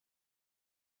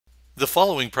The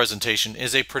following presentation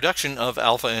is a production of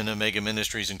Alpha and Omega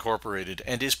Ministries Incorporated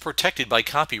and is protected by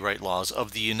copyright laws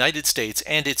of the United States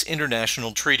and its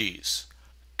international treaties.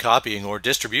 Copying or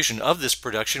distribution of this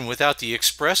production without the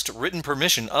expressed written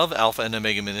permission of Alpha and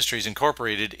Omega Ministries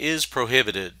Incorporated is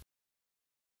prohibited.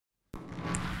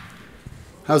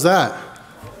 How's that?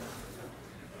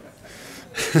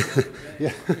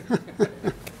 Yeah.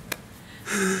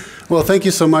 Well, thank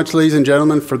you so much, ladies and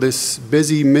gentlemen, for this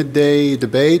busy midday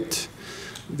debate,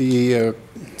 the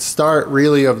start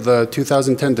really of the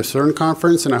 2010 Discern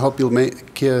Conference, and I hope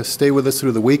you'll stay with us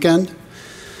through the weekend.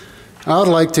 I would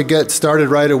like to get started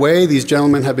right away. These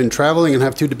gentlemen have been traveling and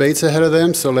have 2 debates ahead of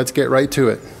them, so let's get right to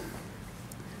it.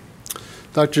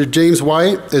 Dr. James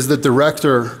White is the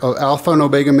director of Alpha and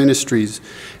Omega Ministries,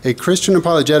 a Christian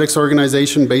apologetics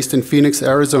organization based in Phoenix,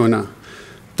 Arizona.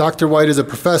 Dr. White is a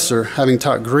professor, having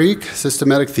taught Greek,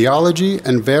 systematic theology,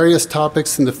 and various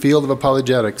topics in the field of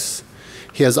apologetics.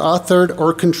 He has authored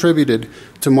or contributed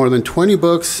to more than 20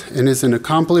 books and is an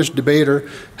accomplished debater,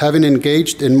 having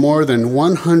engaged in more than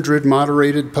 100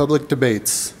 moderated public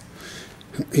debates.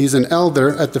 He's an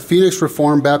elder at the Phoenix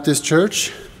Reformed Baptist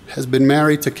Church, has been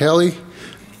married to Kelly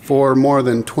for more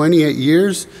than 28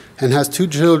 years, and has 2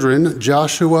 children,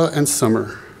 Joshua and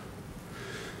Summer.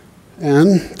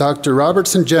 And Dr. Robert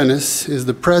Sungenis is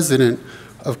the president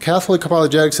of Catholic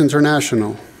Apologetics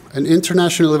International, an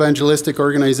international evangelistic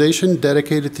organization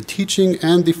dedicated to teaching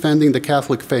and defending the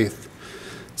Catholic faith.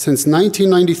 Since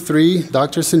 1993,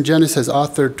 Dr. Sungenis has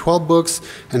authored 12 books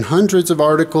and hundreds of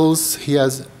articles. He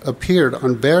has appeared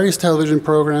on various television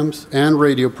programs and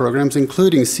radio programs,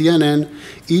 including CNN,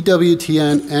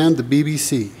 EWTN, and the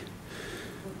BBC.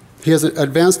 He has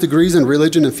advanced degrees in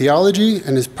religion and theology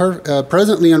and is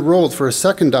presently enrolled for a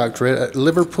second doctorate at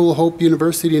Liverpool Hope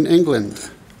University in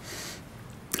England.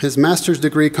 His master's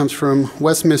degree comes from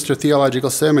Westminster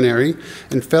Theological Seminary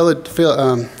in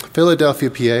Philadelphia,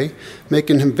 PA,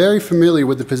 making him very familiar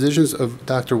with the positions of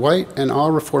Dr. White and all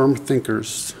Reformed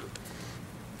thinkers.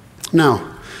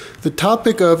 Now, the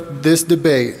topic of this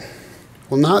debate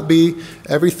will not be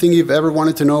everything you've ever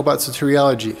wanted to know about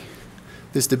soteriology.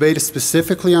 This debate is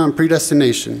specifically on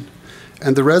predestination,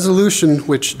 and the resolution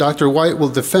which Dr. White will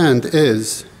defend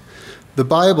is, the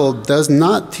Bible does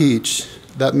not teach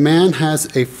that man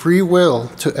has a free will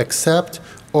to accept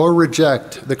or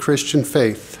reject the Christian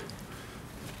faith.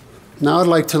 Now I'd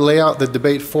like to lay out the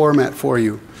debate format for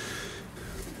you.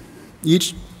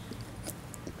 Each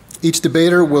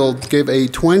debater will give a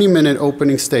 20-minute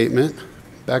opening statement,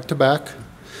 back to back,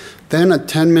 then a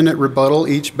 10-minute rebuttal,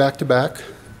 each back to back,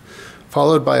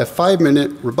 followed by a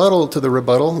 5-minute rebuttal to the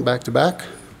rebuttal, back to back,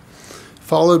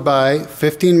 followed by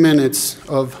 15 minutes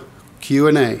of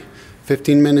Q&A,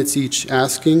 15 minutes each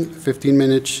asking, 15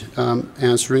 minutes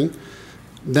answering,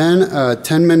 then a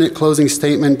 10-minute closing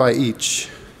statement by each.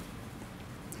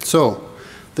 So,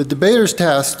 the debater's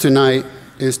task tonight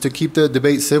is to keep the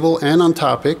debate civil and on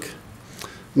topic.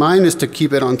 Mine is to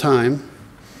keep it on time.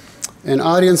 And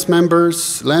audience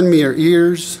members, lend me your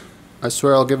ears. I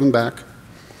swear I'll give them back.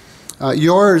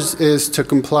 Yours is to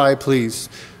comply, please.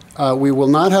 We will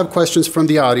not have questions from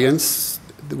the audience,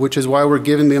 which is why we're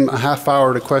giving them a half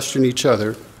hour to question each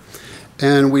other.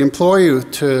 And we implore you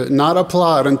to not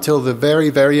applaud until the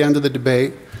very, very end of the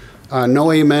debate. No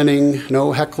amening,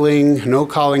 no heckling, no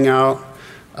calling out,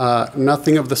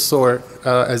 nothing of the sort,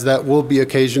 as that will be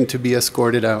occasion to be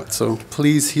escorted out. So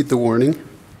please heed the warning.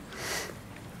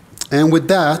 And with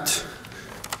that,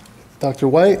 Dr.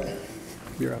 White,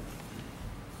 you're up.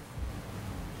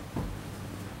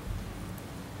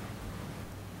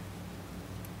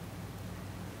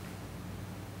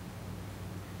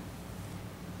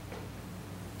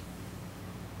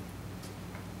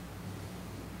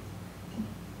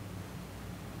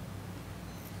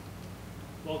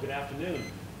 Well, good afternoon.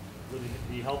 Would it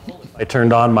be helpful if I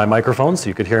turned on my microphone so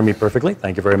you could hear me perfectly?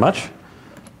 Thank you very much.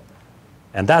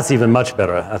 And that's even much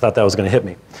better. I thought that was going to hit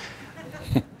me.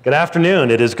 Good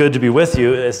afternoon. It is good to be with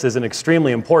you. This is an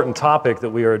extremely important topic that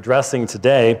we are addressing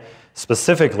today,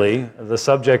 specifically the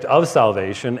subject of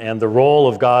salvation and the role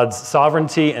of God's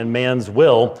sovereignty and man's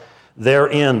will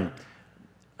therein.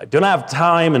 I don't have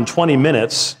time in 20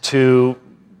 minutes to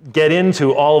get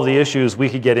into all of the issues we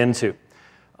could get into.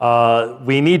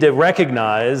 We need to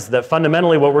recognize that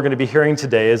fundamentally what we're going to be hearing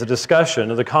today is a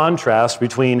discussion of the contrast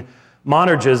between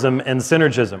monergism and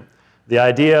synergism. The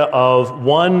idea of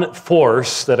one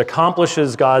force that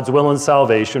accomplishes God's will and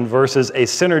salvation versus a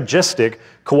synergistic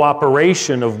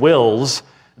cooperation of wills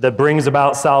that brings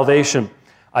about salvation.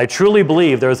 I truly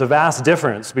believe there's a vast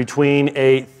difference between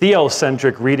a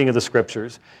theocentric reading of the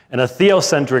Scriptures and a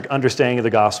theocentric understanding of the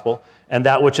gospel and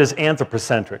that which is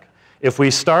anthropocentric. If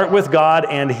we start with God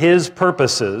and his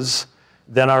purposes,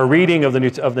 then our reading of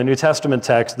the New Testament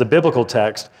text, the biblical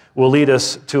text, will lead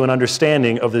us to an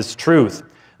understanding of this truth.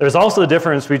 There's also a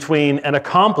difference between an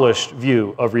accomplished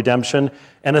view of redemption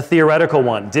and a theoretical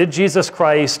one. Did Jesus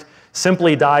Christ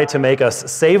simply die to make us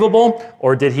savable,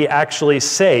 or did he actually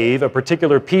save a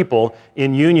particular people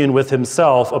in union with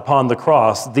himself upon the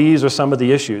cross? These are some of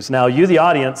the issues. Now, you, the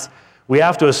audience, we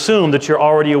have to assume that you're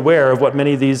already aware of what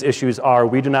many of these issues are.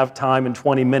 We do not have time in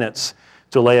 20 minutes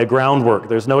to lay a groundwork.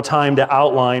 There's no time to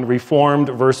outline Reformed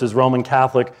versus Roman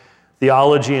Catholic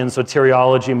theology and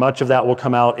soteriology. Much of that will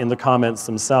come out in the comments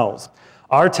themselves.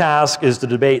 Our task is to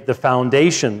debate the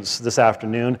foundations this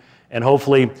afternoon and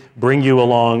hopefully bring you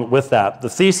along with that. The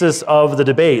thesis of the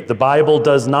debate: the Bible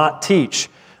does not teach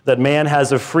that man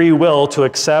has a free will to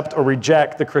accept or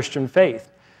reject the Christian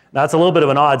faith. Now, that's a little bit of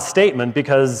an odd statement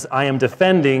because I am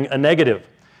defending a negative.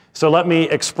 So let me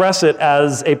express it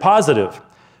as a positive.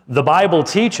 The Bible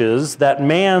teaches that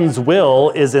man's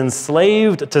will is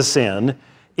enslaved to sin,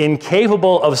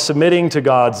 incapable of submitting to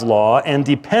God's law, and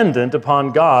dependent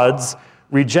upon God's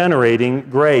regenerating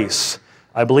grace.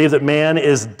 I believe that man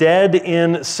is dead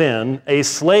in sin, a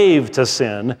slave to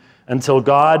sin, until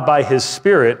God, by his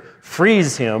Spirit,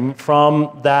 frees him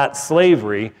from that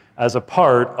slavery as a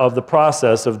part of the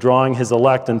process of drawing his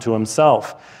elect into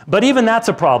himself. But even that's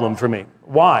a problem for me.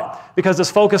 Why? Because it's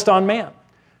focused on man.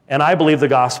 And I believe the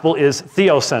gospel is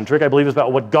theocentric. I believe it's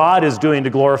about what God is doing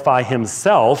to glorify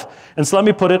himself. And so let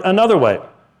me put it another way.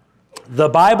 The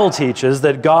Bible teaches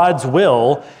that God's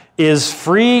will is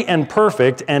free and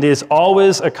perfect and is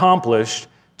always accomplished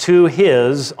to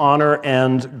his honor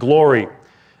and glory.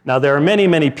 Now, there are many,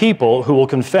 many people who will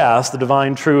confess the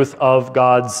divine truth of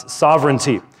God's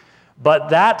sovereignty. But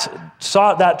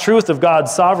that truth of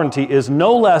God's sovereignty is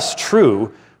no less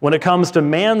true when it comes to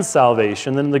man's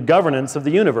salvation than the governance of the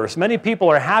universe. Many people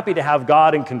are happy to have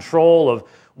God in control of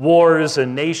wars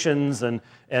and nations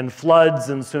and floods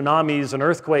and tsunamis and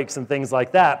earthquakes and things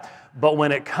like that. But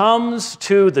when it comes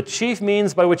to the chief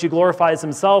means by which he glorifies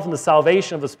himself and the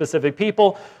salvation of a specific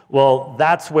people, well,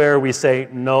 that's where we say,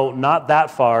 no, not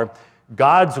that far.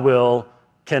 God's will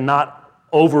cannot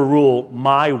overrule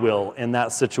my will in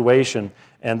that situation.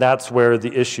 And that's where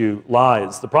the issue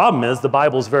lies. The problem is the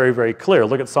Bible's very, very clear.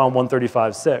 Look at Psalm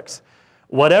 135:6.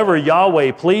 Whatever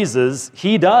Yahweh pleases,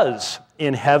 he does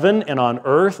in heaven and on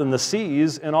earth and the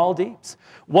seas and all deeps.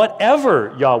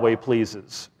 Whatever Yahweh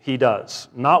pleases, he does,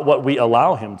 not what we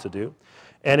allow him to do.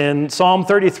 And in Psalm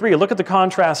 33, look at the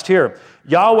contrast here.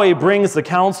 Yahweh brings the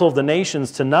counsel of the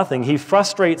nations to nothing. He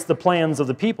frustrates the plans of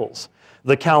the peoples.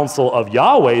 The counsel of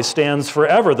Yahweh stands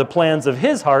forever, the plans of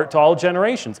his heart to all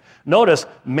generations. Notice,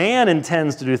 man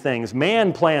intends to do things.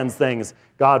 Man plans things.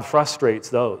 God frustrates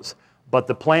those. But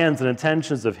the plans and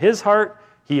intentions of his heart,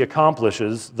 he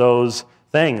accomplishes those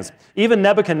things. Even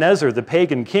Nebuchadnezzar, the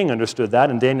pagan king, understood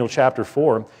that in Daniel chapter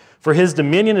 4. For his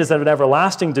dominion is an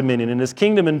everlasting dominion, and his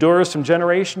kingdom endures from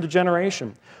generation to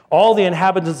generation. All the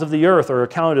inhabitants of the earth are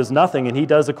accounted as nothing, and he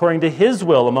does according to his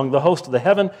will among the host of the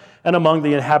heaven and among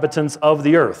the inhabitants of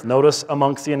the earth. Notice,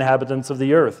 amongst the inhabitants of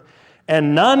the earth.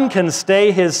 And none can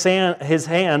stay his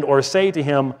hand or say to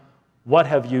him, what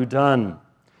have you done?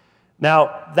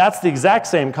 Now, that's the exact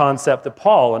same concept that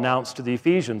Paul announced to the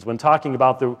Ephesians when talking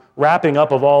about the wrapping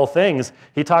up of all things.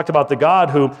 He talked about the God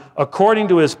who, according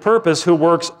to his purpose, who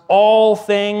works all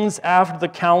things after the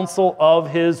counsel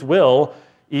of his will.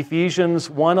 Ephesians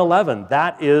 1:11.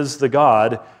 That is the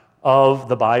God of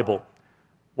the Bible.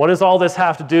 What does all this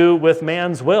have to do with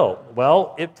man's will?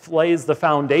 Well, it lays the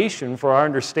foundation for our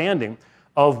understanding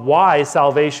of why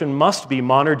salvation must be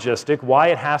monergistic, why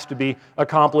it has to be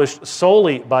accomplished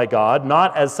solely by God,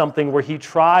 not as something where he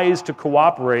tries to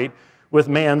cooperate with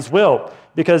man's will.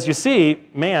 Because you see,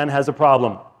 man has a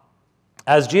problem.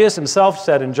 As Jesus himself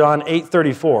said in John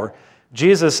 8:34,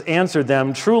 Jesus answered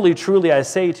them, truly, truly, I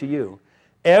say to you,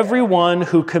 everyone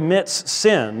who commits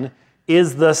sin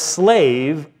is the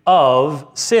slave of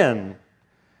sin.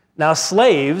 Now,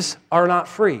 slaves are not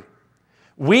free.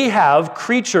 We have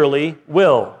creaturely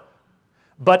will.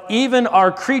 But even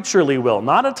our creaturely will,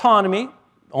 not autonomy,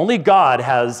 only God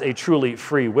has a truly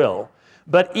free will,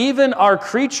 but even our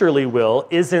creaturely will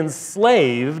is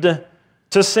enslaved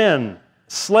to sin.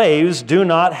 Slaves do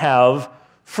not have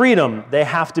freedom. They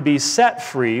have to be set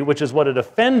free, which is what had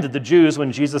offended the Jews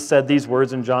when Jesus said these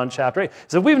words in John chapter 8. He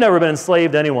said, we've never been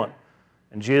enslaved to anyone.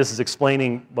 And Jesus is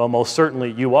explaining, well, most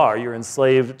certainly you are. You're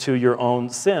enslaved to your own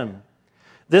sin.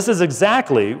 This is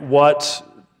exactly what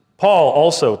Paul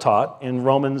also taught in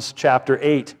Romans chapter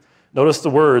 8. Notice the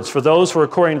words, for those who are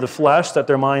according to the flesh set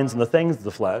their minds on the things of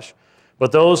the flesh,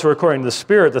 But those who are according to the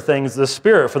Spirit, the things of the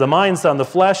Spirit. For the mind set on the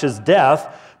flesh is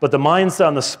death, but the mind set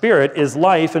on the Spirit is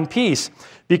life and peace.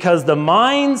 Because the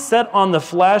mind set on the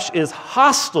flesh is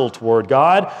hostile toward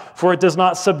God, for it does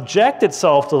not subject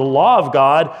itself to the law of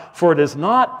God, for it is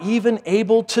not even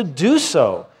able to do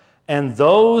so. And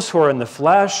those who are in the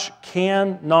flesh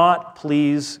cannot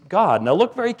please God. Now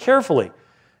look very carefully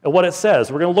at what it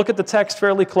says. We're going to look at the text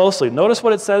fairly closely. Notice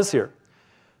what it says here.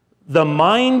 The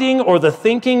minding or the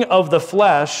thinking of the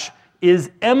flesh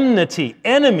is enmity,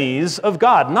 enemies of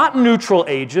God, not neutral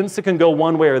agents that can go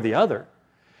one way or the other.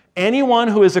 Anyone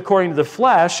who is according to the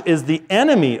flesh is the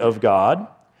enemy of God,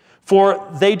 for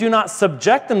they do not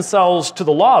subject themselves to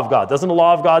the law of God. Doesn't the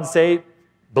law of God say,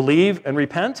 believe and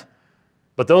repent?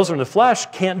 But those who are in the flesh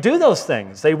can't do those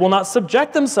things. They will not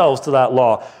subject themselves to that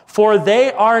law, for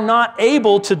they are not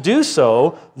able to do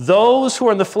so. Those who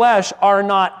are in the flesh are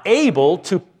not able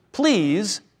to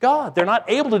please God. They're not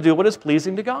able to do what is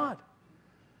pleasing to God.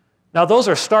 Now, those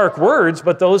are stark words,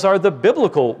 but those are the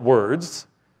biblical words.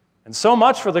 And so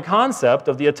much for the concept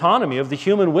of the autonomy of the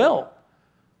human will.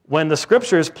 When the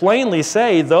Scriptures plainly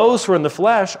say those who are in the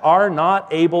flesh are not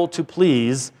able to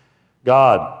please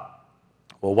God.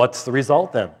 Well, what's the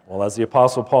result then? Well, as the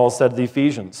Apostle Paul said to the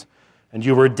Ephesians, and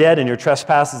you were dead in your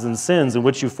trespasses and sins in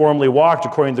which you formerly walked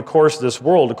according to the course of this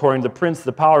world, according to the prince of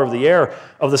the power of the air,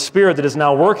 of the spirit that is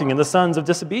now working in the sons of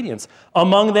disobedience.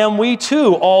 Among them we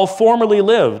too all formerly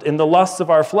lived in the lusts of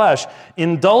our flesh,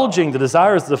 indulging the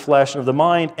desires of the flesh and of the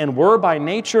mind, and were by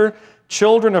nature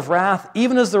children of wrath,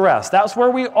 even as the rest. That's where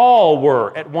we all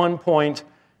were at one point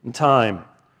in time.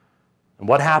 And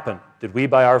what happened? Did we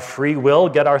by our free will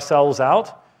get ourselves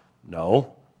out?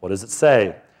 No. What does it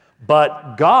say?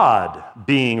 But God,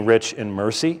 being rich in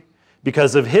mercy,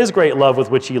 because of his great love with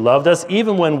which he loved us,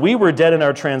 even when we were dead in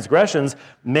our transgressions,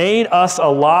 made us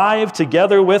alive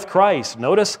together with Christ.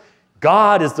 Notice,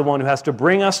 God is the one who has to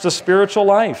bring us to spiritual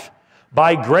life.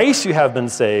 By grace you have been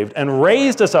saved, and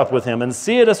raised us up with him, and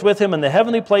seated us with him in the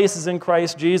heavenly places in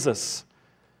Christ Jesus.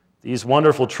 These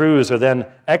wonderful truths are then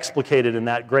explicated in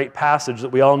that great passage that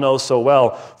we all know so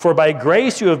well. For by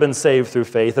grace you have been saved through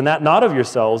faith, and that not of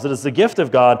yourselves. It is the gift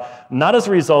of God, not as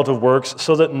a result of works,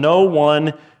 so that no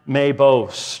one may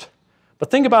boast.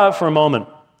 But think about it for a moment.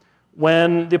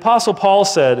 When the Apostle Paul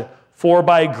said, for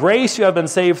by grace you have been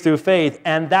saved through faith,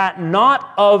 and that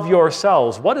not of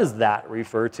yourselves, what does that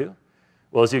refer to?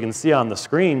 Well, as you can see on the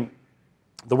screen,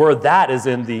 the word that is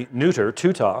in the neuter,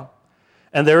 tuta.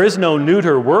 And there is no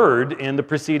neuter word in the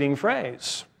preceding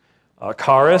phrase.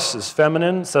 Charis is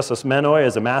feminine, sesos menoi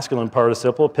is a masculine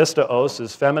participle, pistaos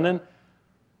is feminine.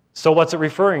 So what's it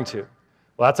referring to?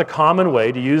 Well, that's a common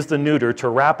way to use the neuter to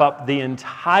wrap up the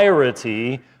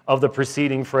entirety of the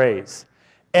preceding phrase.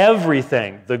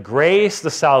 Everything, the grace, the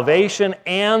salvation,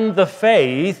 and the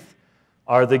faith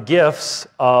are the gifts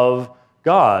of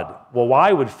God. Well,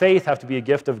 why would faith have to be a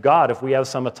gift of God if we have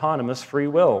some autonomous free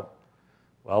will?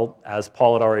 Well, as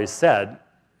Paul had already said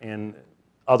in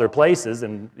other places,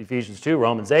 in Ephesians 2,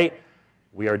 Romans 8,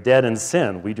 we are dead in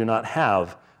sin. We do not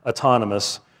have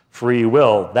autonomous free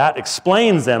will. That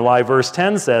explains then why verse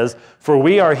 10 says, for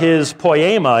we are his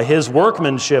poema, his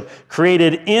workmanship,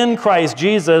 created in Christ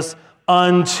Jesus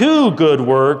unto good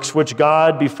works, which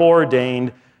God before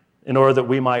ordained in order that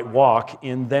we might walk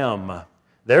in them.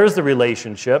 There's the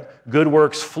relationship. Good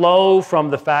works flow from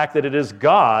the fact that it is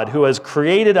God who has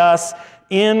created us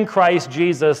in Christ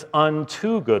Jesus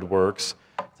unto good works,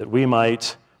 that we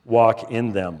might walk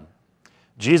in them.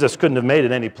 Jesus couldn't have made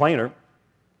it any plainer.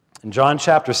 In John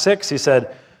chapter 6, he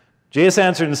said, Jesus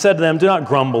answered and said to them, do not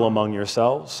grumble among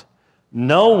yourselves.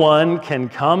 No one can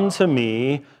come to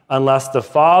me unless the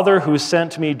Father who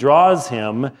sent me draws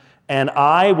him, and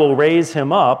I will raise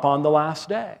him up on the last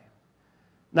day.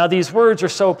 Now, these words are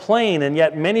so plain, and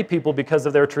yet many people, because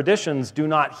of their traditions, do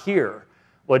not hear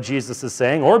what Jesus is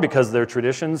saying, or because of their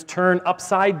traditions, turn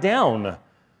upside down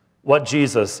what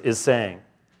Jesus is saying.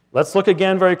 Let's look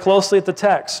again very closely at the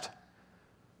text.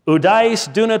 Udais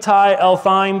dunatai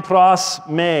elthaim pros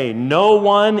me. No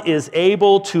one is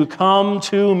able to come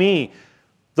to me.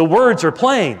 The words are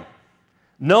plain.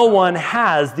 No one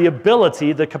has the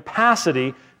ability, the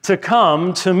capacity to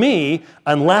come to me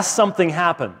unless something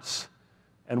happens.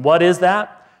 And what is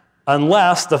that?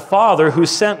 Unless the Father who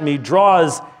sent me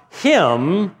draws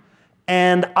him,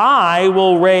 and I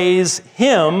will raise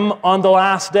him on the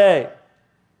last day.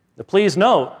 Now, please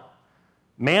note,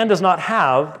 man does not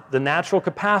have the natural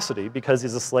capacity, because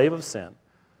he's a slave of sin,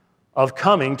 of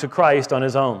coming to Christ on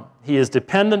his own. He is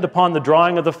dependent upon the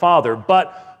drawing of the Father.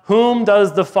 But whom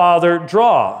does the Father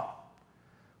draw?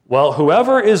 Well,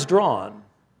 whoever is drawn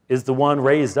is the one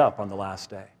raised up on the last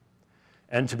day.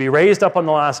 And to be raised up on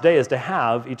the last day is to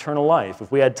have eternal life.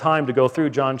 If we had time to go through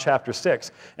John chapter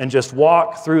 6 and just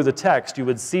walk through the text, you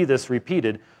would see this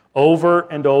repeated over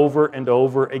and over and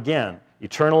over again.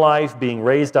 Eternal life being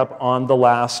raised up on the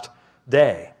last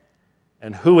day.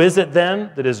 And who is it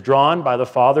then that is drawn by the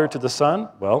Father to the Son?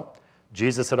 Well,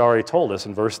 Jesus had already told us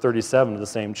in verse 37 of the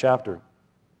same chapter.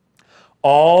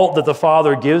 All that the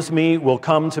Father gives me will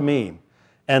come to me,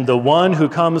 and the one who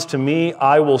comes to me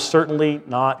I will certainly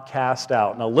not cast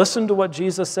out. Now listen to what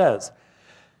Jesus says.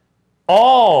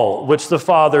 All which the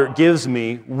Father gives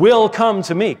me will come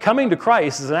to me. Coming to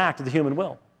Christ is an act of the human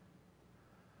will.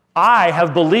 I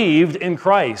have believed in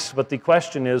Christ, but the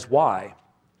question is why?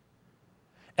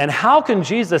 And how can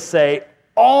Jesus say,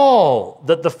 all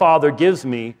that the Father gives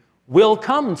me will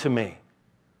come to me?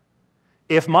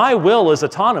 If my will is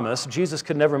autonomous, Jesus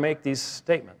could never make these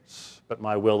statements. But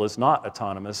my will is not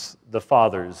autonomous, the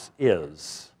Father's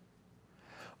is.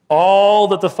 All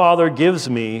that the Father gives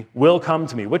me will come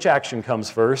to me. Which action comes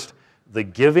first? The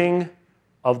giving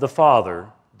of the Father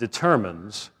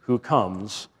determines who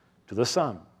comes to the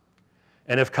Son.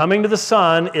 And if coming to the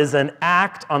Son is an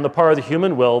act on the part of the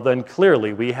human will, then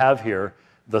clearly we have here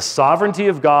the sovereignty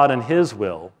of God and His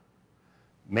will,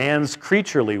 man's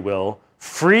creaturely will,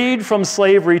 freed from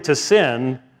slavery to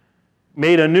sin,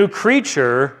 made a new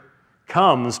creature,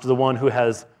 comes to the one who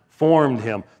has formed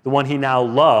him, the one he now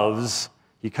loves.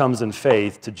 He comes in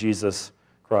faith to Jesus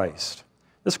Christ.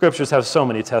 The Scriptures have so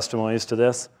many testimonies to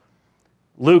this.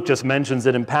 Luke just mentions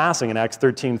it in passing in Acts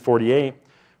 13:48.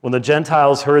 When the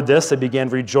Gentiles heard this, they began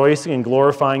rejoicing and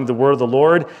glorifying the word of the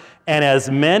Lord, and as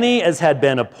many as had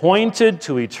been appointed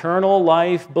to eternal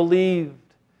life believed.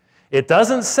 It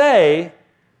doesn't say,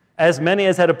 as many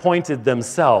as had appointed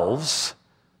themselves.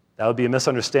 That would be a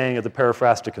misunderstanding of the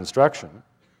paraphrastic construction.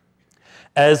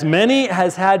 As many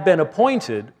as had been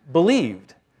appointed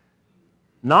believed.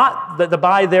 Not that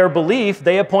by their belief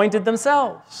they appointed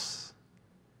themselves.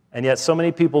 And yet so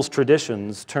many people's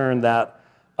traditions turn that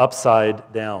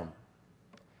upside down.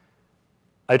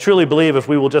 I truly believe if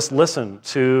we will just listen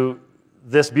to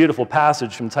this beautiful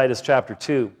passage from Titus chapter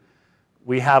 2,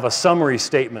 we have a summary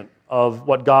statement of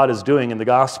what God is doing in the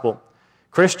gospel.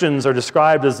 Christians are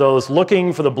described as those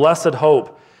looking for the blessed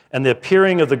hope and the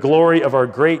appearing of the glory of our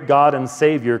great God and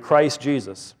Savior, Christ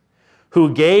Jesus,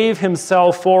 who gave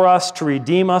himself for us to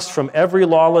redeem us from every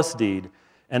lawless deed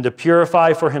and to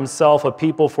purify for himself a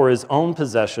people for his own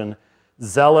possession,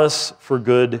 zealous for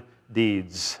good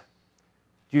deeds.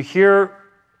 Do you hear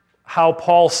how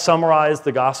Paul summarized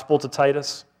the gospel to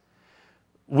Titus?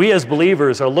 We as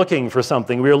believers are looking for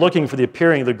something. We are looking for the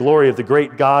appearing of the glory of the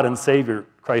great God and Savior,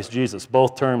 Christ Jesus,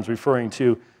 both terms referring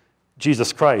to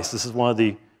Jesus Christ. This is one of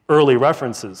the early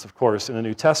references, of course, in the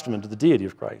New Testament to the deity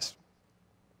of Christ.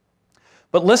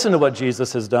 But listen to what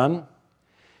Jesus has done.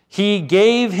 He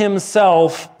gave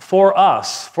himself for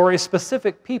us, for a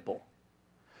specific people,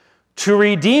 to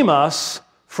redeem us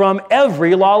from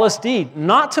every lawless deed,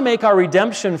 not to make our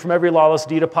redemption from every lawless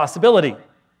deed a possibility,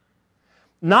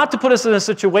 not to put us in a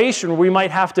situation where we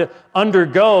might have to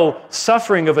undergo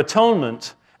suffering of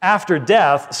atonement after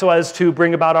death so as to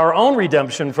bring about our own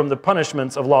redemption from the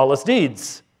punishments of lawless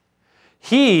deeds.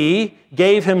 He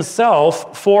gave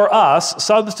himself for us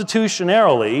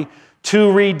substitutionarily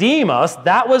to redeem us.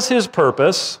 That was his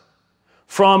purpose,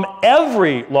 from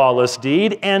every lawless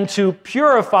deed, and to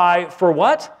purify for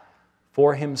what?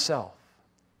 For himself.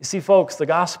 You see, folks, the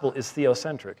gospel is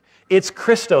theocentric. It's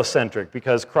Christocentric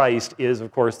because Christ is,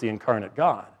 of course, the incarnate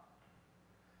God.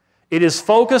 It is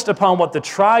focused upon what the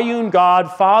triune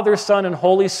God, Father, Son, and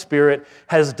Holy Spirit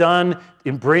has done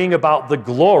in bringing about the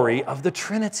glory of the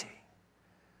Trinity.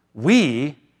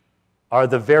 We are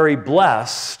the very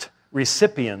blessed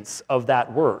recipients of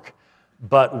that work,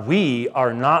 but we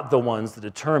are not the ones that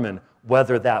determine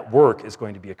whether that work is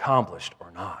going to be accomplished or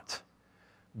not.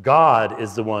 God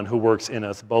is the one who works in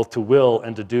us both to will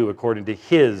and to do according to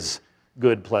his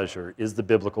good pleasure, is the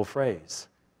biblical phrase.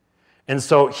 And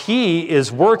so he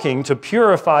is working to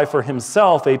purify for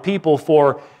himself a people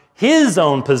for his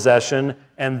own possession,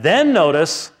 and then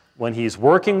notice, when he's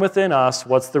working within us,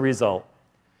 what's the result?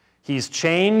 He's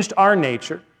changed our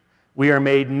nature. We are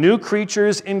made new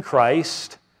creatures in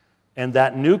Christ, and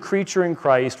that new creature in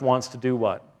Christ wants to do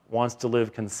what? Wants to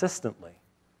live consistently.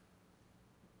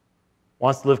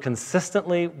 Wants to live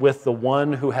consistently with the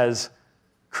one who has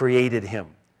created him,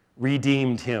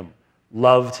 redeemed him,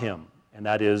 loved him, and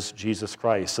that is Jesus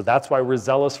Christ. So that's why we're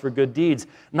zealous for good deeds,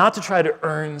 not to try to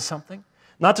earn something,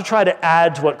 not to try to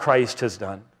add to what Christ has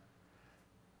done.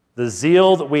 The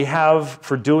zeal that we have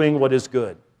for doing what is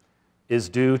good is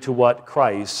due to what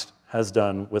Christ has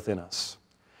done within us.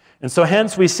 And so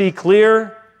hence we see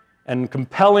clear and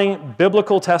compelling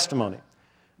biblical testimony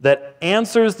that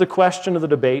answers the question of the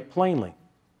debate plainly.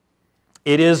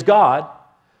 It is God,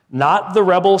 not the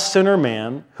rebel sinner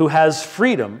man, who has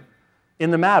freedom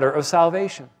in the matter of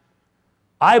salvation.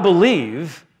 I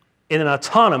believe in an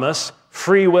autonomous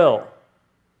free will.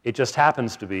 It just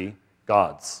happens to be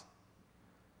God's.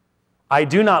 I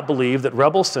do not believe that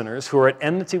rebel sinners who are at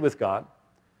enmity with God,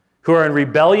 who are in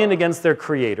rebellion against their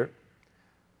Creator,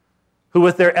 who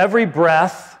with their every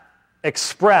breath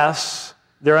express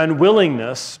their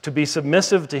unwillingness to be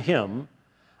submissive to Him,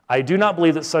 I do not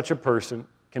believe that such a person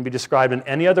can be described in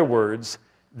any other words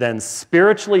than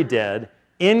spiritually dead,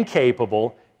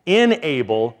 incapable,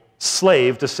 unable,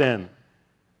 slave to sin.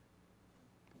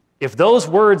 If those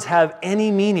words have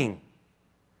any meaning,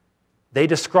 they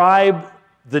describe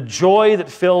the joy that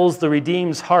fills the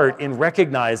redeemed's heart in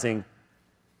recognizing,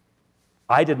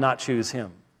 I did not choose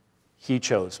him, he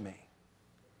chose me.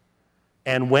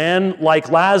 And when,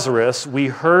 like Lazarus, we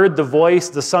heard the voice,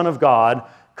 the Son of God,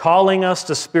 calling us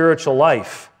to spiritual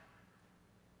life,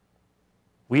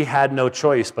 we had no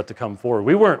choice but to come forward.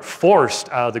 We weren't forced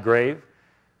out of the grave.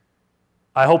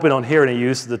 I hope we don't hear any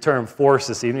use of the term force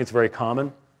this evening. It's very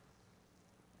common.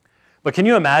 But can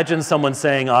you imagine someone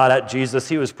saying, that Jesus,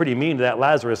 he was pretty mean to that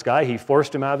Lazarus guy. He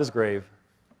forced him out of his grave.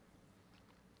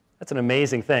 That's an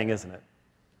amazing thing, isn't it?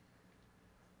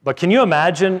 But can you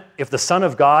imagine if the Son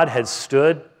of God had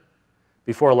stood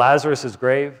before Lazarus'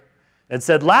 grave and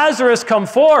said, Lazarus, come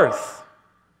forth.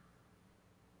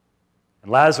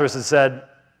 And Lazarus had said,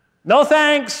 no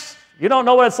thanks. You don't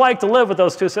know what it's like to live with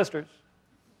those two sisters.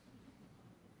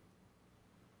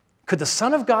 Could the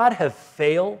Son of God have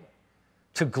failed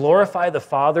to glorify the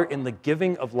Father in the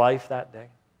giving of life that day?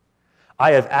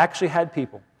 I have actually had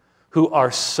people who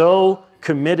are so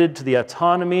committed to the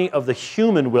autonomy of the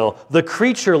human will, the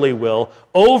creaturely will,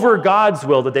 over God's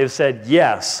will, that they've said,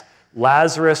 yes,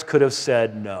 Lazarus could have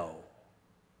said no.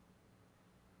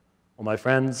 Well, my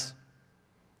friends,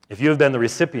 if you have been the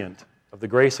recipient of the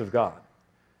grace of God,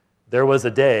 there was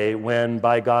a day when,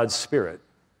 by God's Spirit,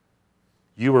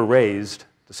 you were raised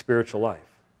to spiritual life.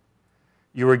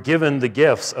 You were given the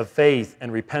gifts of faith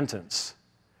and repentance.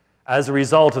 As a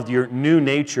result of your new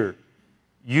nature,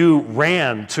 you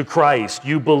ran to Christ.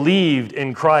 You believed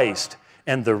in Christ.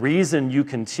 And the reason you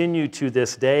continue to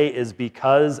this day is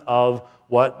because of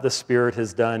what the Spirit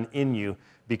has done in you,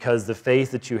 because the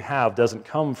faith that you have doesn't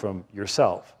come from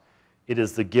yourself. It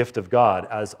is the gift of God,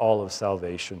 as all of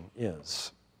salvation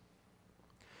is.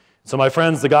 So, my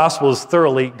friends, the gospel is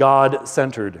thoroughly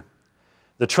God-centered.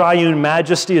 The triune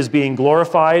majesty is being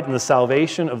glorified in the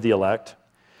salvation of the elect.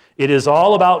 It is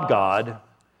all about God,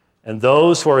 and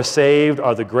those who are saved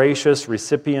are the gracious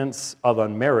recipients of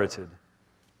unmerited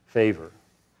favor.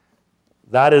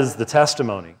 That is the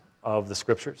testimony of the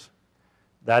Scriptures.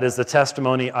 That is the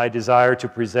testimony I desire to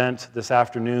present this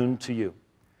afternoon to you.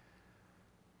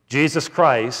 Jesus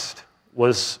Christ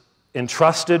was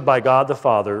entrusted by God the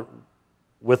Father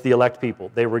with the elect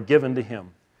people. They were given to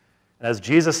him. And as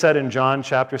Jesus said in John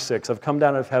chapter 6, I've come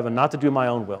down out of heaven not to do my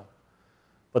own will,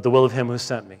 but the will of him who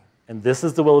sent me. And this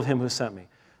is the will of him who sent me,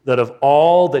 that of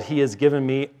all that he has given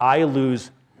me, I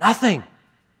lose nothing,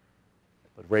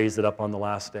 but raise it up on the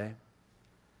last day.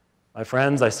 My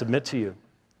friends, I submit to you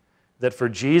that for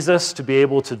Jesus to be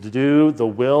able to do the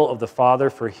will of the Father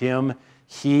for him,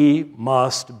 he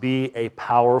must be a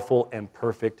powerful and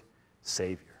perfect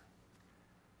Savior.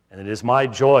 And it is my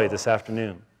joy this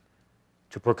afternoon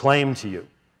to proclaim to you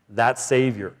that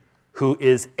Savior who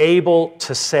is able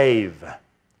to save.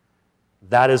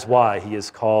 That is why he is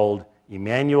called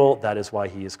Emmanuel. That is why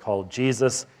he is called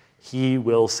Jesus. He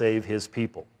will save his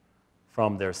people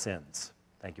from their sins.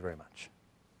 Thank you very much.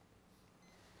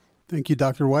 Thank you,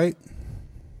 Dr. White.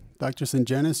 Dr.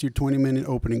 Sungenis, your 20-minute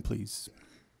opening, please.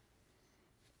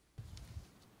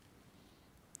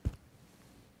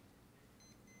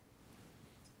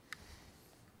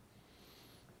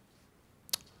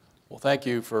 Well, thank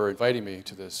you for inviting me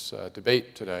to this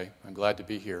debate today. I'm glad to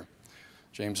be here.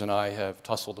 James and I have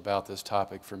tussled about this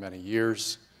topic for many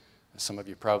years. As some of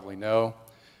you probably know,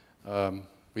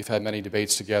 we've had many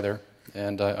debates together,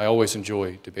 and I always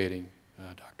enjoy debating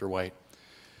Dr. White.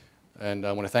 And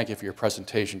I want to thank you for your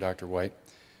presentation, Dr. White.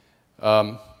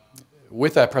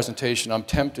 With that presentation, I'm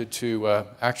tempted to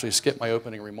actually skip my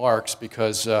opening remarks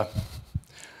because I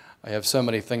have so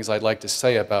many things I'd like to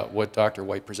say about what Dr.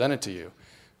 White presented to you.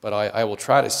 But I will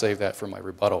try to save that for my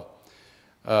rebuttal.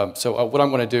 So what I'm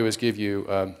going to do is give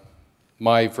you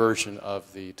my version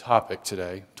of the topic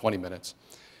today, 20 minutes.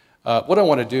 What I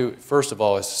want to do, first of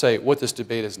all, is say what this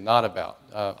debate is not about.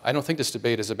 I don't think this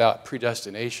debate is about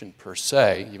predestination per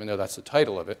se, even though that's the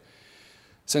title of it,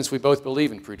 since we both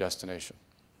believe in predestination.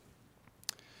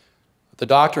 The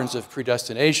doctrines of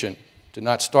predestination did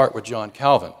not start with John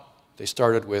Calvin. They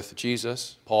started with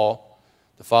Jesus, Paul,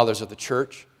 the fathers of the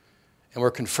church, and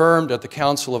were confirmed at the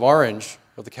Council of Orange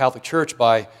of the Catholic Church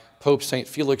by Pope St.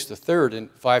 Felix III in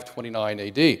 529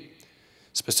 AD,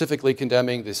 specifically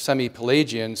condemning the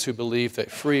semi-Pelagians who believed that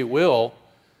free will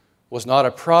was not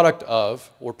a product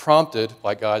of or prompted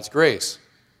by God's grace.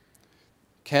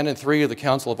 Canon 3 of the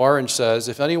Council of Orange says,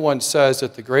 if anyone says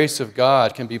that the grace of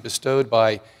God can be bestowed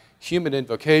by human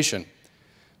invocation,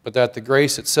 but that the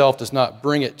grace itself does not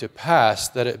bring it to pass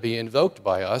that it be invoked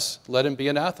by us, let him be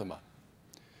anathema.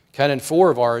 Canon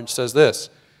 4 of Orange says this,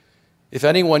 if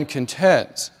anyone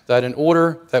contends that in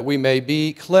order that we may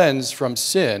be cleansed from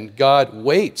sin, God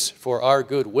waits for our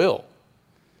good will,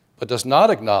 but does not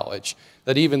acknowledge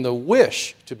that even the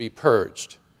wish to be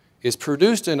purged is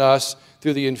produced in us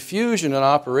through the infusion and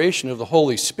operation of the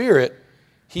Holy Spirit,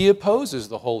 he opposes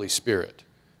the Holy Spirit.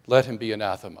 Let him be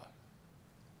anathema.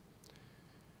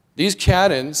 These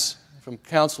canons from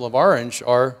Council of Orange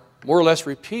are more or less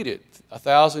repeated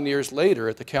 1,000 years later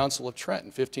at the Council of Trent in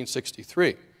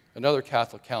 1563, another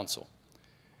Catholic council.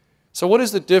 So what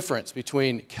is the difference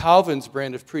between Calvin's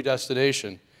brand of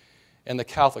predestination and the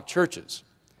Catholic churches?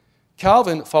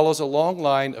 Calvin follows a long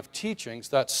line of teachings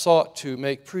that sought to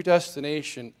make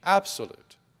predestination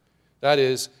absolute, that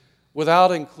is,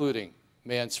 without including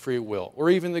man's free will, or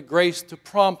even the grace to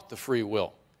prompt the free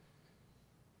will.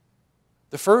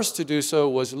 The first to do so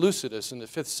was Lucidus in the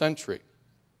 5th century,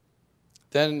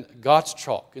 then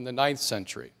Gottschalk in the 9th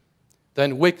century,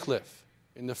 then Wycliffe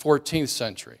in the 14th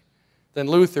century, then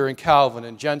Luther and Calvin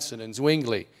and Jensen and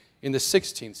Zwingli in the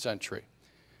 16th century.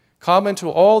 Common to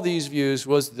all these views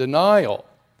was the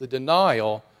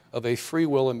denial of a free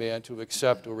will of man to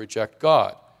accept or reject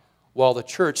God, while the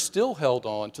church still held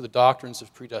on to the doctrines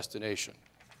of predestination.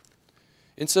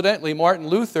 Incidentally, Martin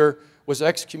Luther was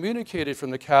excommunicated from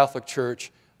the Catholic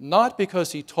Church not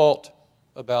because he taught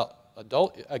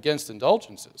against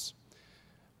indulgences,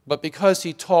 but because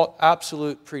he taught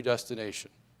absolute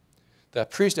predestination. That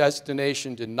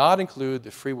predestination did not include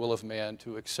the free will of man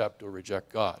to accept or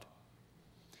reject God.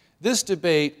 This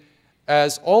debate,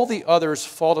 as all the others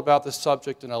fought about the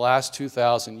subject in the last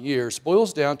 2,000 years,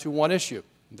 boils down to one issue.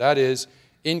 That is,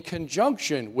 in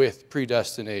conjunction with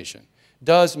predestination,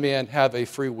 does man have a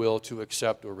free will to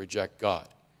accept or reject God?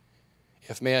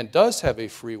 If man does have a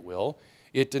free will,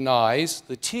 it denies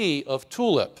the T of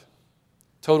tulip,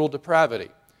 total depravity,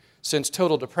 since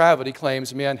total depravity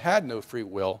claims man had no free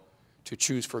will to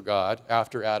choose for God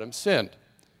after Adam sinned.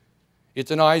 It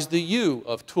denies the U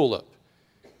of tulip,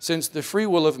 since the free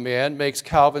will of man makes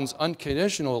Calvin's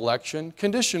unconditional election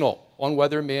conditional on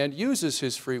whether man uses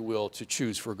his free will to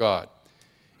choose for God.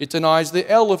 It denies the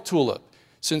L of tulip,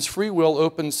 since free will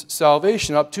opens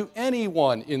salvation up to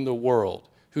anyone in the world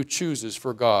who chooses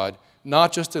for God,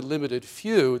 not just a limited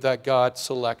few that God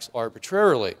selects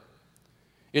arbitrarily.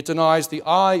 It denies the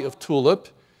I of tulip,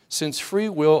 since free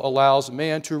will allows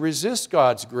man to resist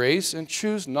God's grace and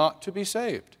choose not to be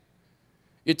saved.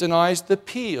 It denies the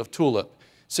P of tulip,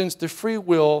 since the free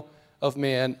will of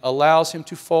man allows him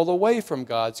to fall away from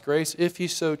God's grace if he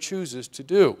so chooses to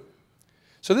do.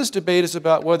 So this debate is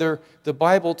about whether the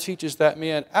Bible teaches that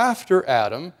man after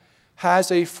Adam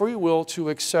has a free will to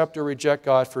accept or reject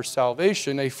God for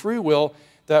salvation, a free will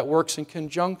that works in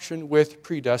conjunction with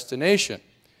predestination,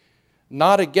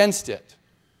 not against it.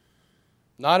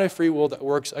 Not a free will that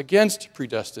works against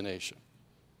predestination.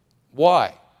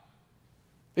 Why?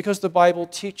 Because the Bible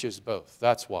teaches both.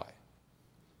 That's why.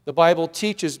 The Bible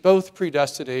teaches both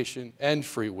predestination and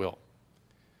free will.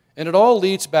 And it all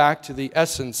leads back to the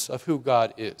essence of who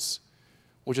God is,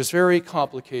 which is very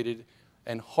complicated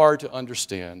and hard to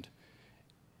understand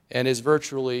and is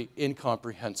virtually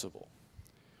incomprehensible.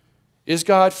 Is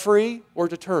God free or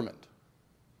determined?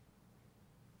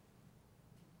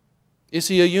 Is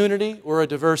he a unity or a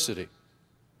diversity?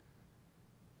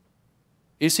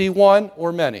 Is he one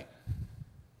or many?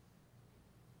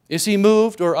 Is he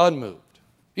moved or unmoved?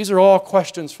 These are all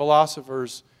questions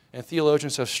philosophers and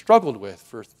theologians have struggled with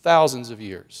for thousands of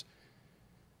years.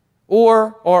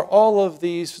 Or are all of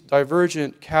these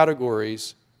divergent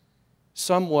categories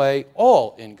some way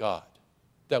all in God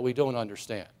that we don't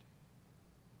understand?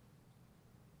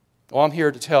 Well, I'm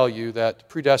here to tell you that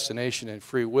predestination and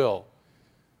free will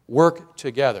work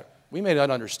together. We may not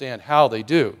understand how they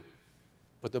do,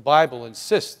 but the Bible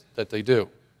insists that they do.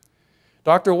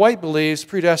 Dr. White believes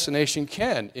predestination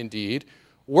can, indeed,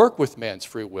 work with man's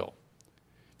free will,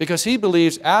 because he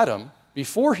believes Adam,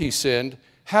 before he sinned,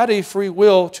 had a free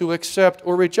will to accept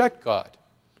or reject God,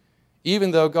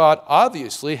 even though God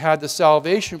obviously had the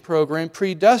salvation program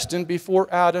predestined before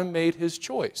Adam made his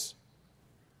choice.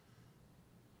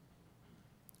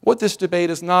 What this debate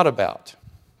is not about.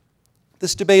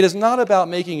 This debate is not about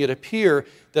making it appear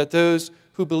that those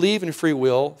who believe in free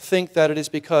will think that it is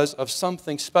because of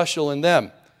something special in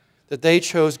them, that they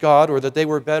chose God or that they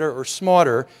were better or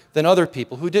smarter than other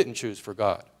people who didn't choose for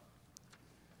God.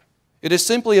 It is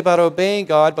simply about obeying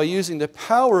God by using the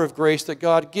power of grace that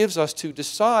God gives us to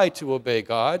decide to obey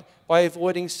God by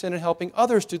avoiding sin and helping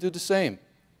others to do the same.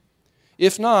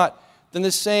 If not, then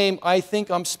the same "I think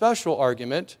I'm special"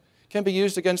 argument can be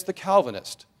used against the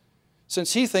Calvinist,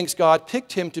 since he thinks God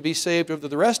picked him to be saved over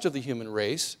the rest of the human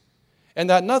race, and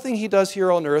that nothing he does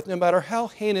here on earth, no matter how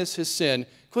heinous his sin,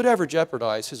 could ever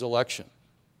jeopardize his election.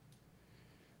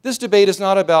 This debate is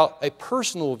not about a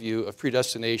personal view of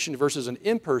predestination versus an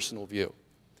impersonal view,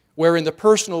 wherein the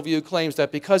personal view claims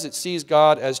that because it sees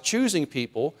God as choosing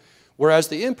people, whereas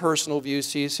the impersonal view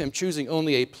sees him choosing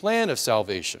only a plan of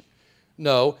salvation.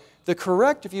 No, the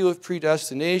correct view of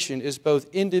predestination is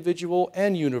both individual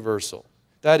and universal.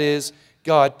 That is,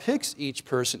 God picks each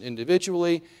person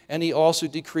individually, and he also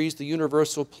decrees the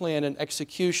universal plan and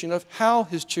execution of how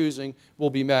his choosing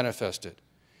will be manifested.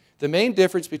 The main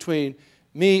difference between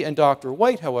me and Dr.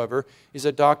 White, however, is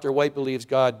that Dr. White believes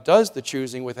God does the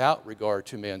choosing without regard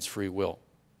to man's free will.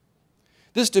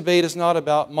 This debate is not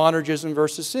about monergism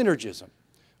versus synergism,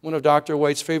 one of Dr.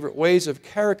 White's favorite ways of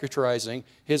characterizing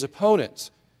his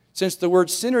opponents, since the word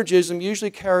synergism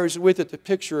usually carries with it the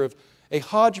picture of a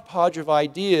hodgepodge of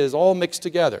ideas all mixed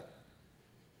together.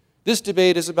 This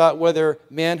debate is about whether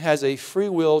man has a free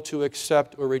will to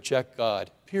accept or reject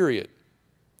God, period.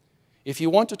 If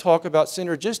you want to talk about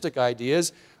synergistic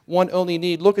ideas, one only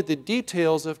need look at the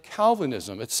details of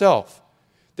Calvinism itself.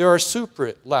 There are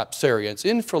supralapsarians,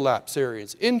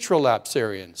 infralapsarians,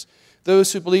 intralapsarians,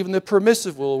 those who believe in the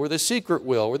permissive will or the secret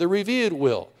will or the revealed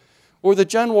will, or the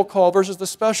general call versus the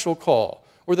special call,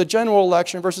 or the general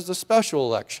election versus the special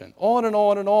election. On and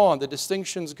on and on, the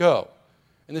distinctions go.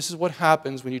 And this is what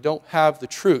happens when you don't have the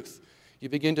truth. You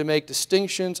begin to make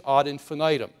distinctions ad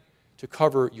infinitum to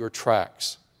cover your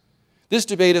tracks. This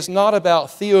debate is not about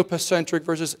theopacentric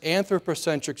versus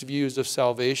anthropocentric views of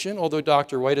salvation, although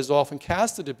Dr. White has often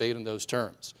cast the debate in those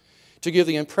terms, to give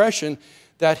the impression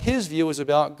that his view is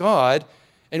about God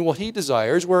and what he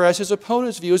desires, whereas his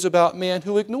opponent's view is about man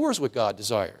who ignores what God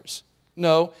desires.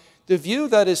 No, the view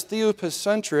that is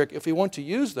theopacentric, if we want to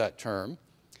use that term,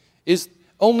 is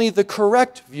only the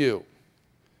correct view,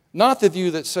 not the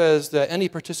view that says that any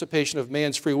participation of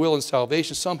man's free will in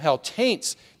salvation somehow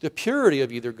taints the purity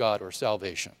of either God or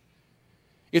salvation.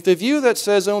 If the view that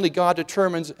says only God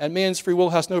determines and man's free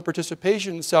will has no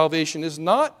participation in salvation is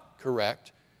not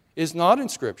correct, is not in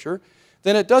Scripture,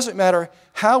 then it doesn't matter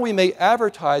how we may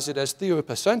advertise it as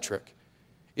theopacentric.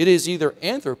 It is either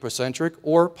anthropocentric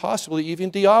or possibly even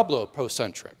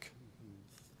diablopocentric.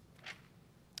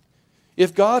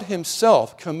 If God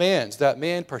himself commands that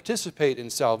man participate in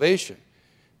salvation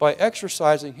by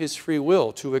exercising his free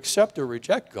will to accept or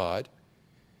reject God,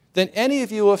 then any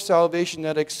view of salvation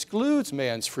that excludes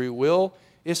man's free will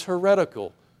is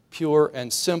heretical, pure,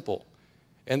 and simple.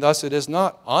 And thus it is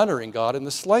not honoring God in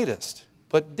the slightest,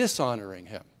 but dishonoring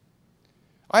him.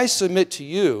 I submit to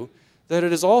you that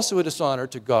it is also a dishonor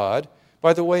to God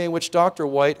by the way in which Dr.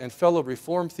 White and fellow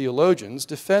Reformed theologians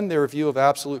defend their view of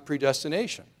absolute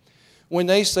predestination, when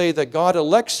they say that God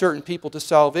elects certain people to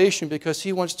salvation because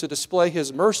he wants to display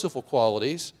his merciful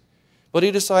qualities, but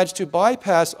he decides to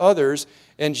bypass others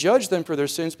and judge them for their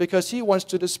sins because he wants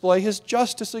to display his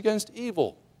justice against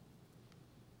evil.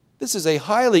 This is a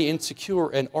highly insecure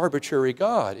and arbitrary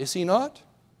God, is he not?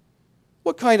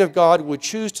 What kind of God would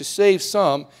choose to save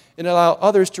some and allow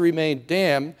others to remain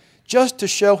damned just to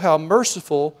show how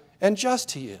merciful and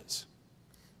just he is?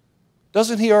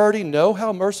 Doesn't he already know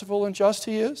how merciful and just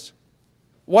he is?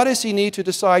 Why does he need to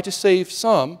decide to save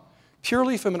some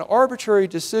purely from an arbitrary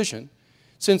decision,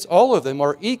 since all of them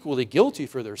are equally guilty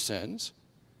for their sins,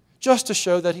 just to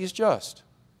show that he's just?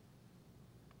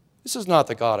 This is not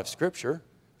the God of Scripture,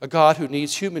 a God who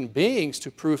needs human beings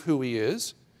to prove who he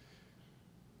is.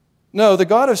 No, the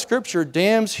God of Scripture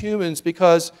damns humans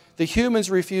because the humans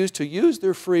refuse to use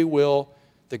their free will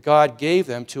that God gave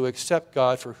them to accept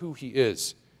God for who he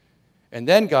is. And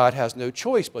then God has no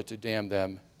choice but to damn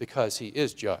them because he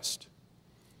is just.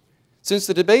 Since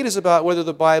the debate is about whether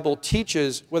the Bible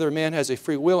teaches whether man has a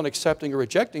free will in accepting or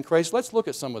rejecting Christ, let's look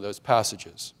at some of those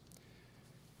passages.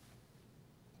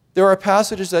 There are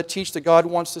passages that teach that God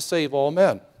wants to save all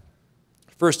men.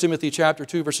 1 Timothy chapter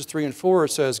 2, verses 3 and 4,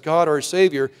 it says, God our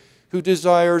Savior, who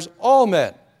desires all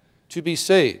men to be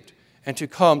saved and to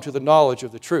come to the knowledge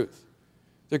of the truth.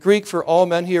 The Greek for all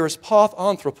men here is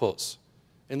panthropos,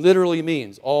 and literally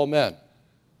means all men.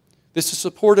 This is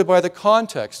supported by the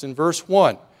context in verse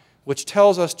 1, which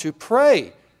tells us to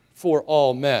pray for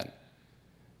all men.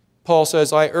 Paul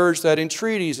says, I urge that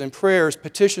entreaties and prayers,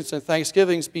 petitions and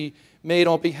thanksgivings be made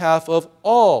on behalf of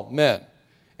all men.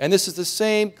 And this is the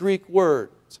same Greek word,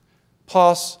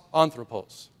 pas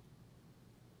anthropos.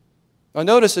 Now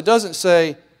notice it doesn't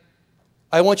say,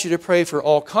 I want you to pray for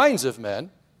all kinds of men.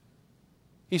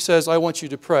 He says, I want you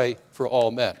to pray for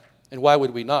all men. And why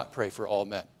would we not pray for all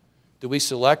men? Do we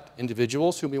select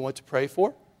individuals whom we want to pray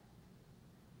for?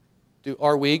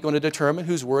 Are we going to determine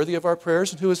who's worthy of our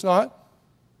prayers and who is not?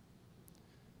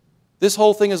 This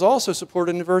whole thing is also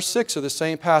supported in verse 6 of the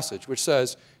same passage, which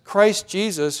says, Christ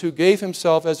Jesus, who gave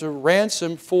himself as a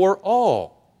ransom for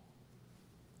all.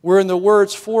 Wherein the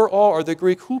words for all are the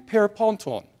Greek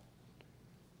huperponton,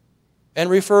 and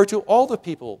refer to all the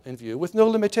people in view with no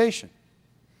limitation.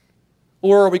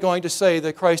 Or are we going to say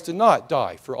that Christ did not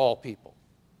die for all people?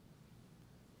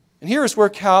 And here is where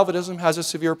Calvinism has a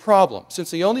severe problem,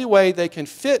 since the only way they can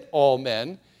fit all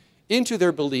men into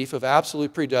their belief of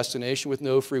absolute predestination with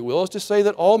no free will is to say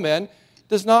that all men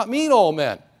does not mean all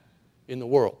men in the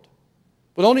world,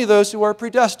 but only those who are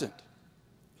predestined.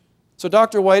 So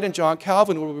Dr. White and John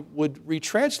Calvin would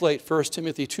retranslate 1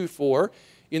 Timothy 2:4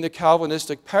 in the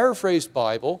Calvinistic paraphrased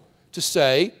Bible to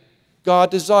say,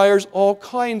 God desires all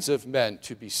kinds of men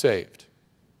to be saved.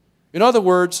 In other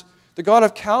words, the God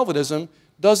of Calvinism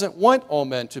doesn't want all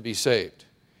men to be saved.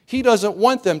 He doesn't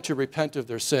want them to repent of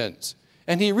their sins.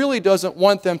 And he really doesn't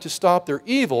want them to stop their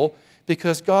evil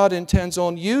because God intends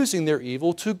on using their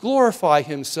evil to glorify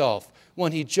himself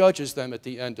when he judges them at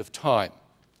the end of time.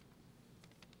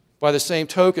 By the same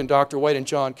token, Dr. White and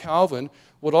John Calvin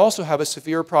would also have a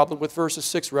severe problem with verses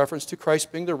 6 reference to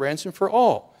Christ being the ransom for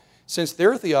all, since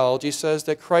their theology says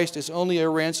that Christ is only a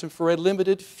ransom for a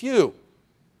limited few,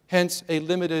 hence a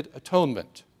limited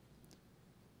atonement.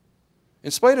 In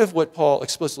spite of what Paul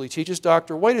explicitly teaches,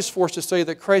 Dr. White is forced to say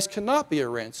that Christ cannot be a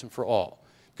ransom for all,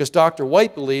 because Dr.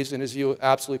 White believes in his view of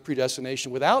absolute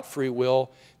predestination without free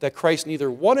will that Christ neither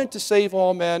wanted to save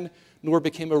all men nor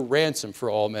became a ransom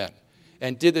for all men,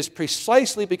 and did this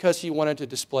precisely because he wanted to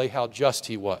display how just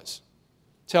he was.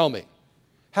 Tell me,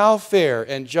 how fair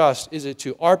and just is it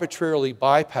to arbitrarily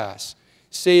bypass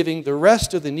saving the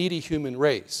rest of the needy human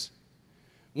race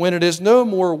when it is no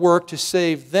more work to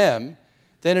save them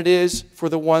than it is for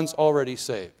the ones already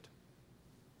saved?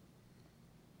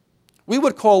 We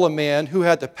would call a man who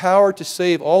had the power to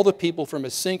save all the people from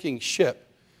a sinking ship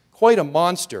quite a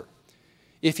monster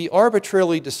if he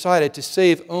arbitrarily decided to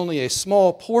save only a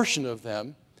small portion of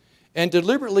them and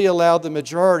deliberately allowed the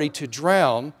majority to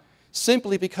drown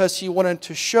simply because he wanted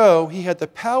to show he had the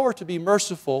power to be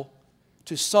merciful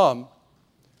to some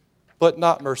but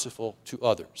not merciful to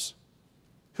others.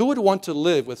 Who would want to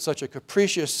live with such a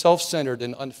capricious, self-centered,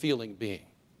 and unfeeling being?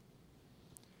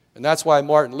 And that's why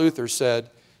Martin Luther said,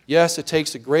 yes, it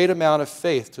takes a great amount of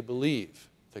faith to believe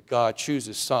that God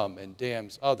chooses some and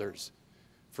damns others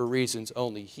for reasons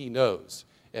only he knows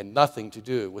and nothing to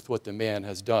do with what the man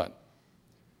has done.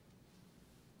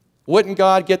 Wouldn't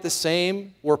God get the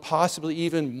same or possibly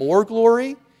even more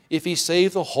glory if he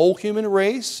saved the whole human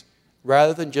race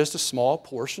rather than just a small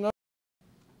portion of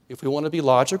it? If we want to be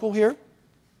logical here?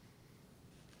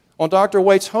 On Dr.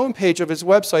 White's homepage of his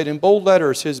website, in bold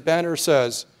letters, his banner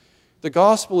says, the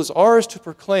gospel is ours to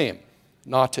proclaim,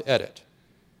 not to edit.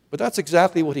 But that's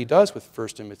exactly what he does with 1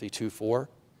 Timothy 2:4.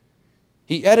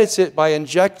 He edits it by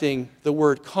injecting the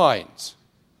word kinds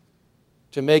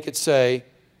to make it say,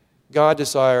 God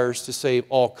desires to save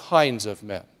all kinds of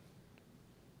men,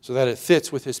 so that it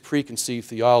fits with his preconceived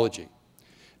theology.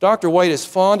 Dr. White is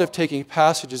fond of taking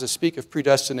passages that speak of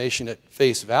predestination at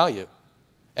face value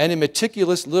and in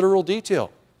meticulous literal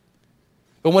detail.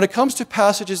 But when it comes to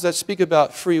passages that speak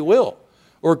about free will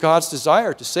or God's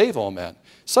desire to save all men,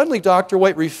 suddenly Dr.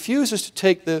 White refuses to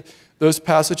take those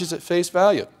passages at face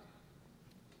value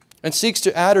and seeks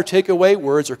to add or take away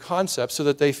words or concepts so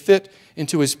that they fit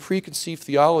into his preconceived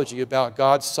theology about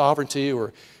God's sovereignty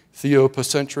or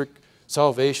theopocentric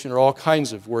salvation or all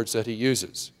kinds of words that he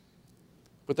uses.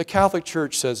 But the Catholic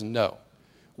Church says no.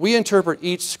 We interpret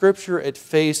each scripture at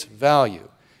face value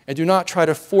and do not try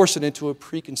to force it into a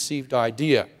preconceived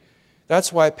idea.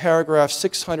 That's why paragraph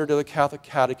 600 of the Catholic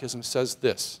Catechism says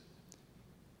this: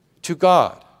 to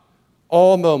God,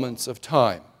 all moments of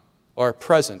time are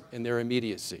present in their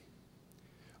immediacy.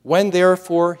 When,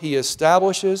 therefore, he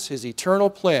establishes his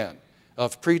eternal plan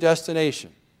of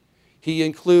predestination, he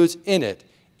includes in it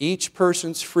each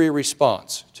person's free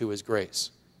response to his grace.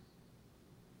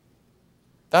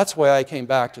 That's why I came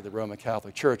back to the Roman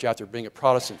Catholic Church after being a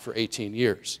Protestant for 18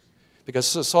 years.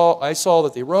 Because I saw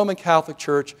that the Roman Catholic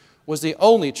Church was the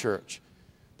only church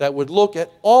that would look at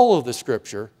all of the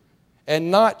Scripture and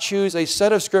not choose a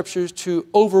set of Scriptures to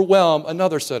overwhelm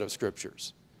another set of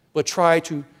Scriptures, but try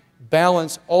to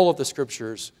balance all of the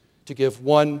Scriptures to give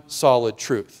one solid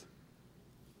truth.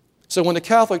 So when the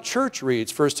Catholic Church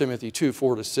reads 1 Timothy 2,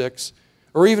 4-6,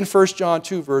 or even 1 John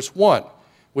 2, verse 1,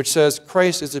 which says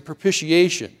Christ is a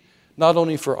propitiation, not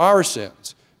only for our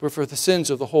sins, but for the sins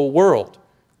of the whole world,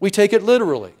 we take it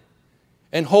literally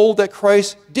and hold that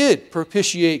Christ did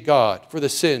propitiate God for the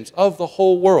sins of the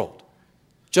whole world,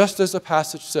 just as the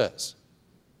passage says.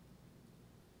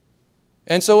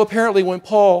 And so apparently when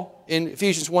Paul in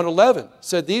Ephesians 1:11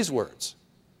 said these words,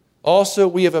 also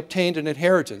we have obtained an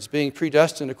inheritance, being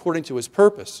predestined according to his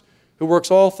purpose, who works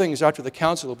all things after the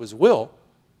counsel of his will.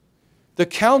 The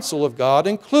counsel of God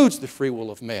includes the free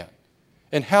will of man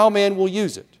and how man will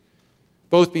use it,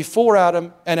 both before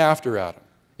Adam and after Adam.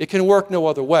 It can work no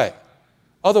other way.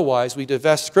 Otherwise, we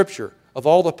divest Scripture of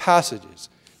all the passages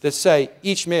that say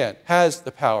each man has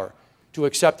the power to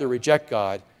accept or reject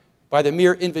God by the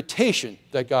mere invitation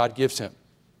that God gives him.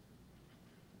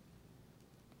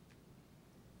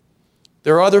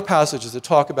 There are other passages that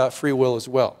talk about free will as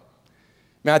well.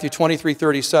 Matthew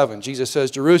 23:37, Jesus says,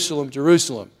 Jerusalem,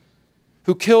 Jerusalem,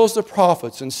 who kills the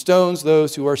prophets and stones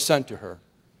those who are sent to her.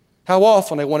 How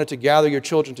often I wanted to gather your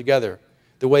children together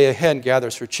the way a hen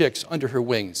gathers her chicks under her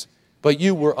wings, but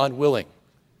you were unwilling.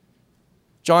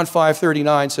 John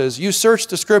 5:39 says, you search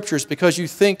the Scriptures because you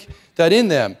think that in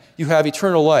them you have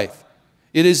eternal life.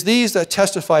 It is these that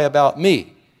testify about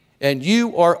me, and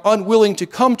you are unwilling to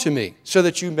come to me so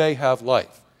that you may have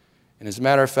life. And as a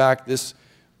matter of fact, this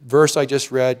verse I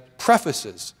just read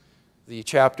prefaces the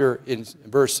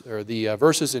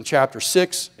verses in chapter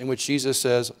 6 in which Jesus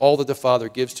says, all that the Father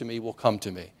gives to me will come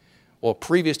to me. Well,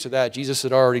 previous to that, Jesus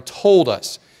had already told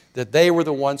us that they were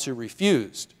the ones who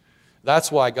refused.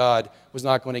 That's why God was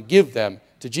not going to give them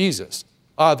to Jesus,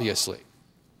 obviously.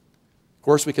 Of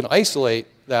course, we can isolate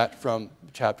that from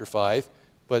chapter 5,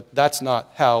 but that's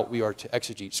not how we are to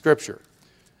exegete Scripture.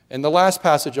 And the last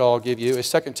passage I'll give you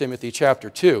is 2 Timothy chapter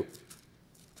 2.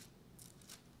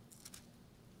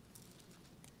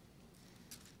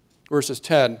 Verses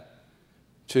 10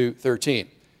 to 13.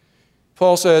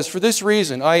 Paul says, for this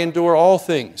reason I endure all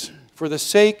things, for the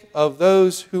sake of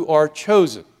those who are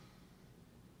chosen.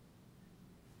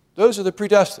 Those are the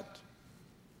predestined,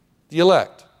 the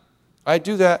elect. I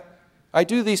do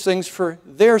these things for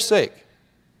their sake,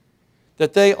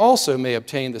 that they also may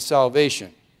obtain the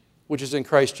salvation which is in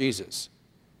Christ Jesus,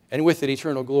 and with it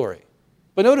eternal glory.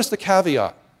 But notice the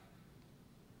caveat.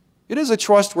 It is a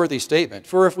trustworthy statement,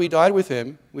 for if we died with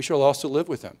him, we shall also live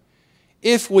with him.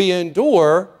 If we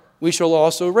endure, we shall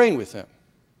also reign with him.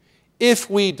 If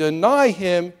we deny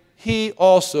him, he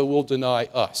also will deny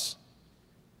us.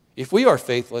 If we are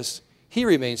faithless, he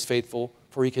remains faithful,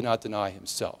 for he cannot deny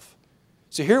himself.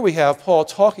 So here we have Paul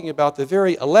talking about the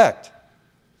very elect,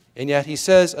 and yet he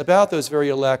says about those very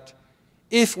elect,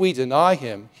 if we deny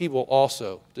him, he will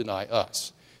also deny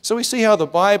us. So we see how the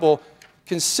Bible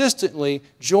consistently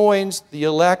joins the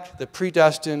elect, the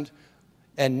predestined,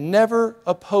 and never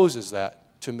opposes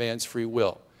that to man's free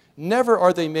will. Never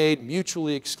are they made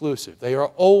mutually exclusive. They are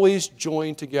always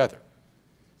joined together.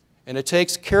 And it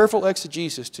takes careful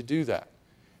exegesis to do that.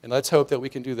 And let's hope that we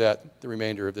can do that the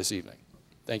remainder of this evening.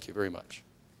 Thank you very much.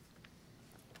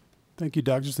 Thank you,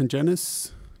 Dr.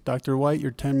 Sungenis. Dr. White,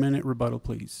 your 10-minute rebuttal,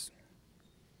 please.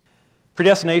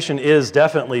 Predestination is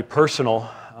definitely personal.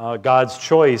 God's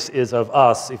choice is of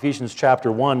us. Ephesians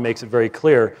chapter 1 makes it very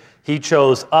clear. He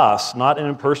chose us, not an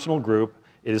impersonal group.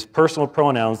 It is personal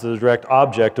pronouns, the direct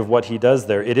object of what he does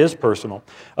there. It is personal.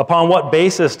 Upon what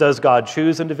basis does God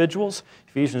choose individuals?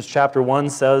 Ephesians chapter 1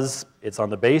 says it's on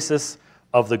the basis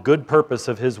of the good purpose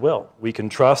of his will. We can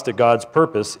trust that God's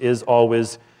purpose is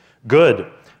always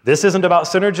good. This isn't about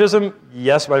synergism.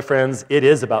 Yes, my friends, it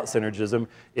is about synergism.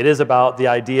 It is about the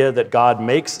idea that God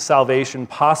makes salvation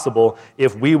possible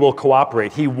if we will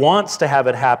cooperate. He wants to have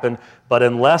it happen, but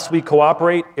unless we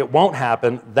cooperate, it won't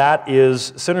happen. That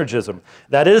is synergism.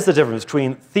 That is the difference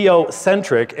between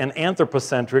theocentric and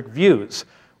anthropocentric views.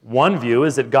 One view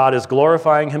is that God is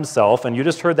glorifying himself, and you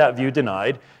just heard that view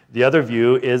denied. The other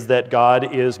view is that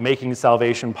God is making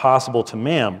salvation possible to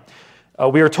man.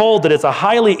 We are told that it's a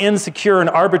highly insecure and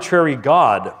arbitrary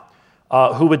God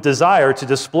who would desire to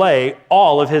display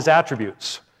all of his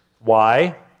attributes.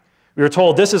 Why? We are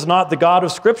told this is not the God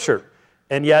of Scripture.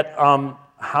 And yet,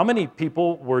 how many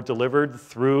people were delivered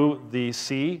through the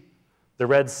sea, the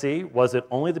Red Sea? Was it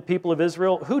only the people of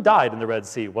Israel? Who died in the Red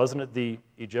Sea? Wasn't it the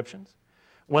Egyptians?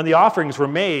 When the offerings were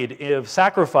made of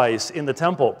sacrifice in the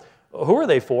temple, who were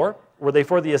they for? Were they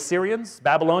for the Assyrians,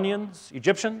 Babylonians,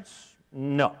 Egyptians?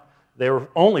 No. They were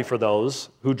only for those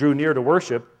who drew near to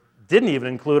worship. Didn't even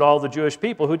include all the Jewish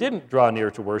people who didn't draw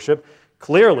near to worship.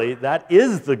 Clearly, that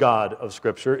is the God of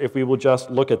Scripture, if we will just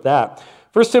look at that.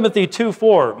 1 Timothy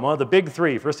 2:4, one of the big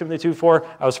three. 1 Timothy 2:4,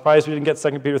 I was surprised we didn't get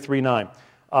 2 Peter 3:9.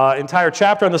 Entire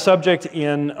chapter on the subject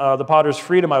in The Potter's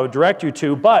Freedom I would direct you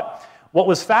to, but what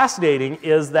was fascinating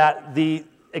is that the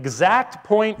exact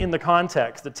point in the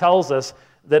context that tells us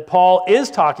that Paul is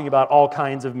talking about all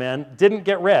kinds of men didn't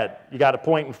get read. You got a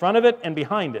point in front of it and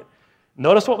behind it.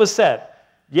 Notice what was said.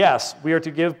 Yes, we are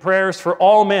to give prayers for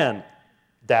all men,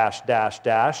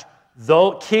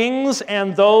 though kings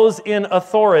and those in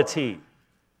authority.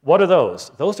 What are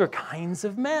those? Those are kinds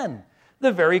of men.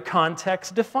 The very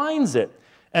context defines it.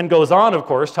 And goes on, of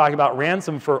course, talking about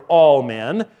ransom for all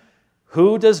men.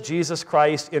 Who does Jesus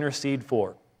Christ intercede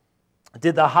for?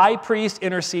 Did the high priest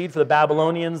intercede for the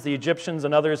Babylonians, the Egyptians,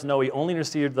 and others? No, he only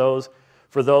interceded those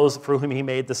for whom he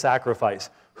made the sacrifice.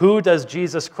 Who does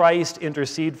Jesus Christ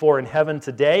intercede for in heaven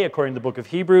today, according to the book of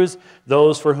Hebrews?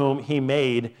 Those for whom he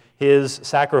made his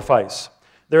sacrifice.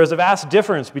 There is a vast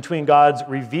difference between God's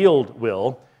revealed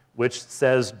will, which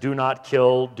says, do not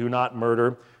kill, do not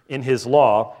murder, in his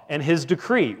law, and his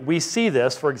decree. We see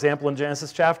this, for example, in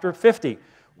Genesis chapter 50,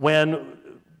 when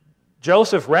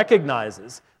Joseph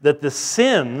recognizes that the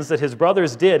sins that his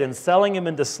brothers did in selling him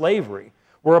into slavery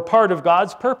were a part of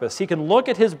God's purpose. He can look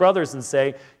at his brothers and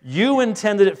say, you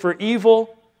intended it for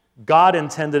evil, God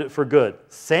intended it for good.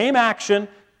 Same action,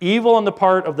 evil on the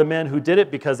part of the men who did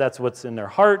it because that's what's in their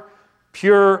heart,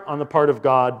 pure on the part of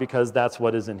God because that's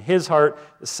what is in his heart,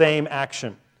 the same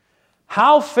action.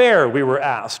 How fair, we were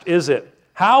asked, is it?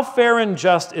 How fair and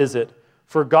just is it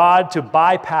for God to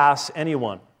bypass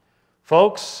anyone?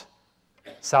 Folks,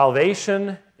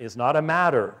 salvation is not a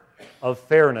matter of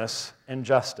fairness and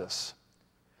justice.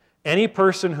 Any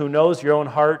person who knows your own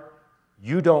heart,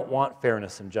 you don't want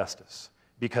fairness and justice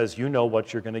because you know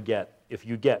what you're going to get if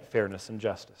you get fairness and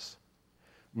justice.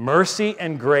 Mercy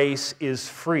and grace is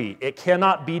free. It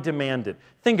cannot be demanded.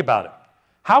 Think about it.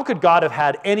 How could God have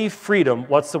had any freedom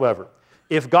whatsoever?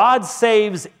 If God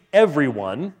saves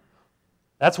everyone,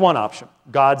 that's one option.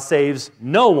 God saves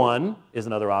no one is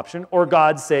another option, or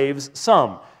God saves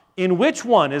some. In which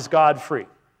one is God free?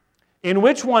 In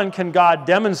which one can God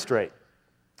demonstrate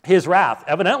his wrath?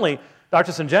 Evidently,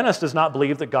 Dr. Sungenis does not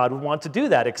believe that God would want to do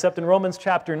that, except in Romans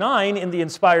chapter 9, in the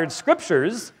inspired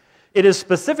scriptures, it is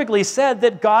specifically said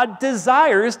that God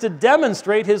desires to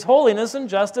demonstrate his holiness and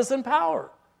justice and power.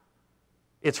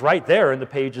 It's right there in the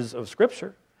pages of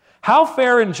Scripture. How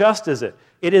fair and just is it?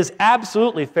 It is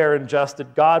absolutely fair and just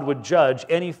that God would judge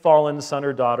any fallen son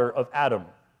or daughter of Adam.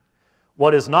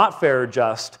 What is not fair or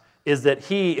just is that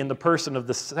he, in the person of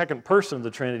the second person of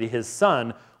the Trinity, his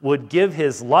Son, would give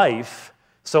his life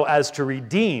so as to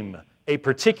redeem a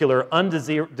particular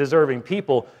undeserving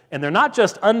people. And they're not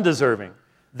just undeserving,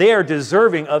 they are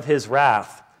deserving of his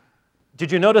wrath.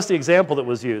 Did you notice the example that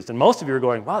was used? And most of you are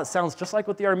going, wow, it sounds just like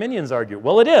what the Arminians argue.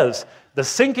 Well, it is. The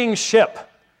sinking ship.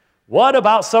 What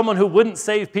about someone who wouldn't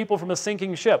save people from a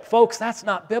sinking ship? Folks, that's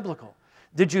not biblical.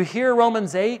 Did you hear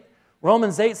Romans 8?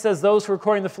 Romans 8 says those who are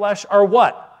according to the flesh are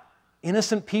what?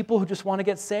 Innocent people who just want to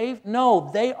get saved? No,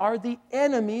 they are the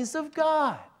enemies of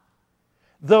God.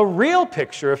 The real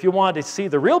picture, if you want to see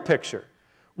the real picture,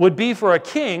 would be for a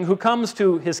king who comes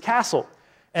to his castle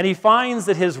and he finds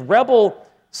that his rebel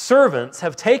servants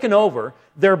have taken over.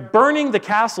 They're burning the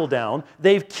castle down.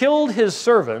 They've killed his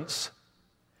servants.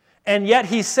 And yet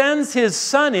he sends his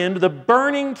son into the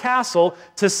burning castle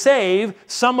to save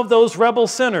some of those rebel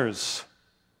sinners.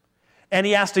 And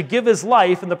he has to give his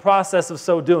life in the process of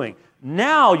so doing.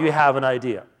 Now you have an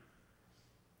idea.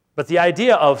 But the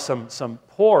idea of some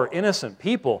poor, innocent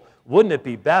people, wouldn't it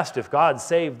be best if God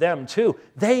saved them too?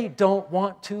 They don't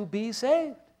want to be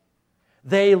saved.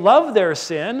 They love their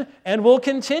sin and will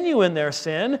continue in their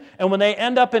sin. And when they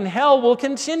end up in hell, will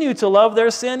continue to love their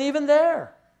sin even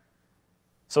there.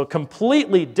 So a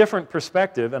completely different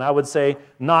perspective, and I would say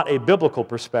not a biblical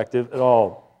perspective at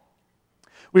all.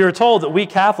 We are told that we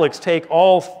Catholics take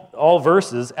all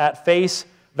verses at face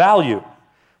value.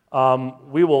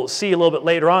 We will see a little bit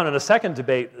later on in a second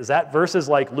debate, is that verses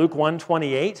like Luke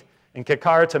 1:28 and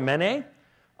Kekar Temene,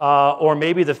 or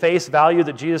maybe the face value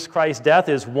that Jesus Christ's death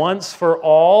is once for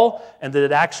all and that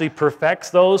it actually perfects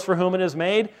those for whom it is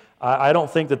made. I don't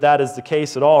think that that is the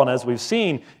case at all. And as we've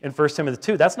seen in 1 Timothy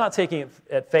 2, that's not taking it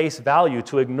at face value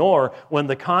to ignore when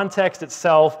the context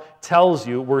itself tells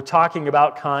you we're talking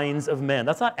about kinds of men.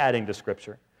 That's not adding to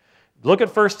Scripture. Look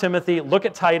at 1 Timothy, look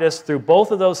at Titus. Through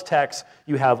both of those texts,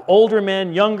 you have older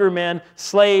men, younger men,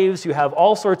 slaves. You have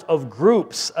all sorts of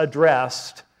groups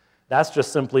addressed. That's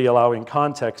just simply allowing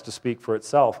context to speak for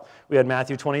itself. We had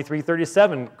Matthew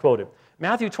 23:37 quoted.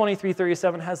 Matthew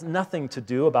 23:37 has nothing to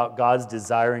do about God's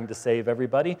desiring to save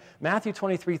everybody. Matthew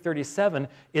 23:37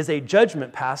 is a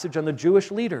judgment passage on the Jewish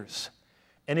leaders.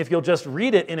 And if you'll just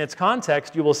read it in its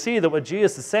context, you will see that what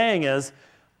Jesus is saying is,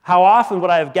 how often would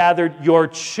I have gathered your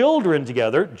children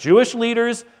together, Jewish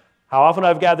leaders, how often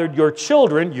I've gathered your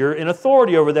children, you're in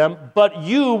authority over them, but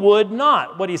you would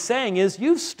not. What he's saying is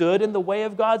you've stood in the way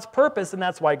of God's purpose, and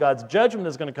that's why God's judgment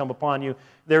is going to come upon you.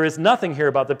 There is nothing here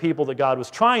about the people that God was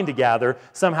trying to gather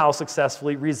somehow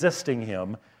successfully resisting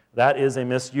him. That is a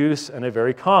misuse, and a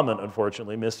very common,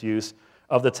 unfortunately, misuse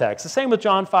of the text. The same with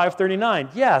John 5:39.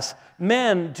 Yes,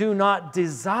 men do not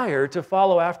desire to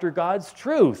follow after God's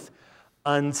truth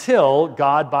until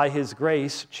God, by his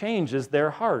grace, changes their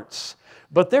hearts.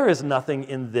 But there is nothing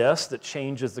in this that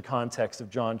changes the context of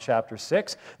John chapter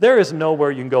 6. There is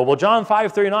nowhere you can go, well, John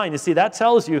 5:39, you see, that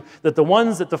tells you that the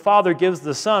ones that the Father gives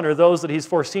the Son are those that he's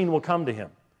foreseen will come to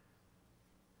him.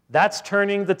 That's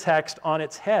turning the text on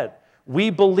its head.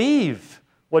 We believe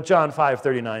what John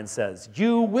 5:39 says.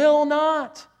 You will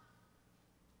not.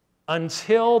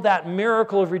 Until that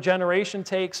miracle of regeneration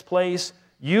takes place,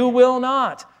 you will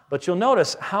not. But you'll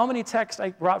notice how many texts I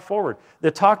brought forward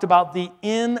that talked about the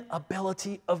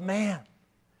inability of man.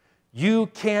 You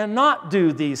cannot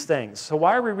do these things. So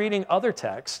why are we reading other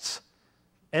texts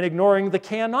and ignoring the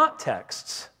cannot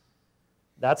texts?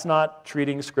 That's not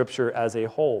treating Scripture as a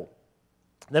whole.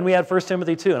 Then we had 1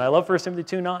 Timothy 2, and I love 1 Timothy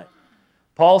 2:9.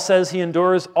 Paul says he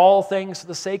endures all things for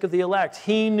the sake of the elect.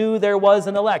 He knew there was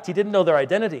an elect. He didn't know their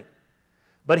identity.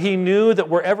 But he knew that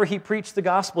wherever he preached the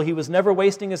gospel, he was never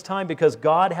wasting his time because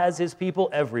God has his people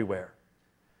everywhere.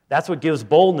 That's what gives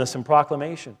boldness in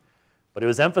proclamation. But it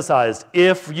was emphasized,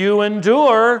 if you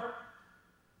endure,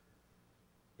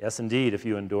 yes, indeed, if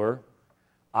you endure,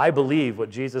 I believe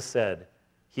what Jesus said,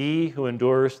 he who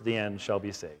endures to the end shall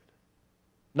be saved.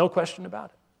 No question about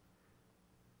it.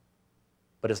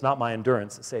 But it's not my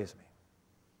endurance that saves me.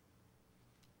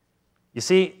 You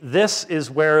see, this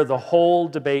is where the whole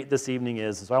debate this evening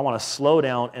is. So I want to slow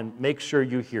down and make sure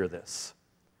you hear this.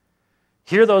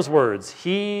 Hear those words,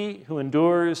 he who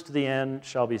endures to the end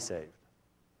shall be saved.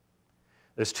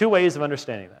 There's two ways of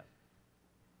understanding that.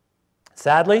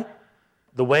 Sadly,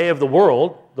 the way of the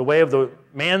world, the way of the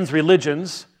man's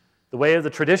religions, the way of the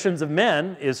traditions of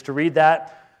men is to read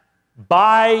that,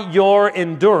 by your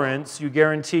endurance you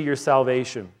guarantee your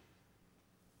salvation.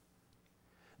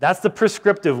 That's the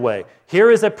prescriptive way. Here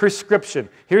is a prescription.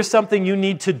 Here's something you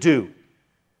need to do.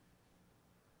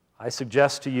 I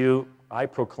suggest to you, I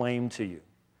proclaim to you,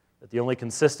 that the only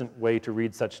consistent way to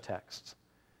read such texts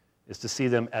is to see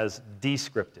them as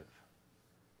descriptive.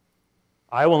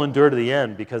 I will endure to the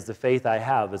end because the faith I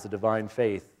have is a divine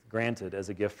faith granted as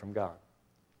a gift from God.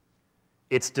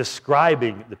 It's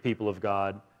describing the people of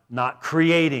God, not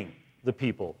creating the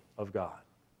people of God.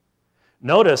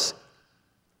 Notice,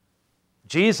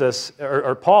 Jesus,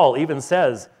 or Paul even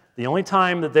says, the only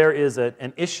time that there is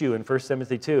an issue in 1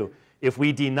 Timothy 2, if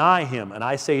we deny him, and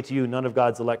I say to you, none of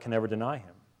God's elect can ever deny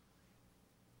him.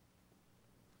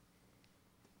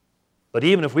 But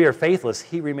even if we are faithless,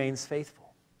 he remains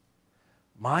faithful.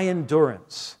 My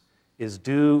endurance is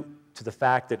due to the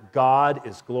fact that God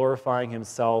is glorifying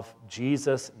himself.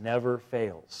 Jesus never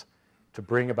fails to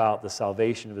bring about the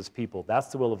salvation of his people. That's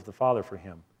the will of the Father for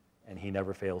him, and he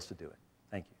never fails to do it.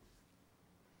 Thank you.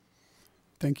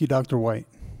 Thank you, Dr. White.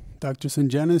 Dr.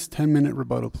 Sungenis, 10-minute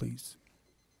rebuttal, please.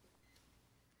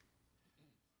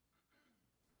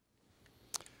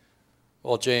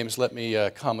 Well, James, let me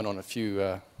comment on a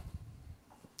few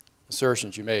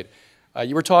assertions you made.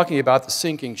 You were talking about the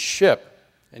sinking ship,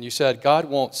 and you said God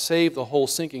won't save the whole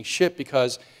sinking ship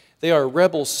because they are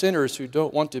rebel sinners who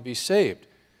don't want to be saved.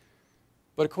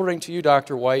 But according to you,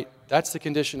 Dr. White, that's the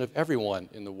condition of everyone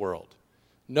in the world.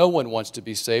 No one wants to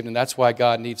be saved, and that's why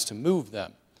God needs to move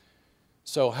them.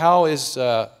 So how is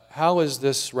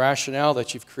this rationale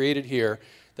that you've created here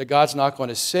that God's not going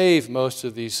to save most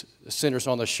of these sinners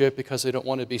on the ship because they don't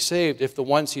want to be saved if the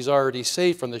ones he's already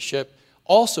saved from the ship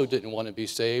also didn't want to be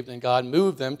saved and God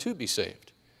moved them to be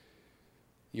saved?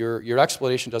 Your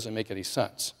explanation doesn't make any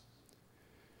sense.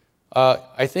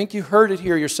 I think you heard it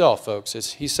here yourself, folks.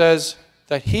 He says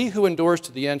that he who endures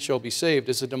to the end shall be saved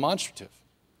is a demonstrative.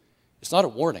 It's not a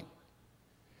warning.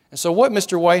 And so what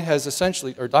Mr. White has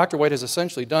essentially, or Dr. White has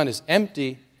essentially done is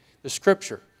empty the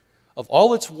Scripture of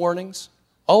all its warnings,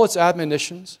 all its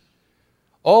admonitions,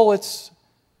 all its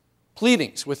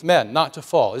pleadings with men not to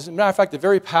fall. As a matter of fact, the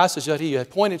very passage that he had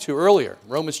pointed to earlier,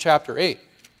 Romans chapter 8,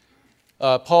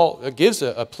 Paul gives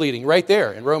a pleading right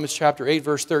there in Romans chapter 8,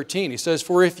 verse 13. He says,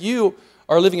 "For if you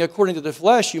are living according to the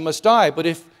flesh, you must die. But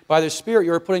if by the Spirit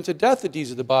you are putting to death the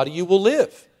deeds of the body, you will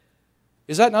live."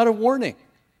 Is that not a warning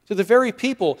to the very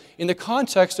people in the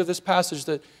context of this passage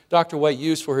that Dr. White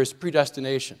used for his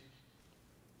predestination?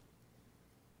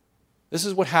 This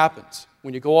is what happens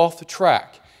when you go off the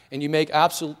track and you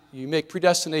make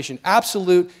predestination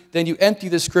absolute, then you empty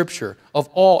the Scripture of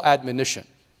all admonition.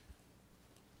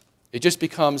 It just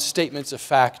becomes statements of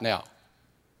fact now.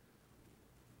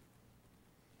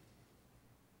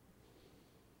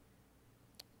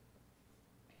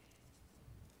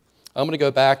 I'm going to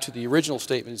go back to the original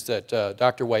statements that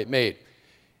Dr. White made.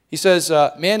 He says,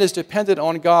 man is dependent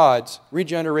on God's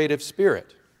regenerative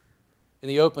spirit in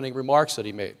the opening remarks that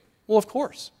he made. Well, of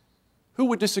course. Who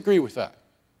would disagree with that?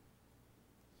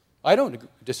 I don't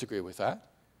disagree with that.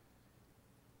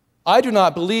 I do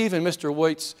not believe in Mr.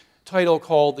 White's title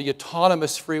called the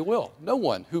autonomous free will. No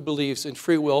one who believes in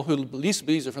free will, who at least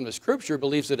believes it from the Scripture,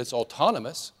 believes that it's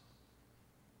autonomous.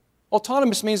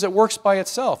 Autonomous means it works by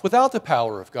itself, without the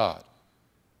power of God.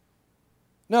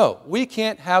 No, we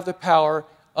can't have the power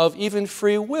of even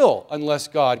free will unless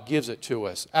God gives it to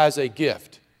us as a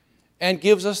gift and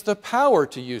gives us the power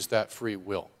to use that free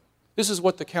will. This is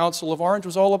what the Council of Orange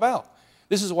was all about.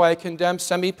 This is why I condemned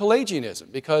semi-Pelagianism,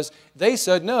 because they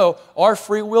said, no, our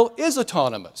free will is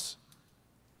autonomous.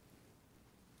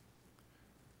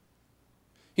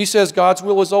 He says God's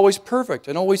will is always perfect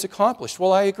and always accomplished.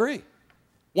 Well, I agree.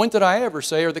 When did I ever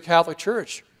say, or the Catholic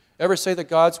Church ever say that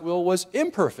God's will was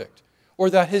imperfect, or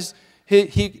that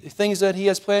things that he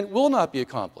has planned will not be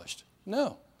accomplished?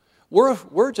 No.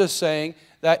 We're just saying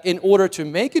that in order to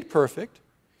make it perfect,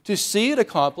 to see it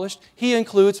accomplished, he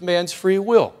includes man's free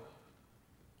will.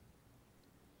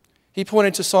 He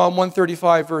pointed to Psalm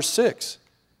 135, verse 6.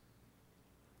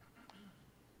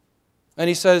 And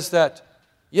he says that,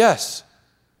 yes,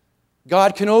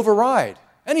 God can override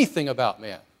anything about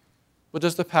man. But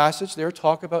does the passage there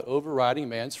talk about overriding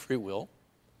man's free will?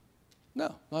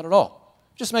 No, not at all.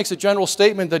 It just makes a general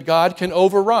statement that God can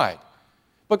override.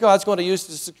 But God's going to use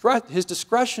his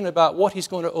discretion about what he's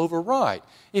going to override.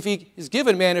 If he has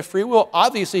given man a free will,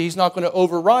 obviously he's not going to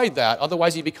override that.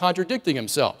 Otherwise, he'd be contradicting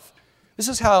himself. This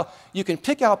is how you can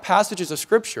pick out passages of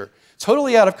Scripture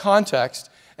totally out of context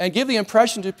and give the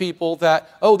impression to people that,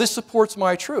 oh, this supports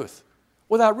my truth,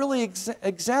 without really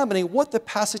examining what the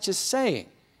passage is saying.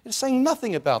 It's saying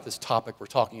nothing about this topic we're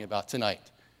talking about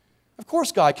tonight. Of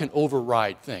course God can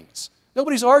override things.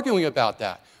 Nobody's arguing about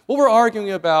that. What we're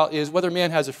arguing about is whether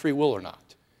man has a free will or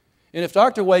not. And if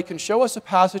Dr. White can show us a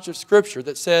passage of Scripture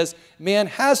that says man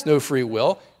has no free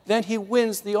will, then he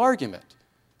wins the argument.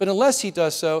 But unless he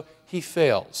does so, he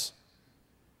fails.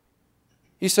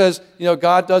 He says,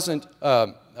 God doesn't,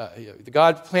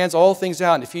 God plans all things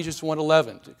out in Ephesians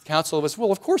 1:11. The counsel of his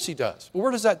will, of course he does. But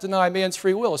where does that deny man's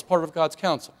free will as part of God's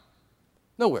counsel?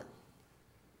 Nowhere.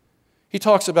 He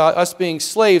talks about us being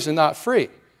slaves and not free.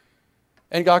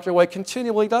 And Dr. White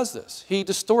continually does this. He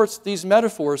distorts these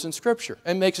metaphors in Scripture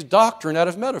and makes doctrine out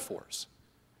of metaphors.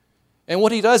 And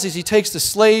what he does is he takes the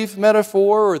slave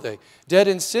metaphor or the dead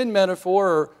in sin metaphor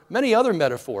or many other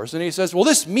metaphors, and he says, well,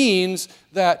 this means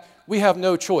that we have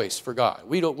no choice for God.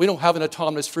 We don't have an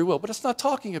autonomous free will. But it's not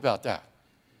talking about that.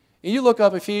 And you look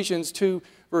up Ephesians 2,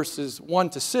 verses 1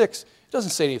 to 6, it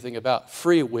doesn't say anything about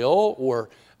free will or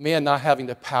man not having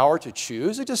the power to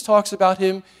choose. It just talks about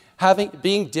him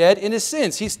being dead in his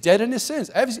sins. He's dead in his sins.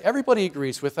 Everybody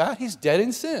agrees with that. He's dead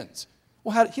in sins.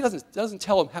 Well, he doesn't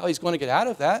tell him how he's going to get out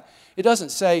of that. It doesn't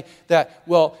say that,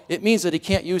 well, it means that he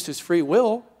can't use his free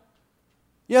will.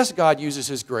 Yes, God uses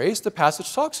his grace. The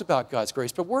passage talks about God's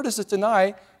grace. But where does it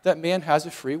deny that man has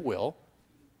a free will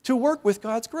to work with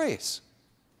God's grace?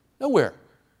 Nowhere.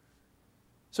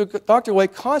 So Dr.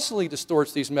 White constantly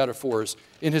distorts these metaphors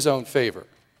in his own favor.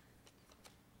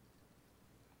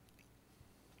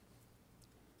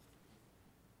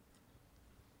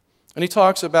 And he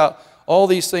talks about all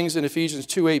these things in Ephesians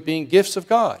 2:8 being gifts of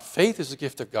God. Faith is a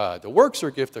gift of God. The works are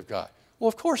a gift of God. Well,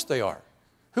 of course they are.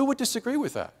 Who would disagree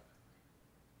with that?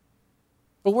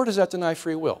 But where does that deny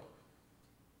free will?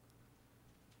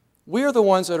 We're the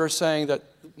ones that are saying that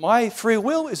my free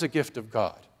will is a gift of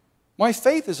God. My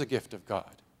faith is a gift of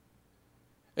God.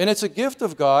 And it's a gift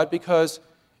of God because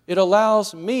it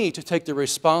allows me to take the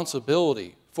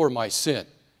responsibility for my sin.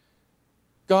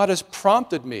 God has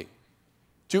prompted me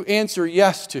to answer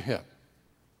yes to him.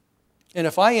 And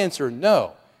if I answer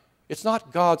no, it's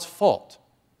not God's fault.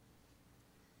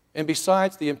 And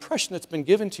besides the impression that's been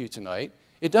given to you tonight,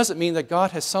 it doesn't mean that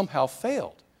God has somehow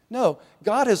failed. No,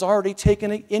 God has already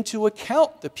taken into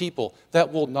account the people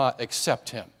that will not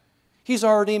accept him. He's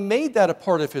already made that a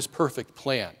part of his perfect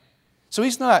plan. So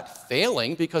he's not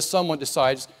failing because someone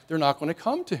decides they're not going to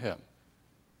come to him.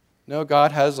 No,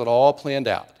 God has it all planned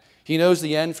out. He knows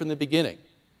the end from the beginning.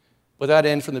 But that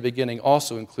end from the beginning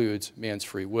also includes man's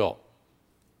free will.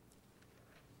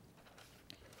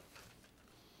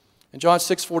 In John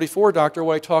 6:44, Dr.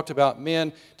 White talked about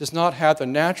man does not have the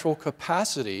natural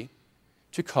capacity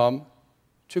to come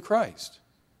to Christ.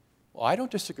 Well, I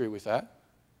don't disagree with that.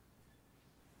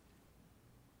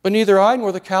 But neither I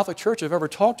nor the Catholic Church have ever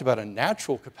talked about a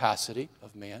natural capacity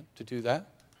of man to do that.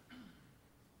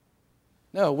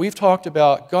 No, we've talked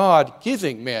about God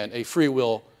giving man a free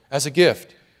will as a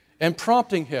gift and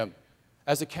prompting him,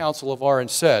 as the Council of Orange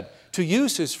said, to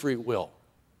use his free will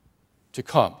to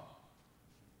come.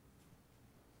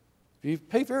 You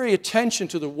pay very attention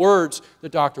to the words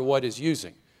that Dr. White is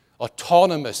using.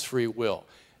 Autonomous free will,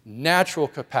 natural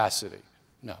capacity.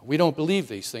 No, we don't believe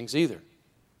these things either.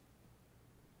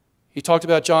 He talked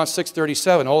about John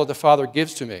 6:37, all that the Father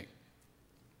gives to me.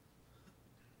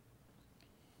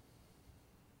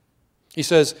 He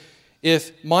says,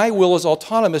 if my will is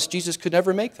autonomous, Jesus could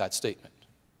never make that statement.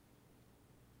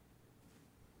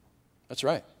 That's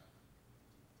right.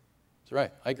 That's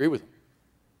right. I agree with him.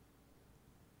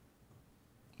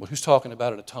 Well, who's talking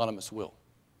about an autonomous will?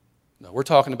 No, we're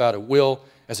talking about a will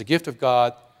as a gift of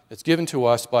God that's given to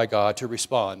us by God to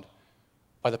respond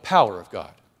by the power of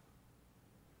God.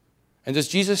 And does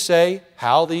Jesus say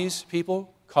how these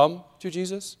people come to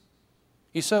Jesus?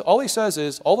 All he says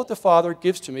is, all that the Father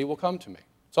gives to me will come to me.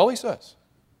 That's all he says.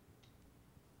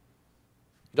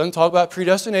 He doesn't talk about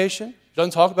predestination. He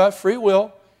doesn't talk about free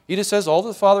will. He just says, all that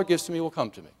the Father gives to me will come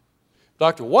to me.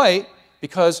 Dr. White,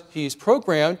 because he's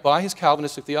programmed by his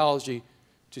Calvinistic theology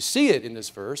to see it in this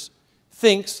verse,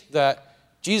 thinks that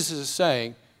Jesus is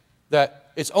saying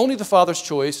that it's only the Father's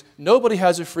choice, nobody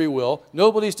has a free will,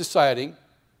 nobody's deciding,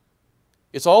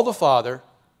 it's all the Father,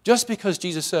 just because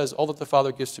Jesus says, all that the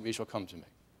Father gives to me shall come to me.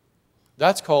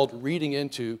 That's called reading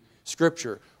into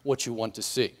Scripture what you want to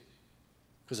see,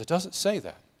 because it doesn't say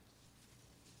that.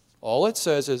 All it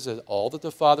says is that all that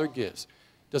the Father gives.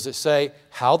 Does it say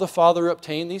how the Father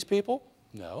obtained these people?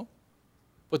 No.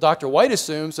 But Dr. White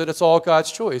assumes that it's all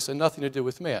God's choice and nothing to do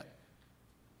with man.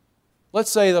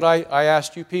 Let's say that I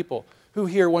asked you people, who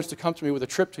here wants to come to me with a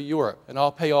trip to Europe and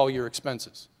I'll pay all your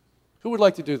expenses? Who would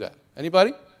like to do that?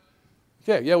 Anybody?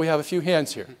 Okay, yeah, we have a few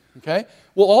hands here. Okay?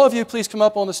 Will all of you please come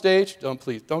up on the stage?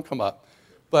 Don't come up.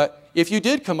 But if you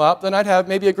did come up, then I'd have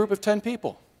maybe a group of 10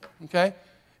 people. Okay?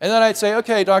 And then I'd say,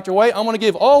 okay, Dr. White, I'm going to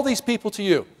give all these people to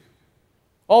you.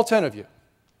 All 10 of you.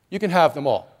 You can have them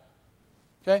all.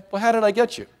 Okay? Well, how did I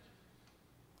get you?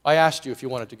 I asked you if you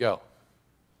wanted to go.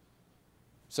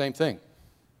 Same thing.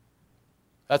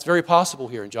 That's very possible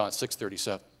here in John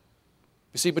 6:37.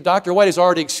 You see, but Dr. White has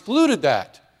already excluded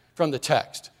that from the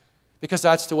text because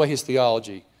that's the way his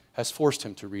theology has forced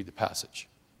him to read the passage.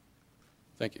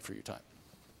 Thank you for your time.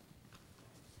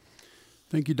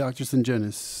 Thank you, Dr.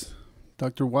 Sungenis.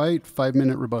 Dr. White,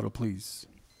 5-minute rebuttal, please.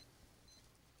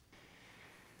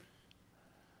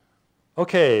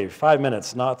 Okay, 5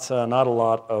 minutes, not a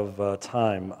lot of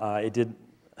time. I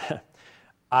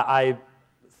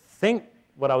think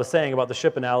what I was saying about the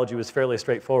ship analogy was fairly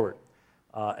straightforward.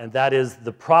 And that is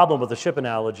the problem with the ship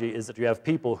analogy is that you have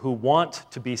people who want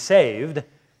to be saved,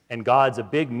 and God's a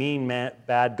big, mean,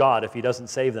 bad God if he doesn't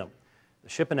save them. The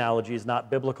ship analogy is not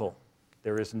biblical.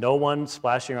 There is no one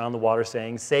splashing around the water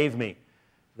saying, save me.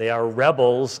 They are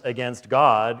rebels against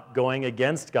God, going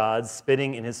against God,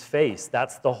 spitting in his face.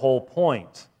 That's the whole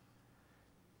point.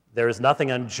 There is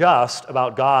nothing unjust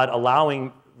about God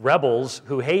allowing rebels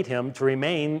who hate him to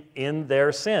remain in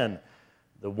their sin.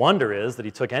 The wonder is that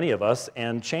he took any of us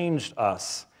and changed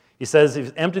us. He says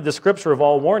he's emptied the Scripture of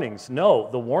all warnings. No,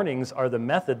 the warnings are the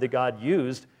method that God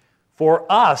used for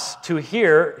us to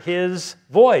hear his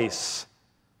voice.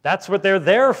 That's what they're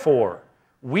there for.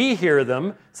 We hear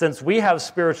them. Since we have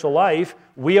spiritual life,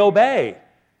 we obey.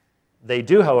 They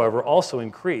do, however, also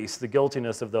increase the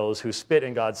guiltiness of those who spit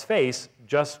in God's face.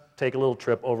 Just take a little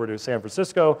trip over to San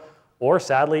Francisco, or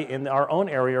sadly in our own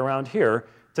area around here,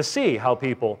 to see how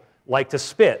people like to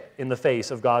spit in the face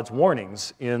of God's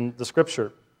warnings in the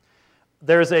Scripture.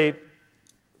 There's a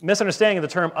misunderstanding of the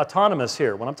term autonomous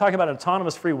here. When I'm talking about an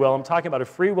autonomous free will, I'm talking about a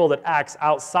free will that acts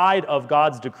outside of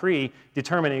God's decree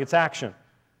determining its action.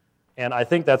 And I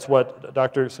think that's what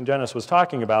Dr. Sungenis was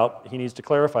talking about. He needs to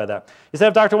clarify that. He said,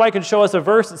 if Dr. White could show us a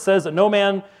verse that says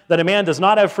that that a man does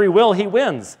not have free will, he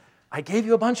wins. I gave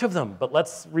you a bunch of them, but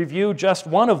let's review just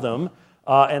one of them,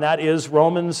 and that is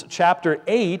Romans chapter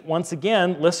 8. Once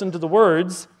again, listen to the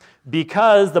words.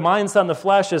 Because the mind set on the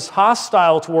flesh is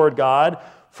hostile toward God,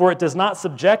 for it does not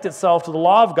subject itself to the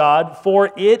law of God,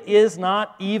 for it is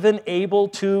not even able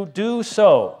to do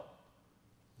so.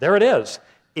 There it is.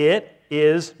 It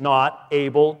is not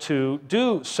able to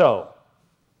do so.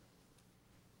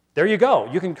 There you go.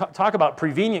 You can talk about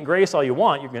prevenient grace all you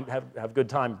want. You can have a good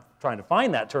time trying to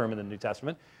find that term in the New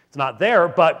Testament. It's not there,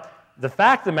 but the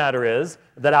fact of the matter is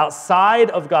that outside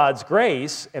of God's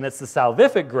grace, and it's the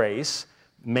salvific grace,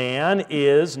 man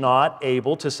is not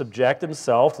able to subject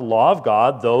himself to the law of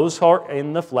God. Those who are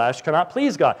in the flesh cannot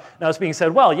please God. Now it's being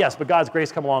said, well, yes, but God's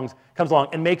grace comes along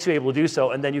and makes you able to do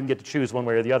so, and then you can get to choose one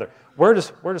way or the other. Where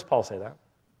does Paul say that?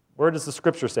 Where does the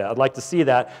Scripture say that? I'd like to see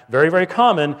that. Very, very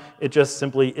common. It just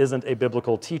simply isn't a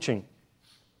biblical teaching.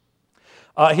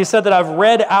 He said that I've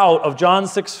read out of John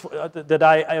 6, that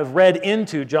I have read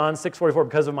into John 6:44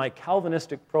 because of my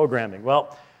Calvinistic programming.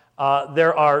 Well,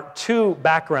 there are two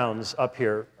backgrounds up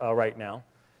here right now.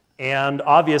 And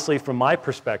obviously, from my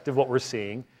perspective, what we're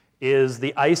seeing is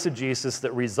the eisegesis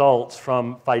that results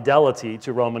from fidelity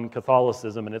to Roman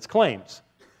Catholicism and its claims.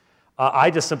 I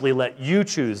just simply let you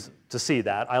choose to see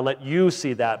that. I let you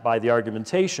see that by the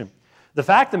argumentation. The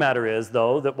fact of the matter is,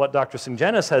 though, that what Dr.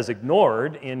 Sungenis has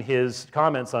ignored in his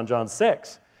comments on John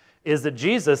 6 is that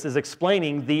Jesus is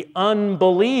explaining the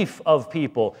unbelief of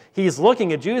people. He's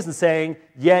looking at Jews and saying,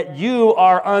 yet you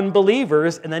are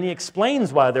unbelievers, and then he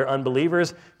explains why they're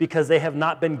unbelievers, because they have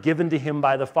not been given to him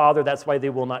by the Father. That's why they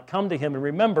will not come to him. And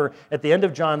remember, at the end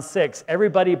of John 6,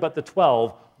 everybody but the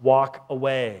 12 walk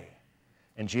away.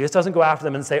 And Jesus doesn't go after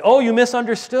them and say, oh, you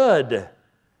misunderstood.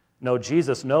 No,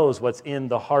 Jesus knows what's in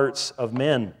the hearts of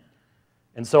men.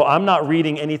 And so I'm not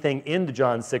reading anything into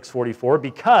John 6:44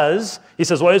 because he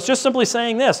says, well, it's just simply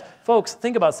saying this. Folks,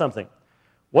 think about something.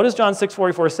 What does John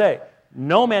 6:44 say?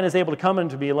 No man is able to come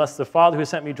unto me unless the Father who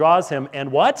sent me draws him.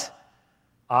 And what?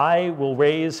 I will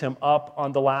raise him up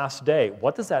on the last day.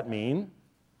 What does that mean?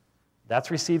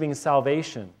 That's receiving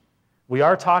salvation. We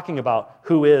are talking about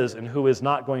who is and who is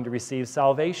not going to receive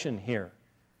salvation here.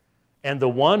 And the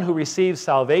one who receives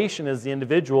salvation is the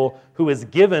individual who is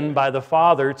given by the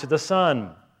Father to the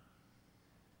Son.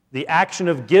 The action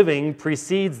of giving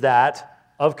precedes that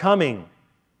of coming.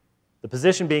 The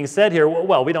position being said here,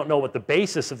 well, we don't know what the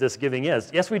basis of this giving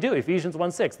is. Yes, we do. Ephesians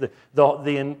 1:6,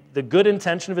 the good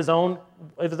intention of his own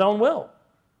will.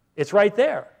 It's right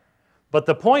there. But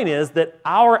the point is that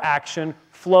our action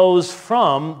flows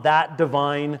from that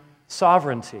divine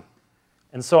sovereignty.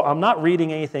 And so I'm not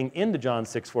reading anything into John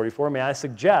 6:44. May I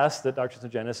suggest that Dr.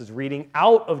 Sungenis is reading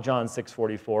out of John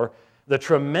 6:44 the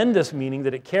tremendous meaning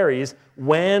that it carries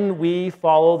when we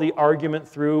follow the argument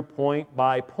through point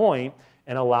by point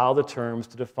and allow the terms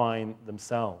to define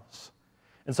themselves.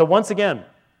 And so once again,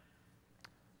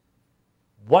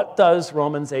 what does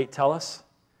Romans 8 tell us?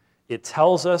 It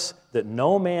tells us that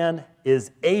no man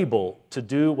is able to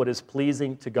do what is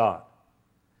pleasing to God.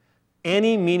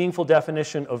 Any meaningful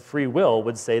definition of free will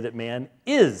would say that man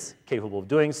is capable of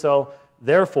doing so.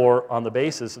 Therefore, on the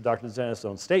basis of Dr. Sungenis'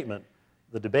 own statement,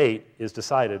 the debate is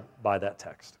decided by that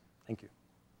text. Thank you.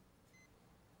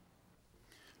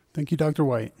 Thank you, Dr.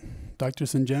 White. Dr.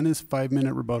 Sungenis,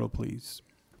 5-minute rebuttal, please.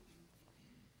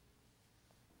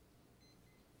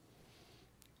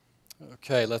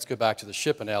 Okay, let's go back to the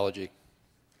ship analogy.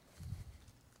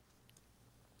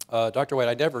 Dr. White,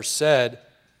 I never said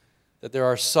that there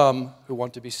are some who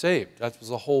want to be saved. That was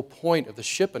the whole point of the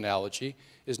ship analogy,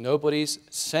 is nobody's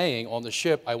saying on the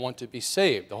ship, I want to be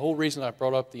saved. The whole reason I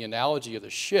brought up the analogy of the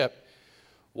ship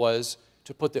was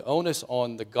to put the onus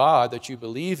on the God that you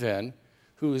believe in,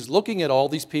 who is looking at all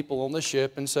these people on the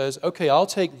ship and says, okay, I'll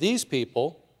take these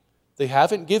people. They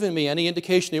haven't given me any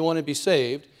indication they want to be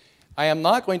saved. I am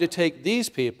not going to take these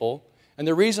people, and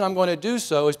the reason I'm going to do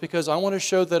so is because I want to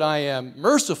show that I am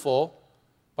merciful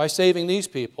by saving these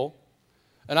people,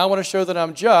 and I want to show that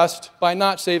I'm just by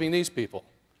not saving these people.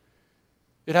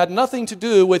 It had nothing to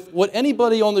do with what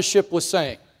anybody on the ship was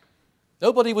saying.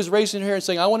 Nobody was raising their hand and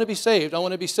saying, I want to be saved, I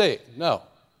want to be saved. No.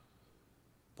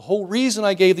 The whole reason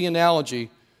I gave the analogy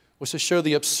was to show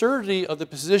the absurdity of the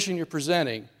position you're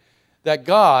presenting, that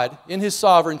God, in his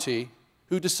sovereignty,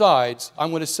 who decides, I'm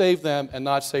going to save them and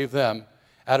not save them,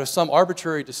 out of some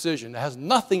arbitrary decision that has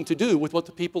nothing to do with what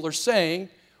the people are saying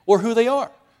or who they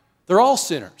are. They're all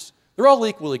sinners. They're all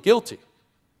equally guilty.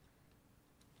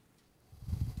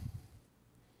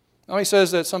 Now he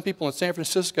says that some people in San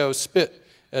Francisco spit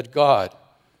at God.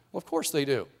 Well, of course they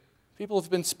do. People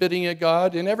have been spitting at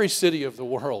God in every city of the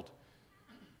world.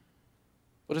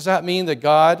 But does that mean that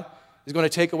God is going to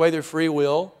take away their free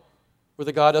will, or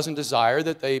that God doesn't desire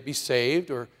that they be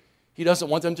saved, or He doesn't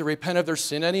want them to repent of their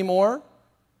sin anymore?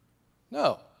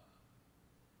 No.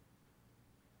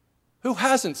 Who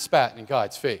hasn't spat in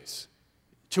God's face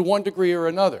to one degree or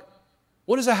another?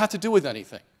 What does that have to do with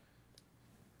anything?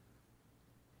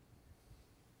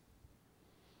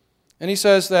 And he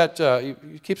says that,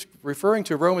 he keeps referring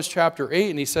to Romans chapter 8,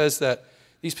 and he says that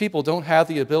these people don't have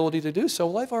the ability to do so.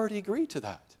 Well, I've already agreed to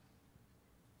that.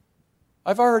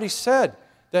 I've already said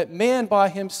that man by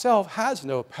himself has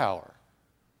no power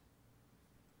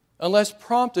unless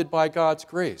prompted by God's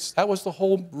grace. That was the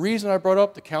whole reason I brought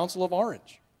up the Council of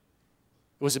Orange.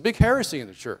 It was a big heresy in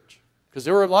the church because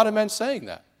there were a lot of men saying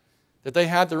that they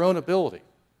had their own ability.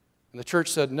 And the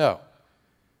church said no.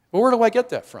 Well, where do I get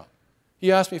that from?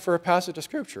 He asked me for a passage of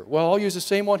Scripture. Well, I'll use the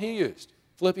same one he used,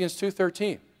 Philippians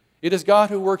 2:13. It is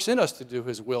God who works in us to do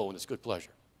His will and His good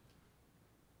pleasure.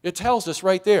 It tells us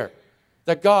right there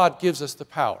that God gives us the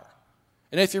power.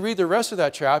 And if you read the rest of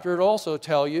that chapter, it'll also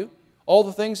tell you all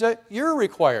the things that you're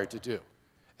required to do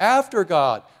after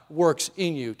God works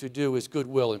in you to do His good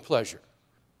will and pleasure.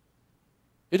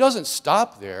 It doesn't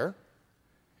stop there,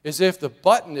 as if the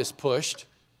button is pushed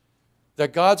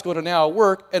that God's going to now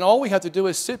work, and all we have to do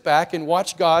is sit back and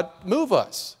watch God move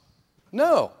us.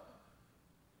 No.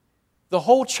 The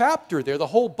whole chapter there, the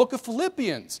whole book of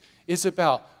Philippians, is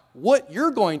about what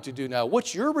you're going to do now.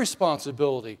 What's your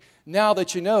responsibility now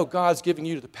that you know God's giving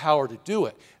you the power to do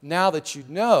it? Now that you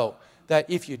know that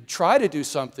if you try to do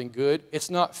something good, it's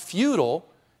not futile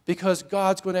because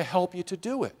God's going to help you to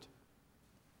do it.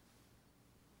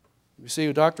 You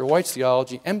see, Dr. White's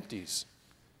theology empties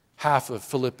half of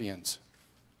Philippians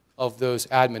of those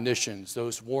admonitions,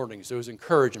 those warnings, those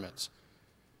encouragements.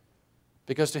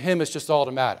 Because to him, it's just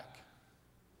automatic.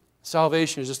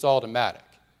 Salvation is just automatic.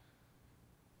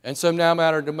 And so no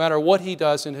matter what he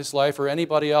does in his life or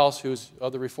anybody else who's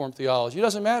of the Reformed theology, it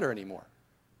doesn't matter anymore.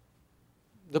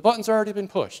 The button's already been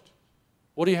pushed.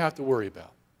 What do you have to worry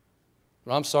about?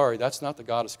 Well, I'm sorry, that's not the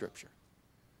God of Scripture.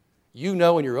 You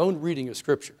know in your own reading of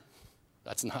Scripture,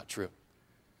 that's not true.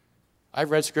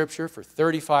 I've read Scripture for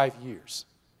 35 years,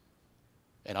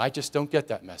 and I just don't get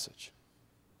that message.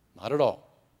 Not at all.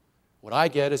 What I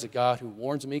get is a God who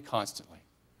warns me constantly.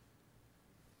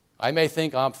 I may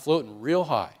think I'm floating real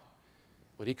high,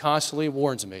 but He constantly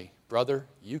warns me, brother,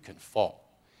 you can fall.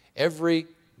 Every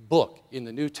book in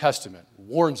the New Testament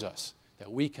warns us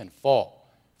that we can fall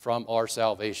from our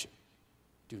salvation.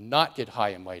 Do not get high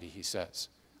and mighty, he says.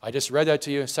 I just read that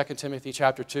to you in 2 Timothy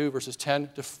chapter 2, verses 10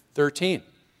 to 13.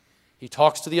 He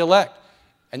talks to the elect.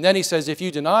 And then he says, if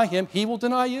you deny Him, He will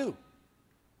deny you.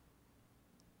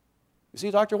 You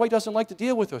see, Dr. White doesn't like to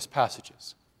deal with those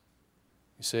passages.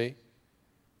 You see?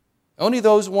 Only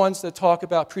those ones that talk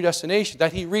about predestination,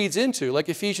 that he reads into, like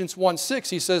Ephesians 1:6,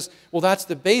 he says, well, that's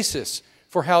the basis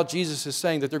for how Jesus is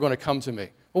saying that they're going to come to me.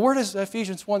 Well, where does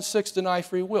Ephesians 1:6 deny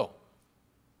free will?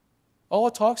 All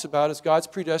it talks about is God's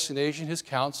predestination, His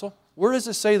counsel. Where does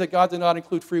it say that God did not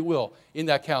include free will in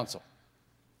that counsel?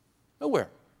 Nowhere.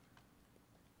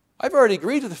 I've already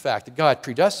agreed to the fact that God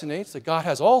predestinates, that God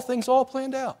has all things all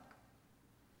planned out.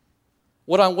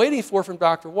 What I'm waiting for from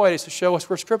Dr. White is to show us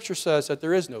where Scripture says that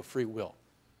there is no free will.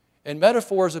 And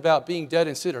metaphors about being dead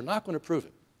in sin are not going to prove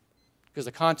it, because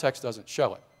the context doesn't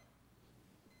show it.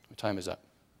 My time is up.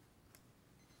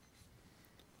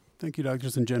 Thank you, Dr.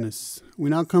 Sungenis.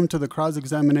 We now come to the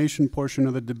cross-examination portion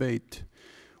of the debate.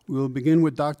 We will begin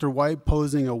with Dr. White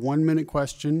posing a 1-minute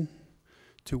question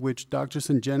to which Dr.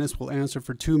 Sungenis will answer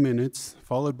for 2 minutes,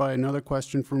 followed by another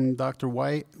question from Dr.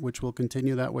 White, which will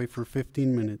continue that way for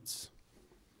 15 minutes.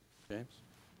 James?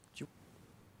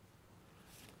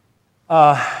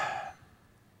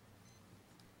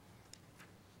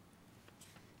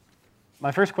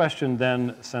 My first question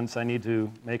then, since I need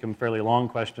to make them fairly long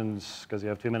questions because you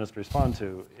have 2 minutes to respond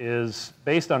to, is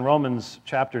based on Romans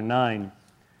chapter 9.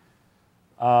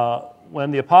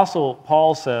 When the Apostle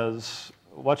Paul says,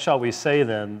 what shall we say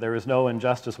then? There is no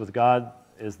injustice with God,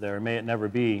 is there? May it never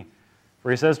be.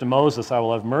 For he says to Moses, I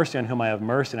will have mercy on whom I have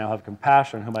mercy, and I will have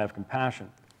compassion on whom I have compassion.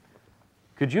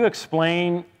 Could you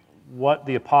explain what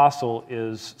the apostle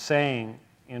is saying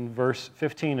in verse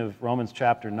 15 of Romans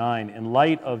chapter 9 in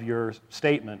light of your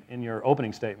statement, in your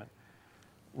opening statement,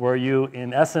 where you,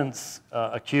 in essence,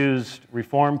 accused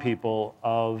Reformed people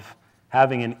of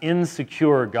having an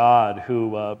insecure God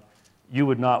who you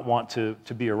would not want to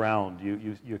be around.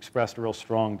 You expressed a real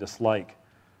strong dislike.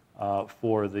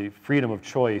 for the freedom of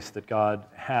choice that God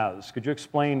has. Could you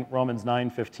explain Romans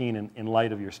 9:15 in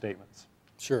light of your statements?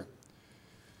 Sure.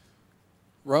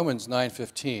 Romans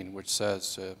 9:15, which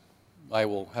says, I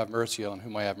will have mercy on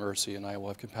whom I have mercy, and I will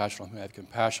have compassion on whom I have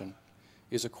compassion,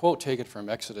 is a quote taken from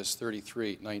Exodus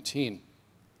 33:19.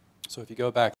 So if you go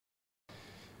back,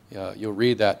 you'll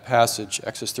read that passage,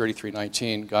 Exodus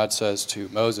 33:19. God says to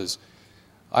Moses,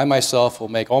 I myself will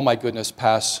make all my goodness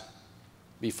pass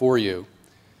before you,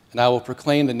 and I will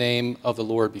proclaim the name of the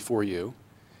Lord before you,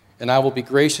 and I will be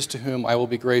gracious to whom I will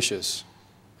be gracious,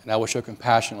 and I will show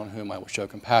compassion on whom I will show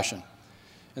compassion.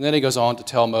 And then he goes on to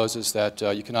tell Moses that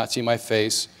you cannot see my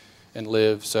face and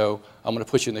live, so I'm going to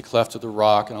put you in the cleft of the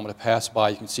rock, and I'm going to pass by.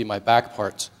 You can see my back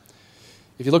parts.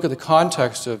 If you look at the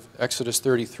context of Exodus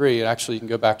 33, and actually you can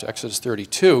go back to Exodus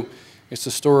 32, it's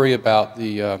the story about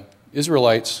the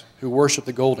Israelites who worship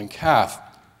the golden calf.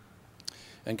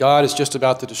 And God is just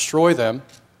about to destroy them,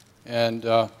 and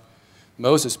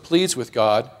Moses pleads with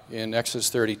God in Exodus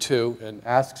 32 and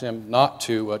asks him not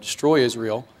to destroy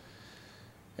Israel.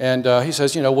 And he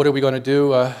says, you know, what are we going to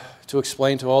do to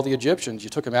explain to all the Egyptians? You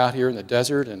took them out here in the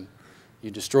desert and you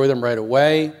destroy them right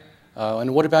away.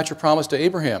 And what about your promise to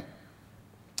Abraham?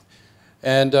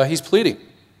 And he's pleading.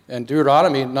 And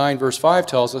Deuteronomy 9 verse 5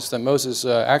 tells us that Moses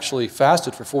actually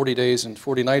fasted for 40 days and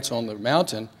 40 nights on the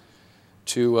mountain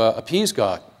to appease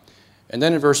God. And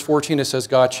then in verse 14 it says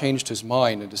God changed his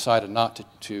mind and decided not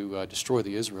to destroy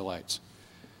the Israelites.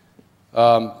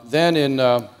 Then in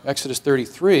Exodus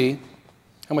 33,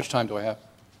 how much time do I have?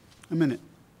 A minute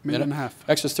and a half.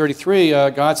 Exodus 33,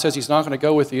 God says he's not going to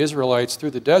go with the Israelites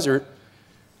through the desert,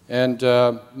 and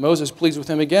Moses pleads with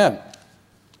him again.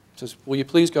 He says, will you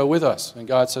please go with us? And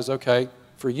God says, okay,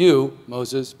 for you,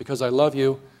 Moses, because I love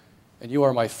you and you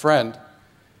are my friend,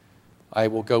 I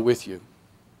will go with you.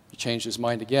 He changed his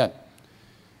mind again.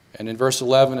 And in verse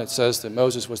 11 it says that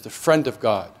Moses was the friend of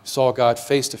God, saw God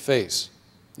face to face.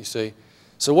 You see?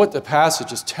 So what the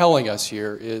passage is telling us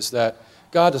here is that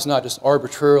God does not just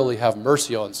arbitrarily have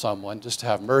mercy on someone just to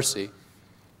have mercy.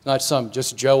 Not some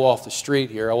just Joe off the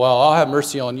street here. Well, I'll have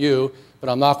mercy on you, but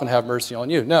I'm not going to have mercy on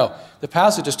you. No, the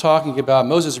passage is talking about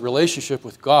Moses' relationship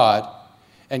with God,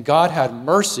 and God had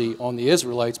mercy on the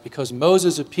Israelites because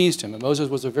Moses appeased him. And Moses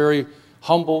was a very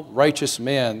humble, righteous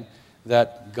man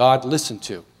that God listened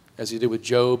to, as he did with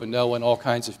Job and Noah and all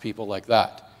kinds of people like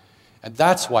that. And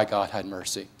that's why God had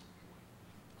mercy.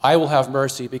 I will have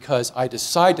mercy because I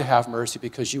decide to have mercy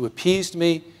because you appeased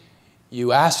me,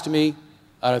 you asked me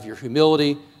out of your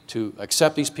humility to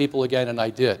accept these people again, and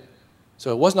I did.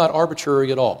 So it was not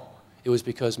arbitrary at all. It was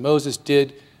because Moses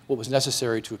did what was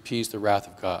necessary to appease the wrath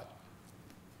of God.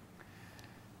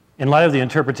 In light of the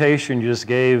interpretation you just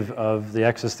gave of the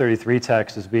Exodus 33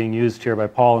 text as being used here by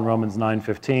Paul in Romans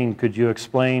 9:15, could you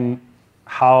explain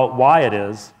why it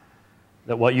is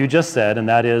that what you just said, and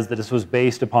that is that this was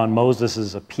based upon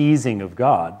Moses' appeasing of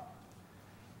God,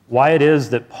 why it is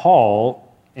that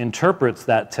Paul interprets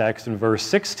that text in verse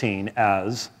 16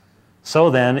 as,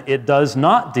 so then it does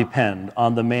not depend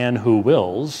on the man who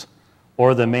wills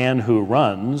or the man who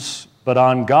runs, but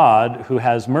on God who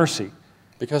has mercy.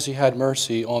 Because he had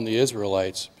mercy on the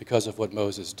Israelites because of what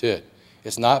Moses did.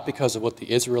 It's not because of what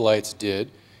the Israelites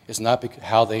did. It's not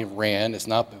how they ran. It's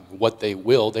not what they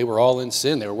willed. They were all in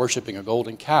sin. They were worshiping a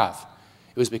golden calf.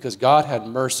 It was because God had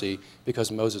mercy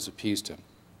because Moses appeased him.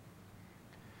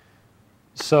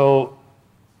 So,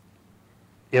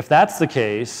 if that's the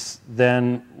case,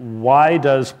 then why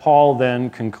does Paul then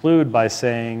conclude by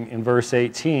saying in verse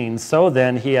 18, so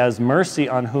then he has mercy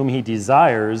on whom he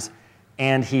desires,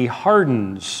 and he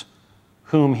hardens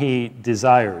whom he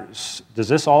desires? Does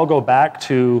this all go back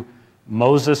to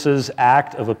Moses'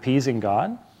 act of appeasing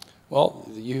God? Well,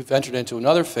 you've entered into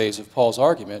another phase of Paul's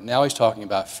argument. Now he's talking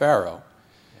about Pharaoh.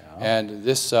 Yeah. And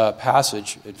this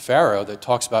passage in Pharaoh that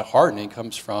talks about hardening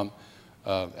comes from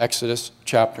Exodus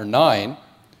chapter 9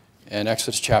 and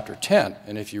Exodus chapter 10.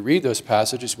 And if you read those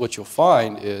passages, what you'll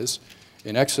find is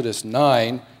in Exodus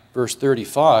 9, verse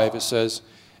 35, it says,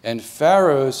 and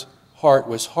Pharaoh's heart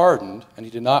was hardened, and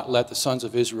he did not let the sons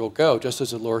of Israel go, just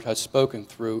as the Lord had spoken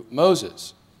through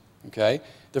Moses. Okay?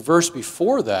 The verse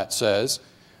before that says,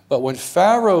 but when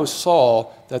Pharaoh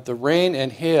saw that the rain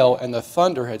and hail and the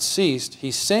thunder had ceased,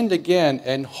 he sinned again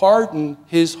and hardened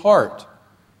his heart,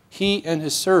 he and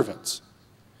his servants.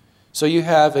 So you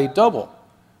have a double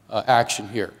action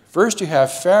here. First you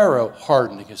have Pharaoh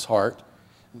hardening his heart,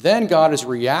 then God is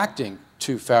reacting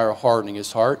to Pharaoh hardening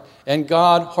his heart, and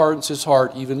God hardens his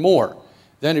heart even more.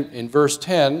 Then in verse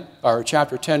 10, or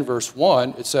chapter 10, verse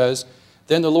 1, it says,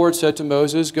 then the Lord said to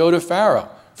Moses, go to Pharaoh,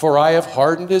 for I have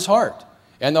hardened his heart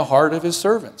and the heart of his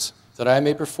servants, that I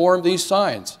may perform these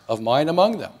signs of mine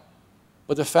among them.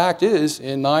 But the fact is,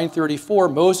 in 934,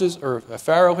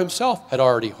 Pharaoh himself had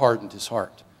already hardened his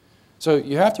heart. So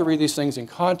you have to read these things in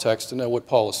context to know what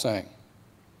Paul is saying.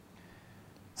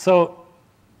 So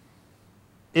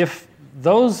if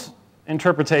those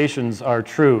interpretations are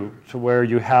true, to where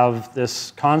you have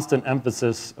this constant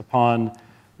emphasis upon,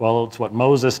 well, it's what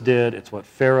Moses did, it's what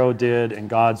Pharaoh did, and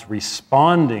God's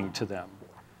responding to them,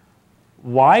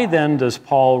 why then does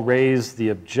Paul raise the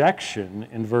objection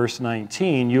in verse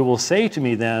 19? You will say to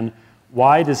me then,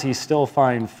 why does he still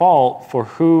find fault for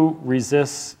who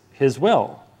resists his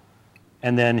will?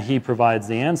 And then he provides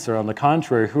the answer. On the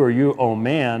contrary, who are you, O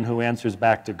man, who answers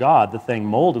back to God? The thing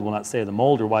molded will not say to the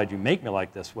molder, why did you make me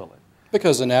like this, will it?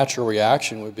 Because the natural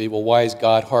reaction would be, well, why is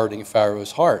God hardening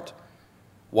Pharaoh's heart?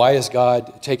 Why is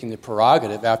God taking the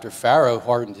prerogative after Pharaoh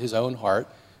hardened his own heart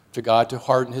to God to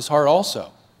harden his heart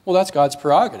also? Well, that's God's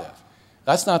prerogative.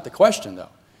 That's not the question,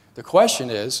 though. The question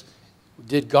is,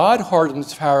 did God harden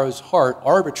Pharaoh's heart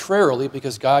arbitrarily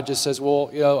because God just says,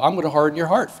 well, I'm going to harden your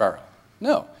heart, Pharaoh?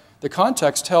 No. The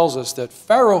context tells us that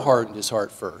Pharaoh hardened his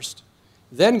heart first,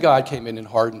 then God came in and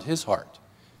hardened his heart.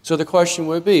 So the question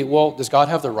would be, well, does God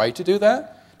have the right to do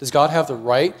that? Does God have the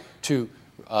right to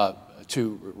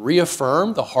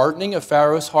reaffirm the hardening of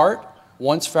Pharaoh's heart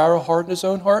once Pharaoh hardened his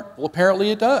own heart? Well, apparently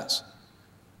it does.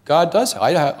 God does.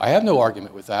 I have no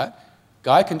argument with that.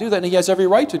 God can do that, and he has every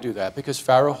right to do that because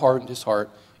Pharaoh hardened his heart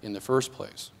in the first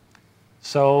place.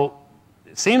 So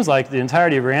it seems like the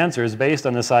entirety of your answer is based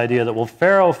on this idea that, well,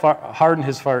 Pharaoh hardened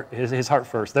his heart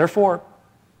first. Therefore,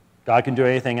 God can do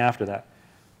anything after that.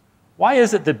 Why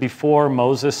is it that before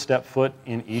Moses stepped foot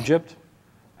in Egypt,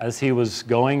 as he was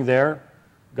going there,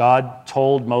 God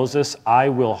told Moses, I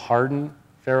will harden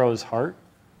Pharaoh's heart?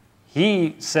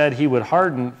 He said he would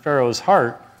harden Pharaoh's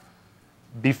heart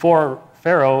before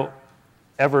Pharaoh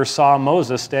ever saw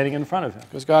Moses standing in front of him.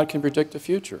 Because God can predict the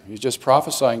future. He's just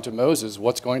prophesying to Moses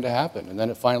what's going to happen, and then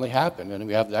it finally happened, and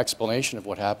we have the explanation of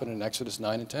what happened in Exodus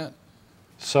 9 and 10.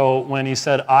 So when he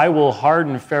said, I will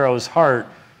harden Pharaoh's heart,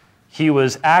 he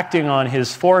was acting on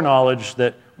his foreknowledge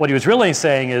that what he was really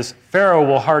saying is, Pharaoh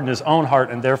will harden his own heart,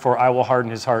 and therefore I will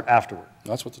harden his heart afterward.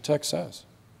 That's what the text says.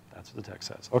 That's what the text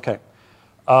says. Okay.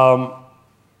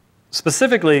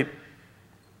 Specifically,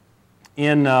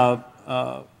 in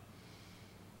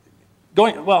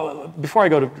before I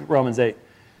go to Romans 8,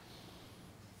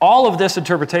 all of this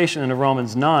interpretation in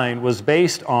Romans 9 was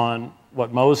based on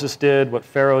what Moses did, what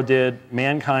Pharaoh did,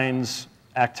 mankind's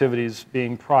activities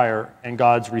being prior, and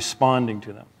God's responding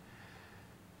to them.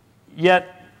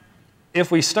 Yet,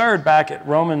 if we start back at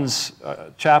Romans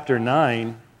chapter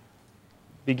 9,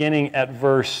 beginning at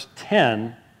verse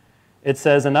 10, it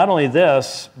says, and not only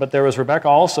this, but there was Rebekah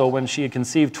also when she had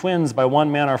conceived twins by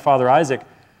one man, our father Isaac.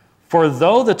 For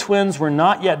though the twins were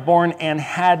not yet born and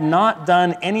had not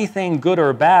done anything good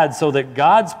or bad, so that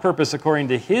God's purpose according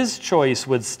to his choice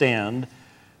would stand,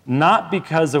 not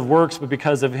because of works, but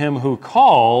because of him who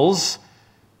calls,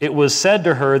 it was said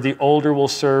to her, the older will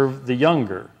serve the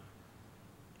younger.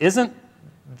 Isn't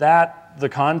that the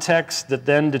context that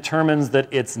then determines that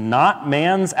it's not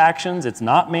man's actions, it's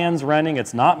not man's running,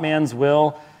 it's not man's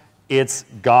will, it's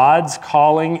God's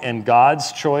calling and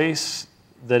God's choice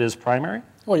that is primary?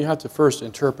 Well, you have to first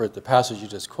interpret the passage you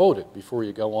just quoted before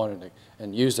you go on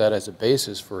and use that as a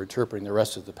basis for interpreting the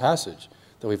rest of the passage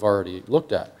that we've already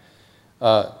looked at.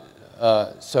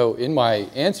 So in my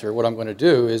answer, what I'm going to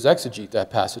do is exegete that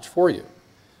passage for you.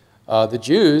 The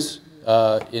Jews,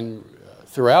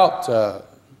 throughout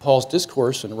Paul's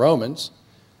discourse in Romans,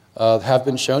 have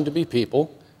been shown to be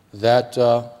people that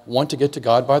want to get to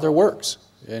God by their works.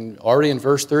 And already in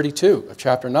verse 32 of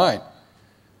chapter 9,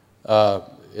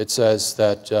 it says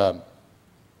that,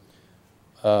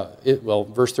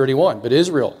 verse 31, but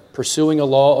Israel, pursuing a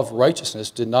law of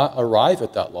righteousness, did not arrive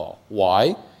at that law.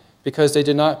 Why? Because they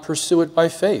did not pursue it by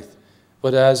faith,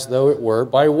 but as though it were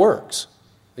by works.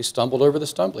 They stumbled over the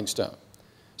stumbling stone.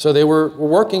 So they were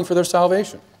working for their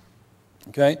salvation.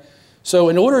 Okay? So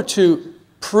in order to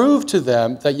prove to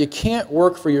them that you can't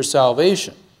work for your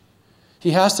salvation,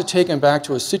 he has to take them back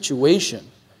to a situation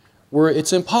where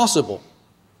it's impossible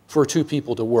for two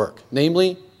people to work,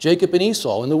 namely Jacob and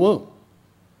Esau in the womb.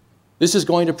 This is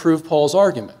going to prove Paul's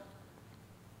argument.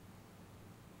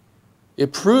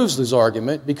 It proves this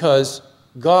argument because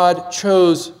God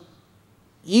chose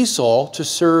Esau to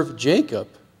serve Jacob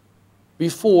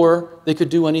before they could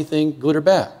do anything good or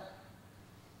bad.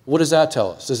 What does that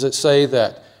tell us? Does it say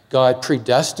that God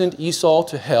predestined Esau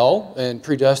to hell and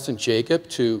predestined Jacob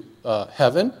to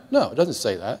heaven? No, it doesn't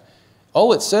say that.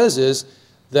 All it says is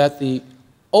that the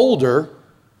older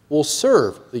will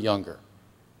serve the younger.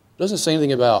 It doesn't say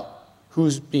anything about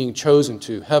who's being chosen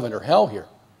to heaven or hell here.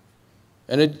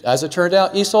 And as it turned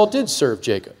out, Esau did serve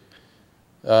Jacob.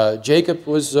 Jacob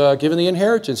was given the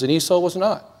inheritance, and Esau was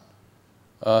not.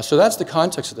 So that's the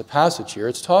context of the passage here.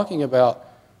 It's talking about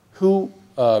Paul's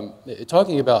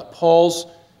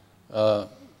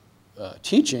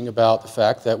teaching about the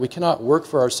fact that we cannot work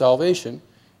for our salvation,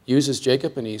 uses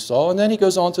Jacob and Esau, and then he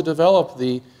goes on to develop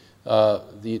the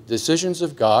decisions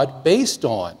of God based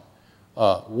on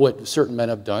what certain men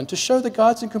have done to show that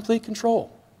God's in complete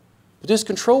control. But this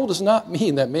control does not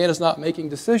mean that man is not making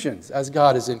decisions as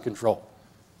God is in control.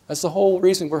 That's the whole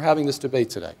reason we're having this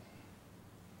debate today.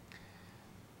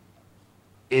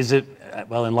 Is it,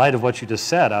 well, in light of what you just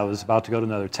said, I was about to go to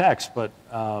another text, but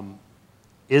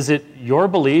is it your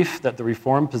belief that the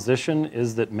Reformed position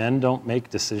is that men don't make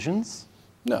decisions?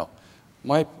 No.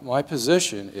 My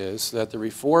position is that the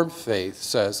Reformed faith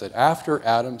says that after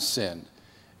Adam sinned,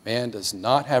 man does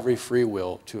not have a free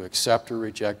will to accept or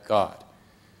reject God.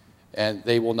 And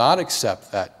they will not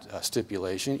accept that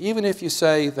stipulation, even if you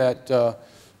say that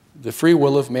the free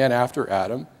will of man after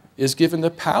Adam is given the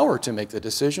power to make the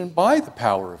decision by the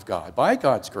power of God, by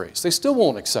God's grace. They still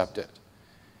won't accept it.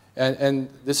 And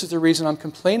this is the reason I'm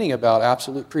complaining about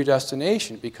absolute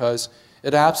predestination, because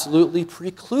it absolutely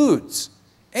precludes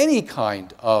any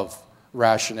kind of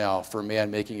rationale for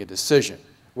man making a decision,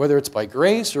 whether it's by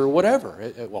grace or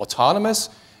whatever. Autonomous,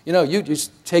 you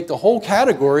just take the whole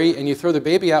category and you throw the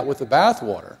baby out with the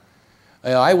bathwater.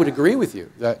 I would agree with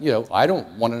you that, I don't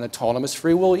want an autonomous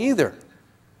free will either,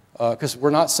 because we're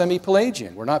not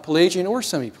semi-Pelagian. We're not Pelagian or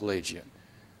semi-Pelagian.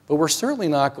 But we're certainly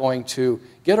not going to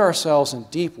get ourselves in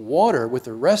deep water with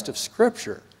the rest of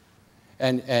Scripture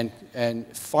and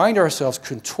find ourselves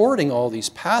contorting all these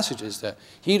passages that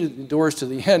he that endures to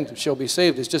the end shall be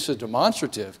saved is just a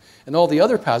demonstrative, and all the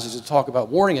other passages that talk about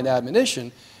warning and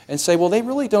admonition, and say, well, they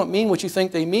really don't mean what you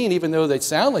think they mean, even though they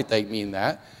sound like they mean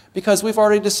that, because we've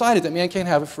already decided that man can't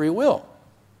have a free will.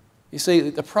 You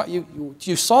see,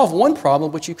 you solve one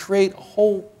problem, but you create a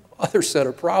whole other set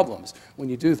of problems when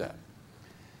you do that.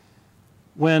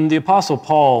 When the Apostle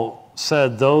Paul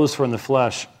said those who are in the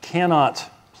flesh cannot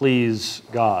please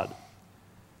God,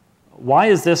 why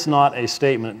is this not a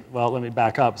statement? Well, let me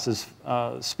back up. It says,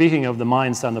 speaking of the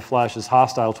mind set on the flesh is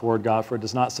hostile toward God, for it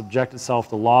does not subject itself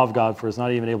to the law of God, for it is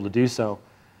not even able to do so.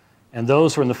 And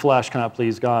those who are in the flesh cannot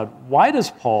please God. Why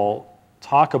does Paul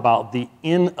talk about the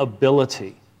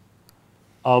inability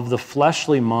of the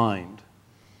fleshly mind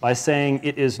by saying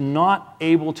it is not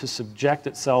able to subject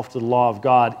itself to the law of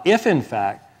God if, in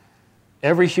fact,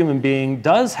 every human being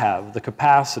does have the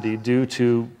capacity, due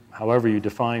to however you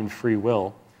define free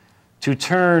will, to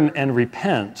turn and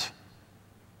repent?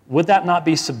 Would that not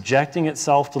be subjecting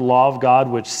itself to the law of God,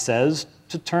 which says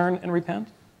to turn and repent?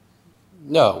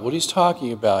 No, what he's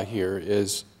talking about here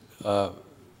is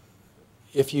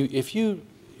if you,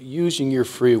 using your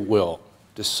free will,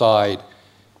 decide,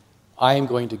 I am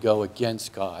going to go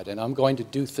against God and I'm going to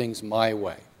do things my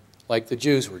way, like the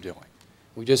Jews were doing.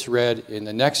 We just read in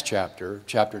the next chapter,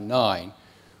 chapter 9,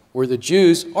 where the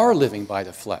Jews are living by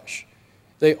the flesh.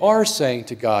 They are saying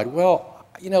to God, well,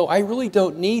 I really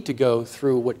don't need to go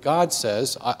through what God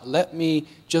says. Let me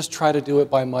just try to do it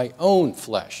by my own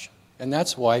flesh. And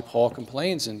that's why Paul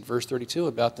complains in verse 32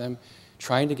 about them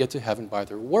trying to get to heaven by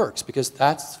their works, because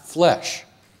that's flesh.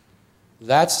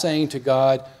 That's saying to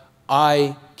God,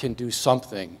 I can do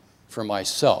something for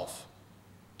myself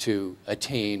to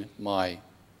attain my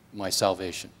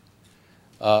salvation.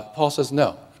 Paul says,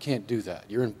 no, you can't do that.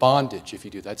 You're in bondage if you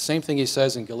do that. Same thing he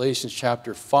says in Galatians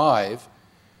chapter 5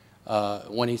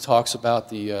 when he talks about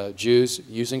the Jews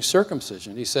using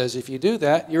circumcision. He says, if you do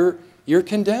that, you're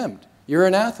condemned. You're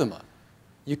anathema.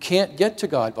 You can't get to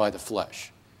God by the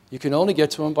flesh. You can only get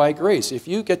to him by grace. If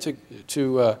you get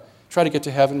to try to get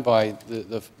to heaven by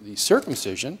the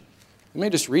circumcision, let me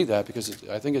just read that because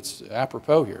I think it's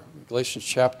apropos here. Galatians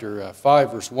chapter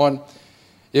 5, verse 1.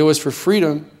 It was for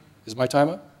freedom. Is my time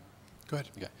up? Go ahead.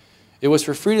 Okay. It was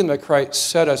for freedom that Christ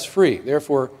set us free.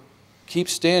 Therefore, keep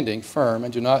standing firm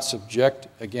and do not subject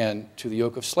again to the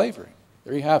yoke of slavery.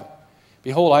 There you have it.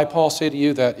 Behold, I, Paul, say to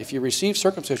you that if you receive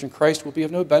circumcision, Christ will be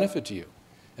of no benefit to you.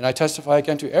 And I testify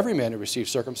again to every man who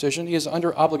receives circumcision, he is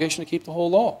under obligation to keep the whole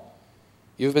law.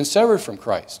 You have been severed from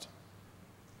Christ.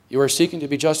 You are seeking to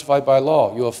be justified by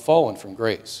law. You have fallen from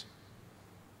grace.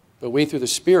 But we, through the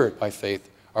Spirit, by faith,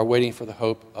 are waiting for the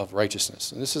hope of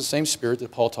righteousness. And this is the same Spirit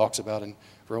that Paul talks about in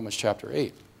Romans chapter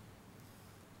 8.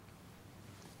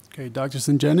 Okay, Dr.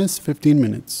 Sungenis, 15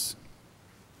 minutes.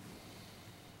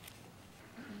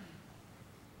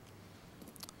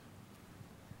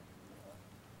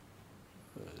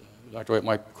 Dr. White,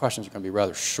 my questions are going to be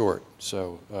rather short,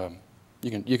 so you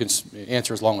can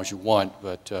answer as long as you want,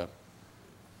 but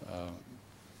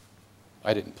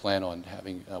I didn't plan on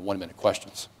having 1-minute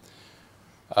questions.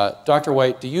 Dr.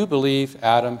 White, do you believe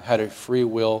Adam had a free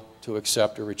will to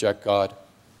accept or reject God?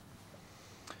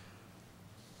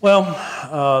 Well,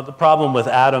 the problem with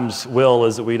Adam's will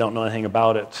is that we don't know anything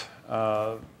about it.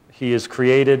 He is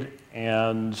created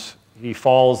and he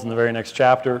falls in the very next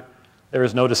chapter. There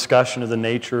is no discussion of the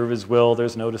nature of his will.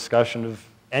 There's no discussion of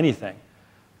anything.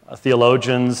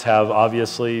 Theologians have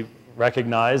obviously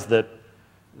recognized that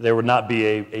there would not be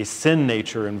a sin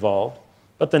nature involved,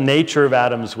 but the nature of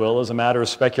Adam's will is a matter of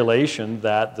speculation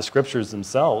that the scriptures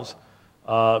themselves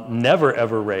never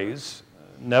ever raise,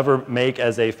 never make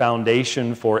as a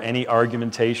foundation for any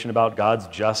argumentation about God's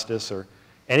justice or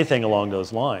anything along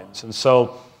those lines. And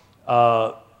so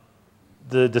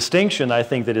the distinction, I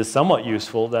think, that is somewhat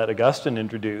useful that Augustine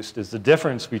introduced is the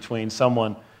difference between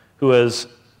someone who has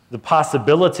the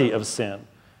possibility of sin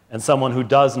and someone who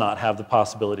does not have the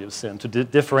possibility of sin. To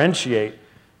differentiate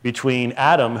between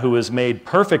Adam, who is made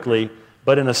perfectly,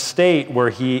 but in a state where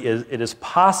it is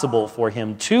possible for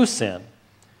him to sin,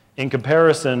 in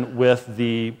comparison with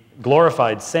the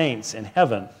glorified saints in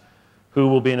heaven, who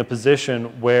will be in a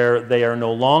position where they are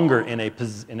no longer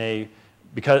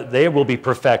because they will be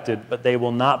perfected, but they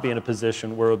will not be in a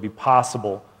position where it will be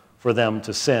possible for them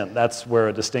to sin. That's where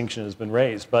a distinction has been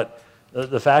raised. But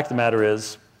the fact of the matter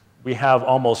is, we have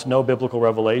almost no biblical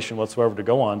revelation whatsoever to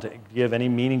go on to give any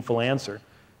meaningful answer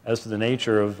as to the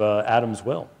nature of Adam's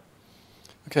will.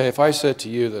 Okay, if I said to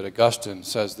you that Augustine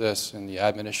says this in the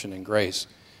Admonition and Grace,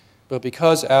 but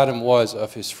because Adam was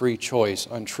of his free choice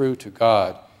untrue to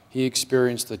God, he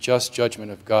experienced the just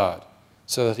judgment of God,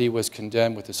 so that he was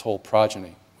condemned with his whole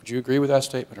progeny. Would you agree with that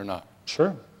statement or not?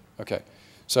 Sure. Okay,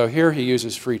 so here he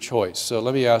uses free choice. So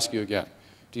let me ask you again.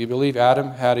 Do you believe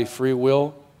Adam had a free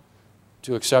will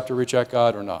to accept or reject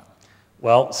God or not?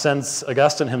 Well, since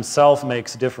Augustine himself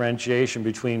makes a differentiation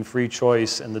between free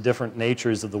choice and the different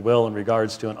natures of the will in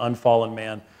regards to an unfallen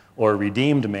man or a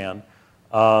redeemed man,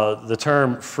 the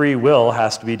term free will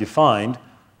has to be defined.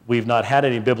 We've not had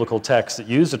any biblical texts that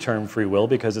use the term free will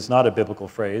because it's not a biblical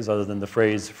phrase other than the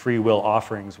phrase free will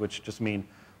offerings, which just mean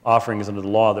offerings under the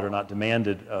law that are not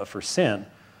demanded for sin.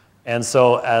 And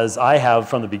so as I have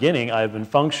from the beginning, I've been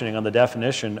functioning on the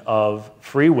definition of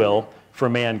free will for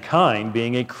mankind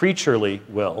being a creaturely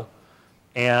will.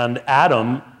 And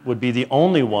Adam would be the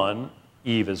only one,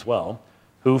 Eve as well,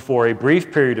 who for a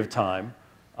brief period of time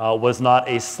was not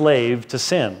a slave to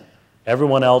sin.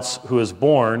 Everyone else who is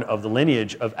born of the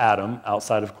lineage of Adam,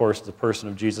 outside of course the person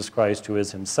of Jesus Christ who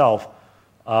is himself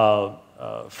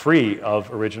free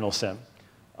of original sin.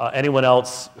 Anyone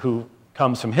else who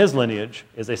comes from his lineage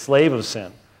is a slave of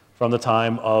sin from the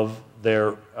time of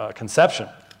their conception.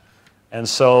 And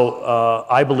so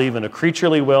I believe in a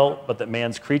creaturely will, but that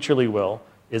man's creaturely will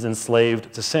is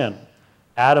enslaved to sin.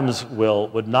 Adam's will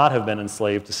would not have been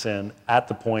enslaved to sin at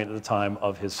the point at the time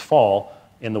of his fall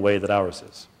in the way that ours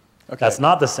is. Okay. That's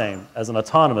not the same as an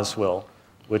autonomous will,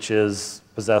 which is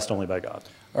possessed only by God.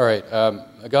 All right.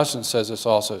 Augustine says this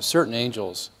also. Certain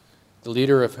angels, the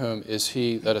leader of whom is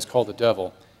he that is called the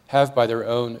devil, have by their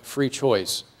own free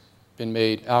choice been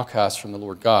made outcasts from the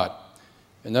Lord God.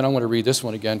 And then I'm going to read this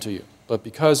one again to you. But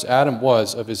because Adam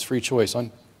was of his free choice,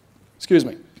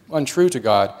 untrue to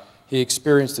God, he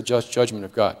experienced the just judgment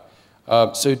of God.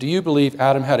 So do you believe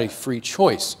Adam had a free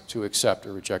choice to accept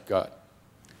or reject God?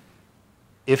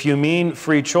 If you mean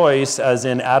free choice, as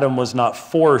in Adam was not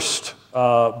forced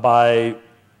by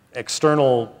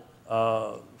external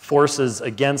forces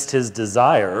against his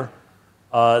desire,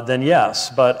 then yes.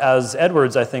 But as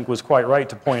Edwards, I think, was quite right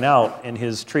to point out in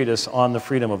his treatise on the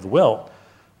freedom of the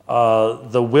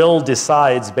will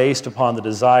decides based upon the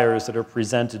desires that are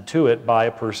presented to it by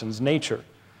a person's nature.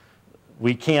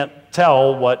 We can't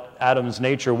tell what Adam's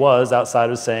nature was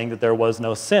outside of saying that there was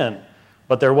no sin.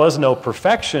 But there was no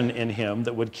perfection in him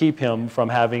that would keep him from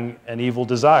having an evil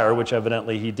desire, which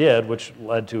evidently he did, which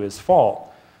led to his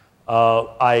fall.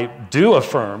 I do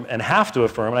affirm, and have to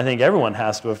affirm, and I think everyone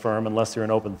has to affirm, unless you're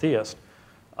an open theist,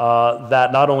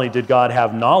 that not only did God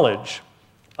have knowledge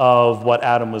of what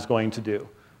Adam was going to do,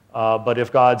 but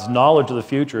if God's knowledge of the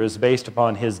future is based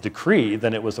upon his decree,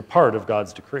 then it was a part of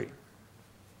God's decree.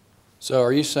 So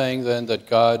are you saying then that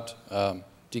God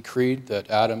decreed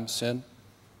that Adam sin?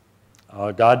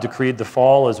 God decreed the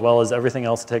fall as well as everything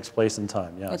else that takes place in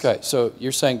time, yes. Okay, so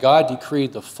you're saying God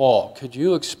decreed the fall. Could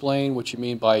you explain what you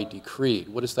mean by decreed?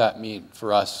 What does that mean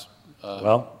for us?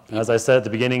 Well, as I said at the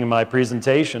beginning of my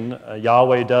presentation,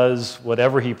 Yahweh does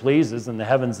whatever he pleases in the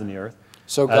heavens and the earth.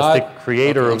 So God,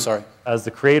 as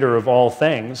the creator of all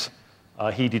things,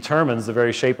 he determines the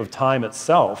very shape of time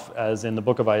itself, as in the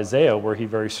book of Isaiah, where he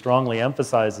very strongly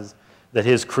emphasizes that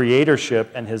his creatorship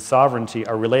and his sovereignty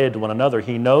are related to one another.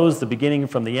 He knows the beginning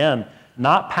from the end,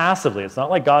 not passively. It's not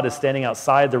like God is standing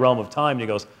outside the realm of time and he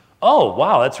goes, oh,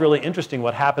 wow, that's really interesting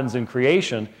what happens in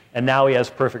creation, and now he has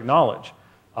perfect knowledge.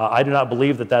 I do not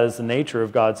believe that that is the nature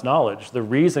of God's knowledge. The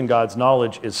reason God's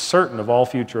knowledge is certain of all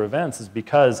future events is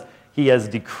because he has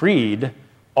decreed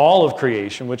all of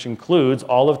creation, which includes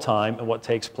all of time and what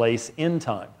takes place in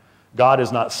time. God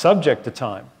is not subject to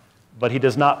time, but he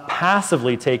does not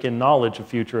passively take in knowledge of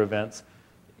future events.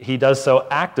 He does so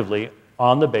actively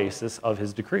on the basis of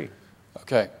his decree.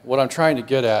 Okay, what I'm trying to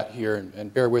get at here,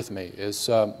 and bear with me, is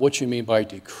what you mean by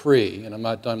decree, and I'm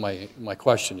not done my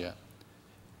question yet.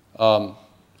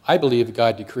 I believe that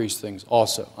God decrees things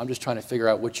also. I'm just trying to figure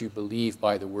out what you believe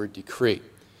by the word decree.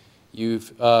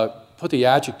 You've put the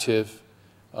adjective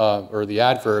or the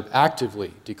adverb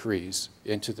actively decrees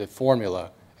into the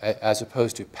formula as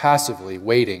opposed to passively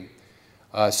waiting.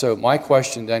 So my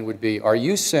question then would be, are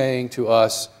you saying to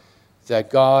us that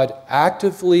God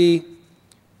actively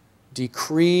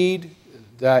decreed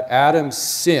that Adam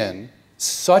sin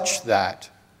such that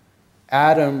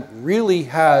Adam really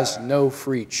has no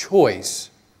free choice,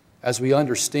 as we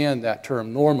understand that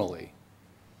term normally,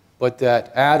 but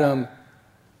that Adam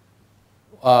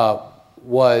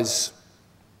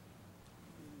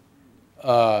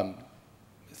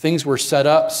things were set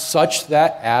up such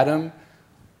that Adam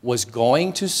was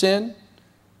going to sin?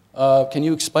 Can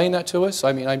you explain that to us?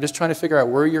 I mean, I'm just trying to figure out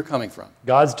where you're coming from.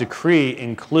 God's decree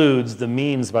includes the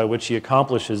means by which he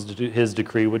accomplishes his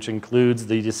decree, which includes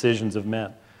the decisions of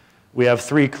men. We have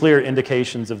three clear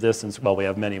indications of this, and well, we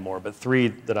have many more, but three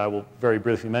that I will very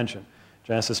briefly mention.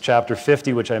 Genesis chapter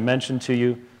 50, which I mentioned to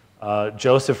you,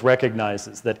 Joseph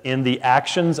recognizes that in the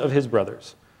actions of his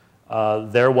brothers,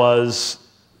 there was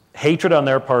hatred on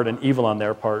their part and evil on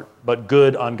their part, but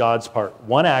good on God's part.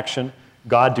 One action,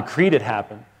 God decreed it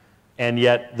happen, and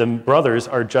yet the brothers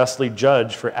are justly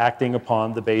judged for acting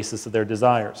upon the basis of their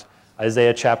desires.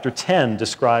 Isaiah chapter 10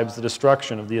 describes the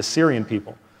destruction of the Assyrian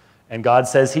people. And God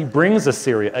says he brings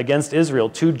Assyria against Israel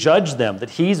to judge them, that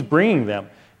he's bringing them.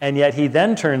 And yet he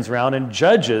then turns around and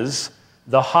judges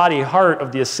the haughty heart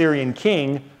of the Assyrian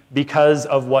king because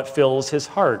of what fills his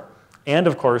heart. And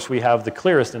of course, we have the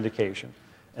clearest indication,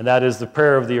 and that is the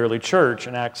prayer of the early church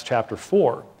in Acts chapter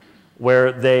 4,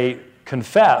 where they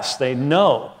confess, they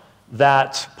know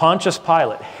that Pontius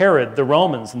Pilate, Herod, the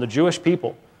Romans, and the Jewish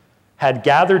people had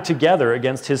gathered together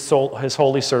against his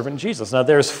holy servant Jesus. Now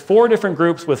there's four different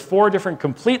groups with four different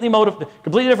completely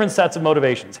different sets of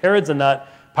motivations. Herod's a nut,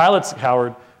 Pilate's a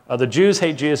coward, the Jews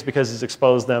hate Jesus because he's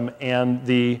exposed them, and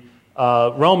the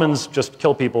Romans just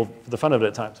kill people for the fun of it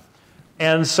at times.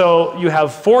 And so you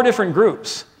have four different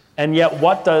groups, and yet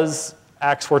what does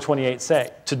Acts 4:28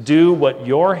 say? To do what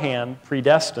your hand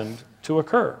predestined to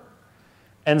occur.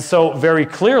 And so very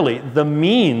clearly, the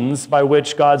means by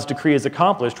which God's decree is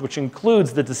accomplished, which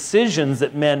includes the decisions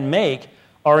that men make,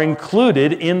 are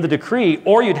included in the decree,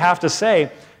 or you'd have to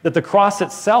say that the cross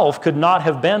itself could not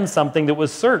have been something that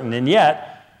was certain. And yet,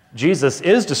 Jesus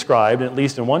is described, at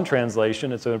least in one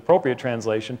translation, it's an appropriate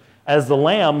translation, as the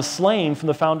lamb slain from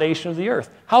the foundation of the earth.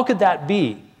 How could that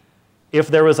be if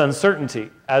there was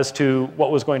uncertainty as to what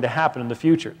was going to happen in the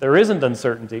future? There isn't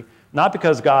uncertainty, not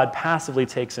because God passively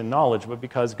takes in knowledge, but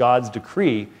because God's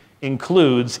decree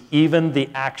includes even the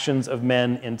actions of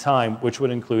men in time, which would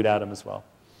include Adam as well.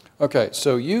 Okay,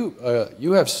 so you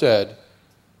have said,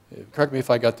 correct me if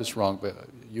I got this wrong, but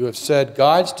you have said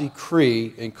God's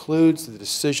decree includes the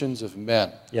decisions of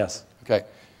men. Yes. Okay.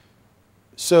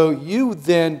 So you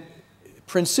then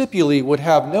principially would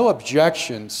have no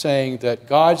objection saying that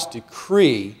God's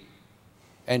decree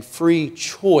and free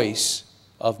choice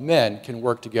of men can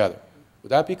work together. Would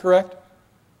that be correct?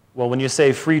 Well, when you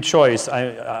say free choice,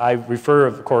 I refer,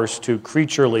 of course, to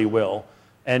creaturely will.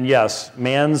 And yes,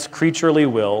 man's creaturely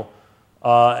will,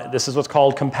 this is what's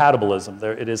called compatibilism.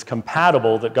 It is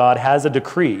compatible that God has a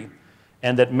decree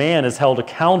and that man is held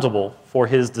accountable for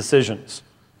his decisions.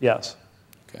 Yes.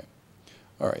 Okay.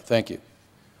 All right, thank you.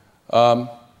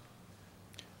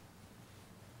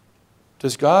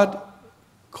 Does God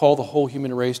call the whole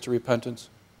human race to repentance?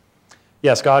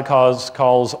 Yes, God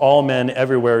calls all men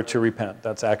everywhere to repent.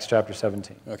 That's Acts chapter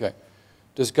 17. Okay.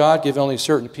 Does God give only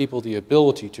certain people the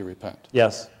ability to repent?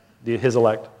 Yes, his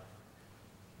elect.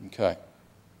 Okay.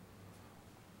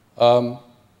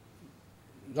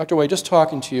 Dr. Way, just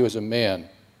talking to you as a man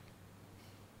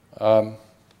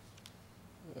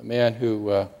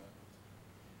who,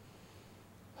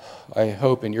 I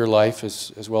hope in your life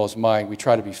as well as mine, we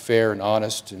try to be fair and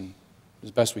honest and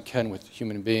as best we can with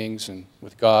human beings and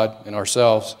with God and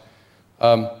ourselves.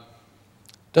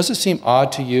 Does it seem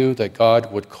odd to you that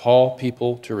God would call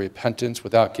people to repentance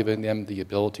without giving them the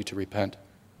ability to repent?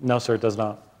 No, sir, it does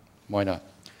not. Why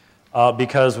not?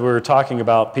 Because we're talking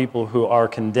about people who are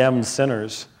condemned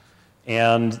sinners,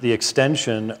 and the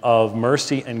extension of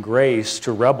mercy and grace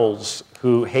to rebels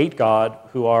who hate God,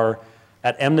 who are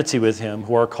at enmity with him,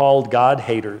 who are called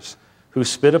God-haters, who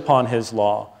spit upon his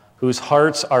law, whose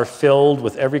hearts are filled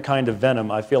with every kind of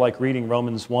venom. I feel like reading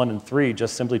Romans 1 and 3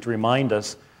 just simply to remind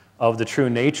us of the true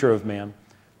nature of man.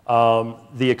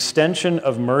 The extension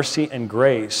of mercy and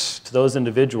grace to those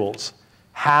individuals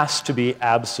has to be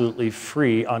absolutely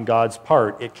free on God's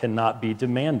part. It cannot be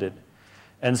demanded.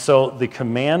 And so the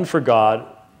command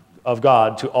of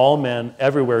God to all men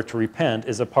everywhere to repent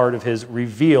is a part of his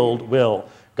revealed will.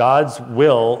 God's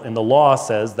will in the law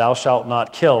says, "Thou shalt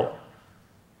not kill."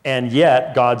 And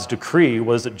yet God's decree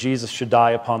was that Jesus should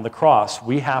die upon the cross.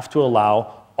 We have to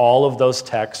allow all of those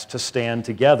texts to stand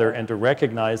together and to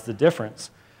recognize the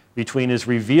difference between his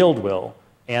revealed will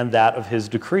and that of his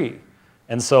decree.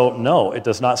 And so, no, it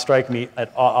does not strike me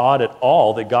odd at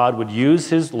all that God would use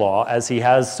his law, as he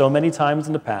has so many times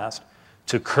in the past,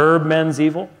 to curb men's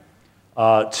evil,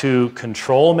 to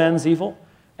control men's evil,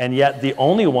 and yet the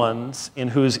only ones in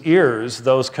whose ears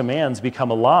those commands become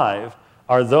alive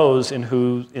are those in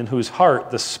whose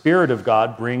heart the Spirit of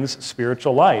God brings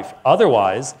spiritual life.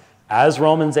 Otherwise, as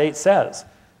Romans 8 says,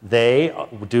 they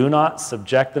do not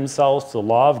subject themselves to the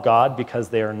law of God because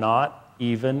they are not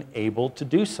even able to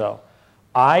do so.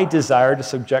 I desire to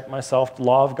subject myself to the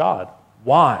law of God.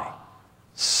 Why?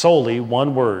 Solely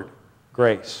one word: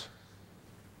 grace.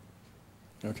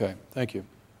 Okay, thank you.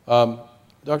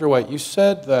 Dr. White, you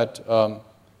said that,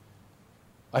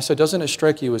 I said, doesn't it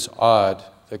strike you as odd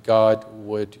that God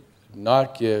would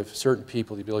not give certain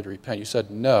people the ability to repent? You said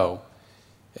no.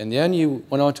 And then you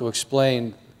went on to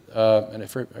explain, and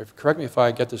correct me if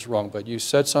I get this wrong, but you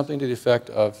said something to the effect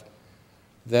of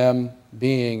them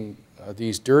being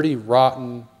these dirty,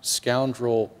 rotten,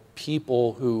 scoundrel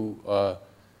people who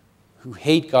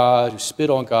hate God, who spit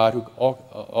on God, who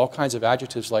all kinds of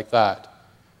adjectives like that.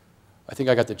 I think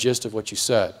I got the gist of what you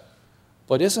said.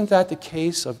 But isn't that the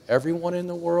case of everyone in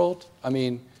the world? I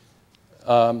mean,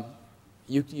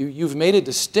 you've made a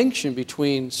distinction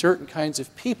between certain kinds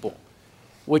of people,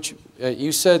 which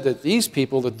you said that these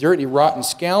people, the dirty, rotten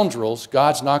scoundrels,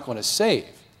 God's not going to save.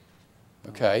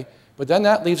 Okay? But then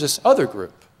that leaves this other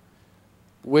group,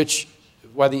 which,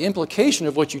 by the implication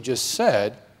of what you just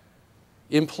said,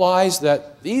 implies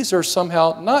that these are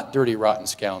somehow not dirty, rotten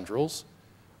scoundrels,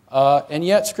 and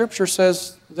yet Scripture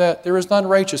says that there is none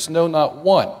righteous, no, not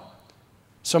one.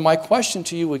 So my question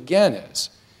to you again is,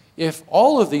 if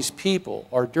all of these people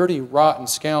are dirty, rotten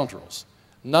scoundrels,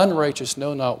 none righteous,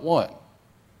 no, not one,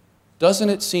 doesn't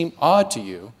it seem odd to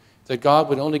you that God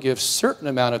would only give a certain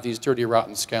amount of these dirty,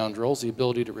 rotten scoundrels the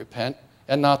ability to repent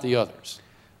and not the others?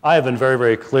 I have been very,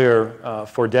 very clear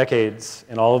for decades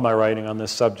in all of my writing on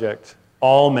this subject.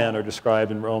 All men are described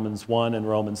in Romans 1 and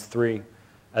Romans 3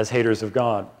 as haters of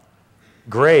God.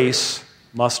 Grace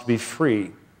must be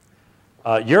free.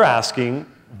 You're asking,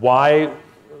 why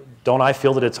don't I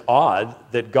feel that it's odd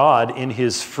that God, in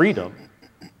his freedom,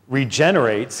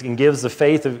 regenerates and gives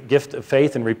the gift of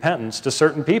faith and repentance to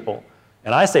certain people?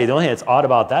 And I say the only thing that's odd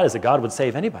about that is that God would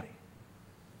save anybody.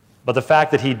 But the fact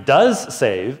that he does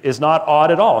save is not odd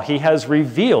at all. He has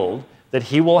revealed that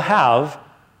he will have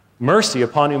mercy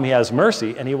upon whom he has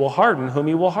mercy, and he will harden whom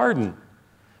he will harden.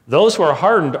 Those who are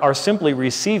hardened are simply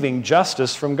receiving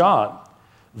justice from God.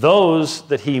 Those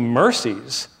that he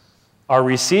mercies are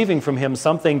receiving from him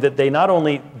something that they not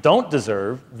only don't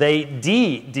deserve, they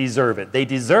deserve it. They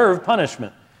deserve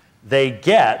punishment. They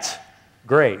get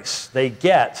grace. They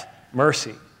get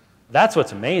mercy. That's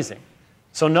what's amazing.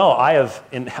 So no,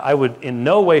 I would in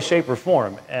no way, shape, or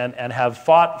form, and have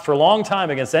fought for a long time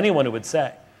against anyone who would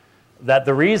say that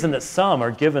the reason that some are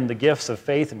given the gifts of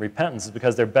faith and repentance is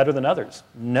because they're better than others.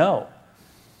 No.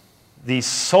 The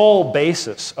sole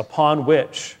basis upon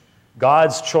which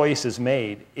God's choice is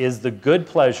made is the good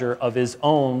pleasure of his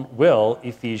own will,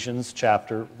 Ephesians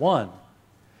chapter 1.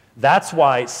 That's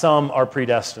why some are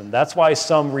predestined. That's why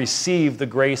some receive the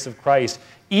grace of Christ.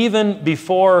 Even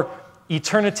before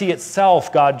eternity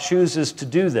itself, God chooses to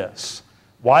do this.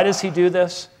 Why does he do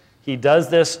this? He does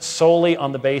this solely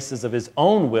on the basis of his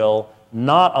own will,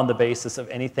 not on the basis of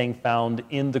anything found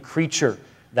in the creature.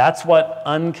 That's what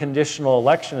unconditional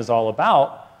election is all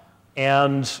about.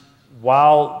 And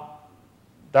while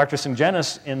Dr.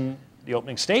 Sungenis in the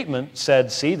opening statement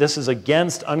said, see, this is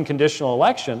against unconditional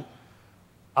election,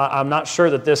 I'm not sure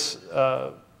that this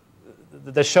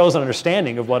shows an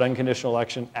understanding of what unconditional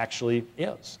election actually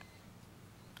is.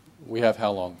 We have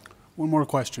how long? One more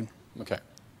question. Okay.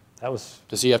 That was,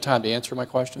 Does he have time to answer my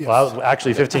question? Yes. well,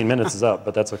 actually 15 minutes is up,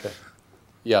 but that's okay.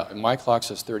 Yeah, and my clock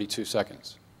says 32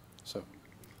 seconds. So,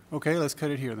 Okay, let's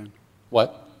cut it here then.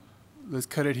 what? Let's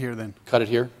cut it here then. Cut it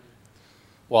here?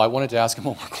 Well, I wanted to ask him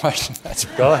one more question.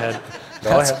 Go ahead.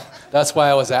 Go ahead. That's why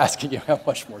I was asking you how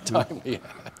much more time we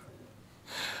have.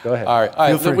 Go ahead. All right,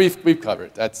 Feel free. we've covered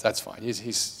it. That's fine.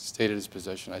 He's stated his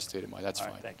position. I stated mine. That's All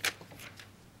fine. right, thank you.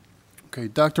 Okay,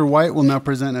 Dr. White will now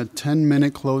present a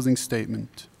 10-minute closing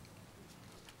statement.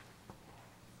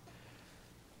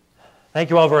 Thank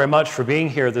you all very much for being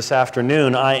here this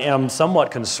afternoon. I am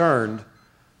somewhat concerned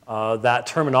that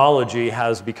terminology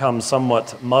has become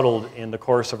somewhat muddled in the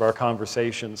course of our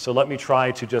conversation. So let me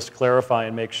try to just clarify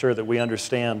and make sure that we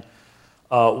understand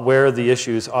where the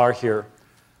issues are here.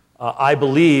 I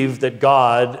believe that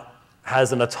God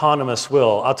has an autonomous will.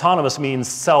 Autonomous means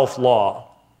self-law.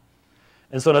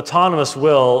 And so an autonomous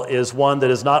will is one that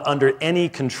is not under any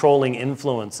controlling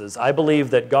influences. I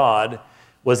believe that God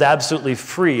was absolutely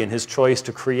free in his choice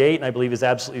to create, and I believe he's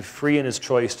absolutely free in his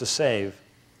choice to save.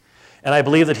 And I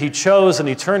believe that he chose in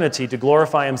eternity to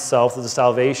glorify himself through the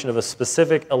salvation of a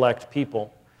specific elect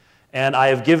people. And I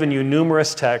have given you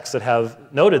numerous texts that have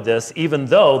noted this, even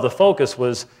though the focus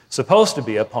was supposed to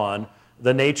be upon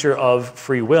the nature of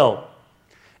free will.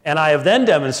 And I have then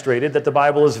demonstrated that the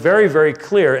Bible is very, very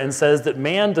clear and says that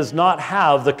man does not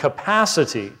have the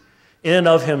capacity in and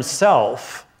of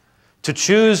himself to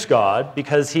choose God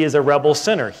because he is a rebel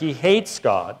sinner. He hates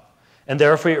God. And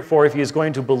therefore, if he is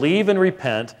going to believe and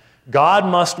repent, God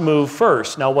must move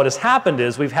first. Now, what has happened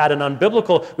is we've had two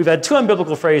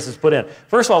unbiblical phrases put in.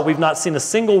 First of all, we've not seen a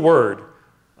single word,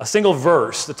 a single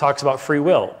verse that talks about free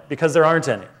will, because there aren't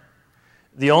any.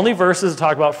 The only verses that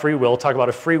talk about free will talk about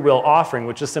a free will offering,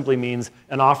 which just simply means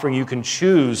an offering you can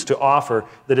choose to offer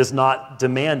that is not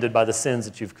demanded by the sins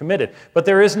that you've committed. But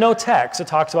there is no text that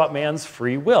talks about man's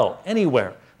free will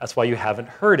anywhere. That's why you haven't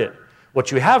heard it.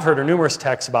 What you have heard are numerous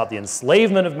texts about the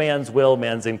enslavement of man's will,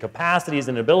 man's incapacities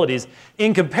and abilities,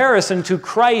 in comparison to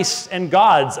Christ's and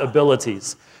God's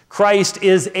abilities. Christ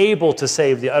is able to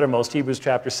save the uttermost, Hebrews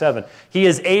chapter 7. He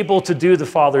is able to do the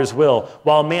Father's will,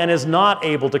 while man is not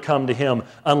able to come to him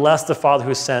unless the Father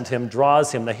who sent him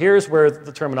draws him. Now here's where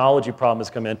the terminology problem has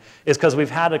come in, is because we've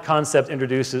had a concept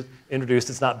introduced,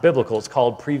 it's not biblical, it's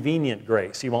called prevenient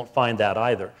grace. You won't find that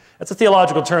either. That's a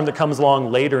theological term that comes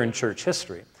along later in church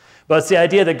history. But it's the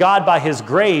idea that God, by his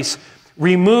grace,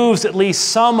 removes at least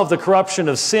some of the corruption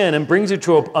of sin and brings you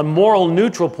to a moral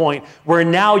neutral point where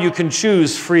now you can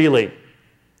choose freely.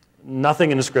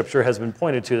 Nothing in the Scripture has been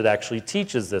pointed to that actually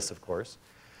teaches this, of course,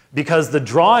 because the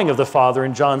drawing of the Father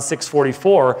in John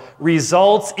 6:44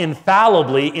 results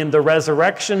infallibly in the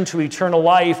resurrection to eternal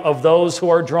life of those who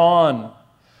are drawn.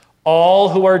 All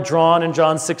who are drawn in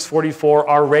John 6:44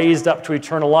 are raised up to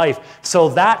eternal life. So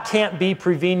that can't be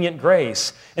prevenient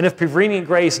grace. And if prevenient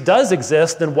grace does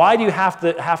exist, then why do you have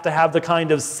to have the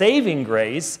kind of saving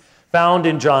grace found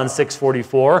in John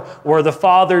 6:44, where the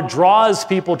Father draws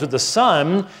people to the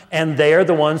Son, and they are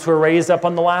the ones who are raised up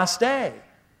on the last day?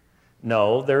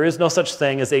 No, there is no such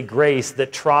thing as a grace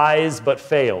that tries but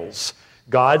fails.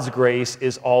 God's grace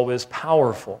is always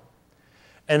powerful.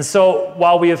 And so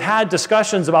while we have had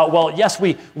discussions about, well, yes,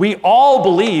 we all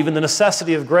believe in the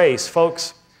necessity of grace,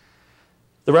 folks,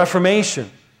 the Reformation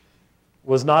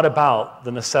was not about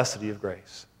the necessity of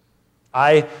grace.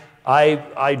 I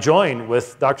join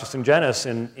with Dr. Sungenis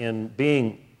in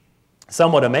being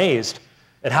somewhat amazed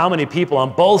at how many people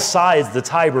on both sides of the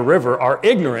Tiber River are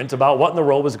ignorant about what in the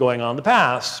world was going on in the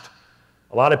past.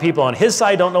 A lot of people on his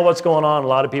side don't know what's going on. A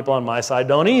lot of people on my side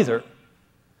don't either.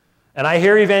 And I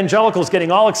hear evangelicals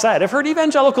getting all excited. I've heard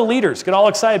evangelical leaders get all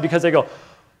excited because they go,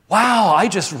 wow, I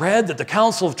just read that the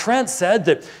Council of Trent said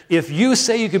that if you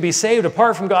say you could be saved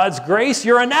apart from God's grace,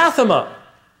 you're anathema.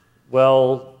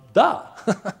 Well, duh.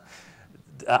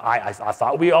 I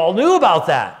thought we all knew about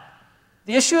that.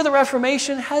 The issue of the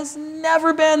Reformation has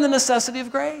never been the necessity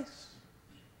of grace.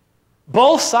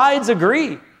 Both sides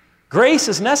agree. Grace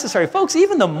is necessary. Folks,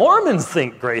 even the Mormons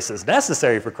think grace is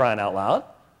necessary, for crying out loud.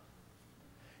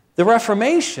 The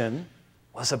Reformation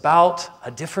was about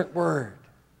a different word.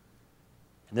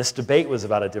 And this debate was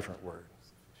about a different word.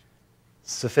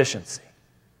 Sufficiency.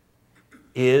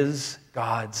 Is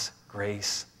God's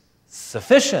grace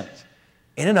sufficient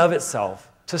in and of itself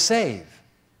to save?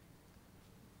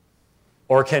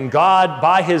 Or can God,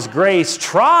 by his grace,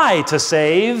 try to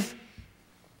save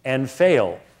and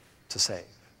fail to save?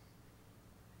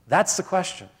 That's the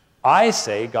question. I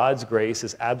say God's grace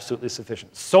is absolutely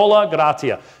sufficient. Sola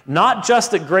gratia. Not just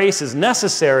that grace is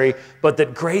necessary, but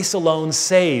that grace alone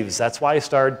saves. That's why I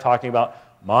started talking about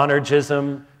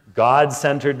monergism,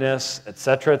 God-centeredness,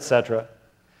 etc., etc.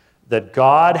 That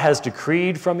God has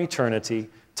decreed from eternity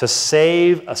to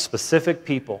save a specific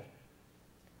people,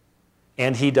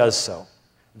 and he does so.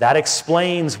 That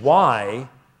explains why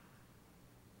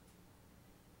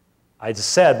I just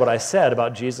said what I said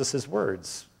about Jesus'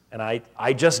 words. And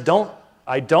I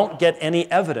don't get any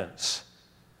evidence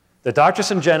that Dr.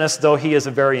 Sungenis, though he is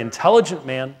a very intelligent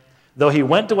man, though he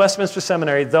went to Westminster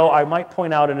Seminary, though I might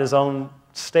point out in his own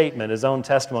statement, his own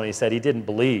testimony, he said he didn't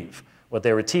believe what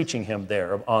they were teaching him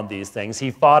there on these things.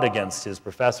 He fought against his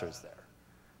professors there.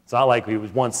 It's not like he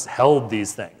was once held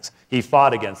these things. He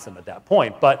fought against them at that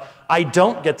point. But I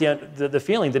don't get the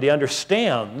feeling that he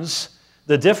understands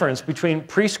the difference between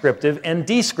prescriptive and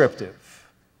descriptive.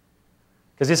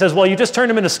 Because he says, well, you just turned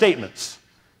them into statements.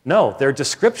 No, they're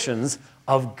descriptions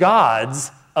of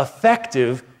God's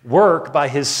effective work by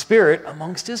his Spirit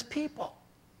amongst his people.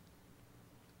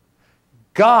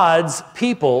 God's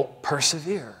people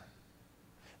persevere.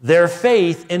 Their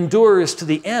faith endures to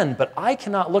the end. But I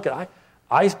cannot look at it.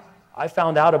 I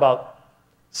found out about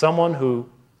someone who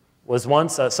was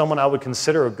once someone I would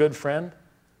consider a good friend,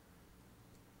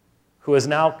 who has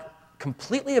now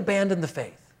completely abandoned the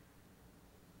faith.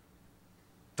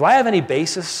 Do I have any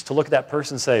basis to look at that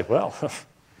person and say, well, I'm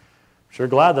sure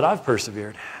glad that I've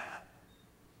persevered.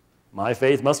 My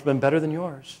faith must have been better than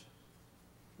yours.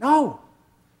 No.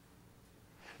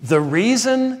 The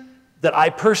reason that I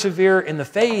persevere in the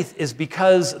faith is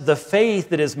because the faith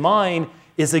that is mine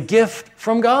is a gift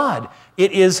from God.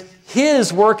 It is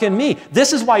his work in me.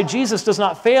 This is why Jesus does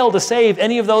not fail to save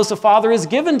any of those the Father has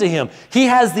given to him. He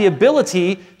has the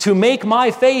ability to make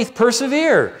my faith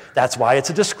persevere. That's why it's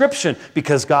a description,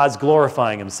 because God's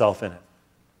glorifying himself in it.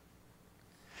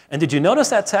 And did you notice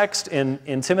that text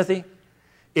in Timothy?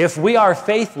 If we are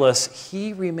faithless,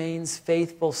 he remains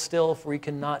faithful still, for he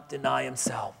cannot deny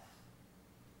himself.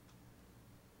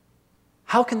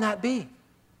 How can that be?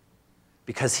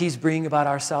 Because he's bringing about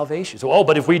our salvation. So,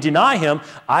 but if we deny him,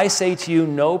 I say to you,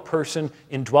 no person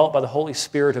indwelt by the Holy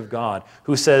Spirit of God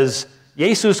who says,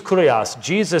 Jesus Kurios,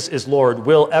 Jesus is Lord,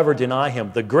 will ever deny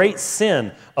him. The great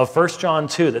sin of 1 John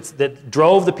 2 that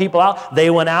drove the people out, they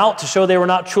went out to show they were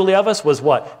not truly of us, was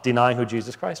what? Denying who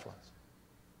Jesus Christ was.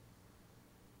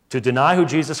 To deny who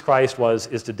Jesus Christ was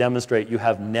is to demonstrate you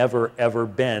have never, ever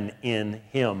been in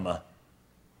him.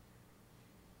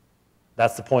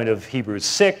 That's the point of Hebrews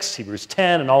 6, Hebrews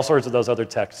 10, and all sorts of those other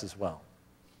texts as well.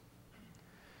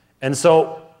 And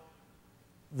so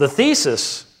the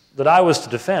thesis that I was to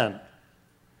defend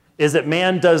is that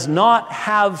man does not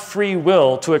have free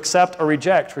will to accept or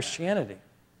reject Christianity.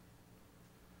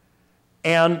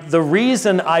 And the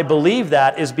reason I believe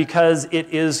that is because it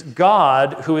is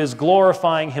God who is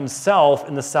glorifying himself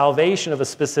in the salvation of a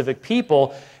specific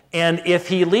people. And if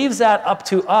he leaves that up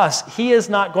to us, he is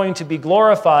not going to be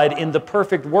glorified in the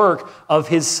perfect work of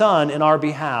his Son in our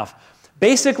behalf.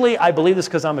 Basically, I believe this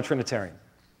because I'm a Trinitarian.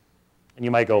 And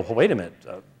you might go, well, wait a minute,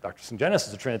 Dr. Sungenis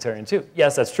is a Trinitarian too.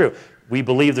 Yes, that's true. We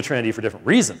believe the Trinity for different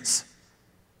reasons.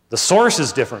 The source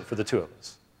is different for the two of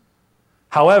us.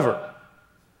 However,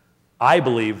 I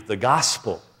believe the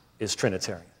gospel is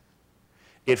Trinitarian.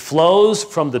 It flows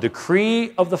from the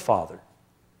decree of the Father,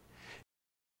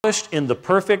 in the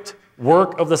perfect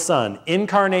work of the Son,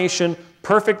 incarnation,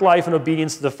 perfect life and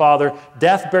obedience to the Father,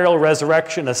 death, burial,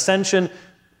 resurrection, ascension,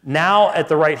 now at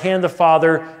the right hand of the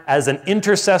Father as an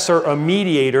intercessor, a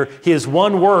mediator, his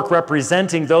one work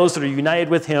representing those that are united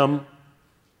with him,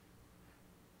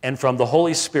 and from the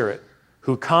Holy Spirit,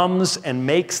 who comes and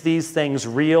makes these things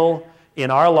real in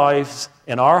our lives,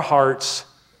 in our hearts,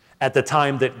 at the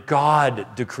time that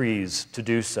God decrees to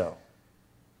do so.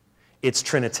 It's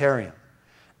Trinitarian.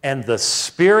 And the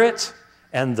Spirit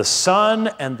and the Son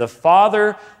and the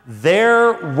Father,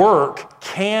 their work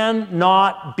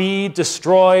cannot be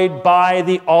destroyed by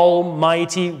the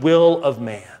almighty will of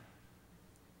man.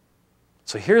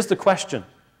 So here's the question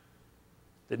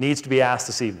that needs to be asked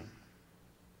this evening.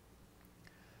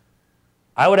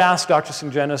 I would ask Dr.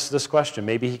 Sungenis this question.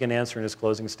 Maybe he can answer in his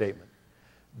closing statement.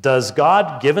 Does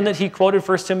God, given that he quoted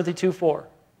 1 Timothy 2:4,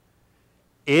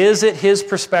 is it his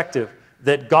perspective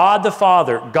that God the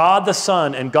Father, God the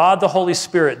Son, and God the Holy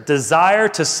Spirit desire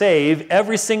to save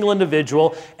every single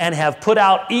individual and have put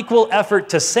out equal effort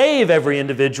to save every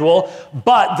individual,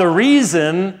 but the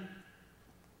reason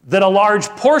that a large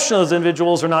portion of those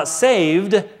individuals are not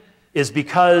saved is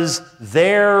because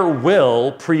their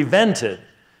will prevented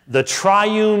the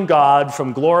triune God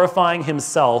from glorifying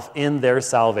himself in their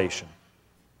salvation?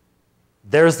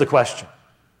 There's the question.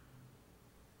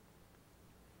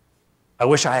 I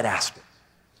wish I had asked it,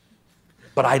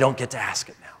 but I don't get to ask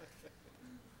it now.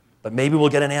 But maybe we'll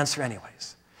get an answer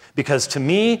anyways. Because to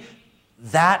me,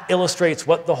 that illustrates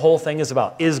what the whole thing is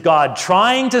about. Is God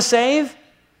trying to save?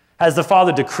 Has the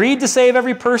Father decreed to save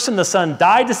every person? The Son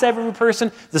died to save every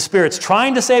person? The Spirit's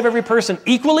trying to save every person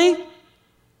equally?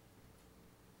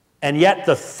 And yet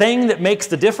the thing that makes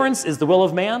the difference is the will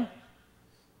of man?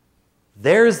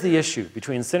 There's the issue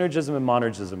between synergism and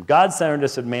monergism,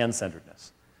 God-centeredness and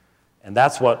man-centeredness. And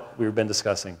that's what we've been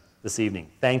discussing this evening.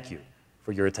 Thank you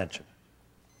for your attention.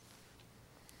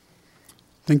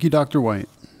 Thank you, Dr. White.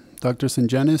 Dr.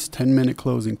 Sungenis, 10-minute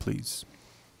closing, please.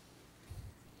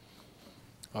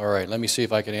 All right, let me see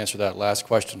if I can answer that last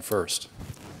question first.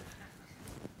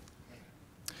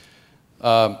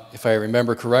 If I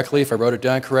remember correctly, if I wrote it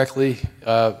down correctly,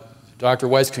 Dr.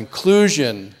 White's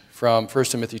conclusion from 1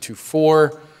 Timothy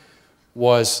 2:4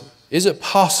 was, is it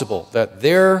possible that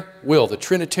their will, the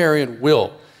Trinitarian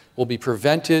will be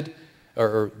prevented,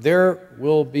 or there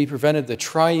will be prevented the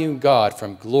triune God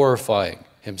from glorifying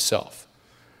himself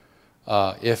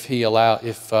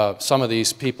if some of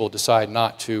these people decide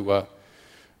not to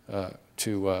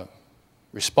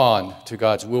respond to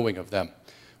God's wooing of them.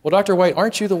 Well, Dr. White,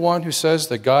 aren't you the one who says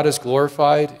that God is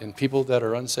glorified in people that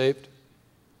are unsaved?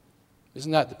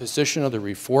 Isn't that the position of the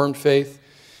Reformed faith?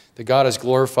 That God is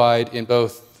glorified in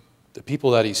both the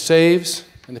people that he saves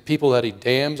and the people that he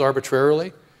damns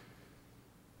arbitrarily?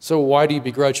 So why do you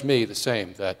begrudge me the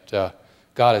same, that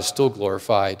God is still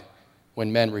glorified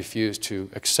when men refuse to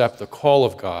accept the call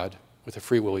of God with the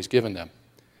free will he's given them?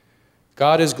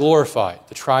 God is glorified.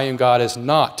 The triune God is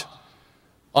not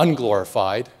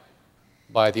unglorified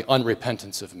by the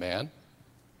unrepentance of man.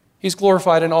 He's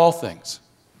glorified in all things.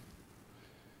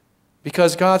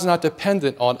 Because God's not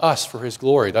dependent on us for his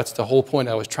glory. That's the whole point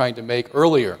I was trying to make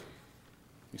earlier,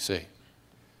 you see.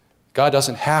 God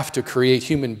doesn't have to create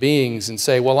human beings and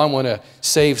say, well, I'm going to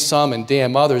save some and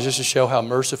damn others just to show how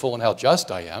merciful and how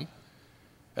just I am.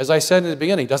 As I said in the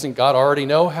beginning, doesn't God already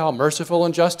know how merciful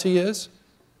and just he is?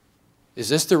 Is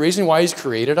this the reason why he's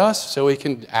created us? So he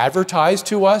can advertise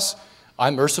to us,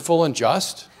 I'm merciful and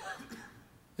just?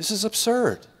 This is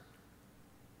absurd.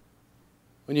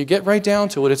 When you get right down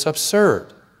to it, it's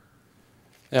absurd.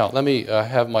 Now, let me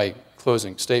have my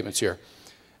closing statements here.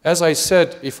 As I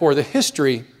said before, the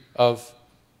history of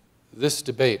this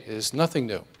debate is nothing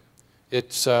new.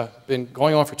 It's been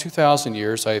going on for 2,000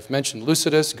 years. I've mentioned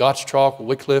Lucidus, Gottschalk,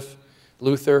 Wycliffe,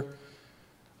 Luther.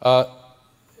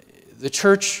 The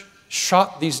church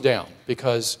shot these down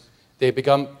because they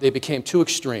became too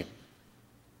extreme.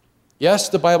 Yes,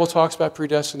 the Bible talks about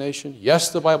predestination.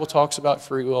 Yes, the Bible talks about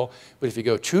free will. But if you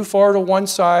go too far to one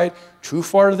side, too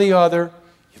far to the other,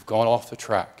 you've gone off the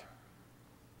track.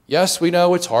 Yes, we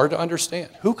know it's hard to understand.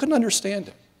 Who can understand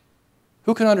it?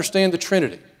 Who can understand the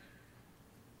Trinity?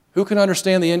 Who can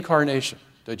understand the incarnation?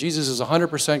 That Jesus is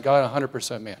 100% God and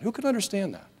 100% man. Who can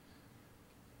understand that?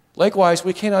 Likewise,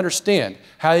 we can't understand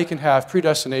how you can have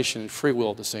predestination and free will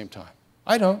at the same time.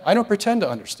 I don't pretend to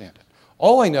understand it.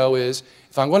 All I know is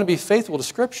if I'm going to be faithful to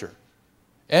Scripture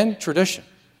and tradition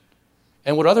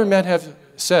and what other men have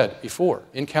said before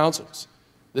in councils,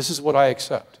 this is what I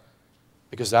accept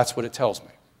because that's what it tells me.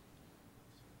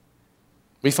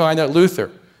 We find that Luther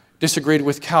disagreed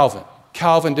with Calvin.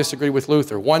 Calvin disagreed with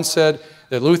Luther. One said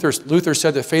that Luther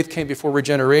said that faith came before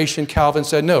regeneration. Calvin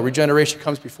said, no, regeneration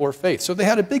comes before faith. So they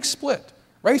had a big split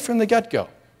right from the get-go.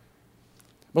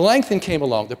 Melanchthon came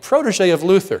along, the protege of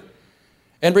Luther,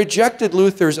 and rejected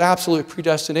Luther's absolute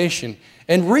predestination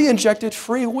and re-injected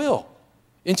free will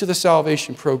into the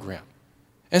salvation program.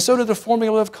 And so did the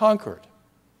Formula of Concord.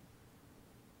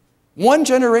 One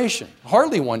generation,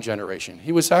 hardly one generation.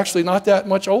 He was actually not that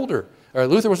much older, or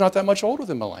Luther was not that much older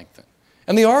than Melanchthon.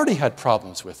 And they already had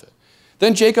problems with it.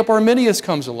 Then Jacob Arminius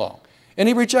comes along, and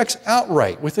he rejects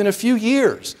outright, within a few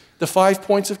years, the 5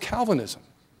 points of Calvinism.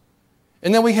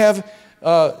 And then we have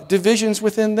divisions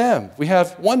within them. We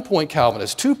have 1-point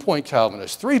Calvinists, 2-point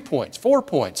Calvinists, 3 points, 4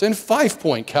 points, and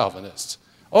 5-point Calvinists,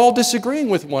 all disagreeing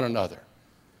with one another.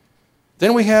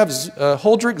 Then we have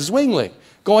Huldrych Zwingli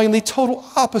going the total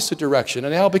opposite direction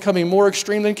and now becoming more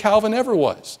extreme than Calvin ever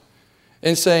was,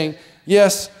 and saying,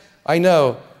 yes, I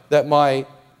know that my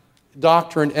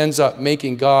doctrine ends up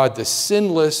making God the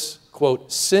sinless,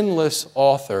 quote, sinless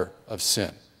author of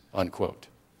sin, unquote.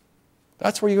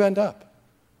 That's where you end up.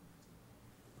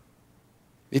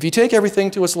 If you take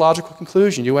everything to its logical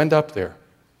conclusion, you end up there.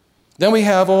 Then we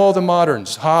have all the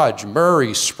moderns, Hodge,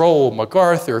 Murray, Sproul,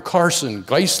 MacArthur, Carson,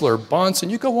 Geisler, Bonson.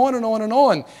 You go on and on and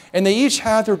on. And they each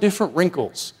have their different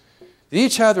wrinkles. They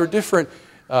each have their different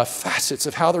facets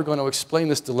of how they're going to explain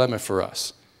this dilemma for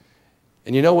us.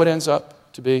 And you know what ends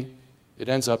up to be? It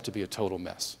ends up to be a total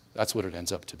mess. That's what it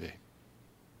ends up to be.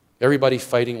 Everybody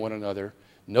fighting one another,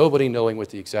 nobody knowing what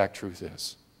the exact truth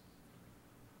is.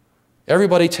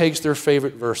 Everybody takes their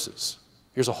favorite verses.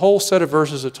 Here's a whole set of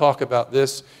verses that talk about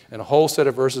this and a whole set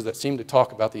of verses that seem to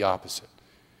talk about the opposite.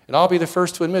 And I'll be the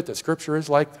first to admit that Scripture is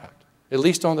like that, at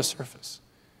least on the surface.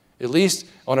 At least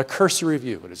on a cursory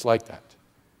view, it is like that.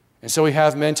 And so we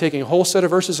have men taking a whole set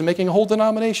of verses and making a whole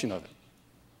denomination of it.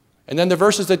 And then the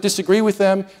verses that disagree with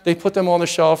them, they put them on the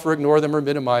shelf or ignore them or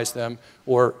minimize them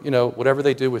or, whatever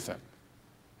they do with them.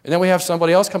 And then we have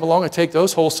somebody else come along and take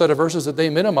those whole set of verses that they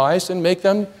minimized and make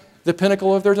them the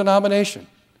pinnacle of their denomination.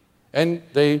 And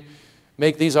they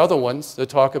make these other ones that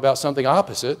talk about something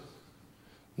opposite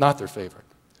not their favorite.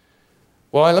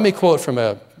 Well, let me quote from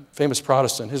a famous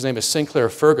Protestant. His name is Sinclair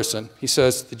Ferguson. He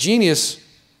says, "The genius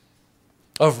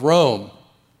of Rome,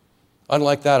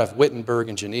 unlike that of Wittenberg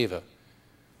and Geneva,"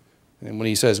 and when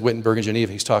he says Wittenberg and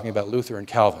Geneva, he's talking about Luther and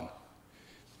Calvin.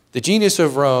 "The genius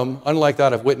of Rome, unlike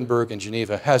that of Wittenberg and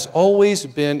Geneva, has always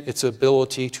been its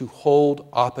ability to hold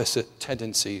opposite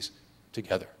tendencies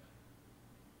together."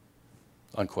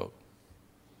 Unquote.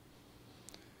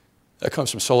 That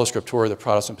comes from Sola Scriptura, the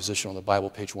Protestant position on the Bible,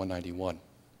 page 191.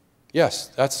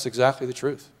 Yes, that's exactly the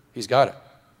truth. He's got it.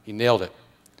 He nailed it.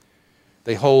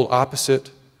 They hold opposite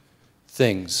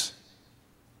things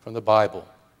from the Bible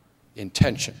in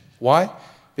tension. Why?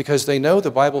 Because they know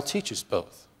the Bible teaches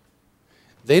both.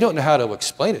 They don't know how to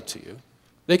explain it to you.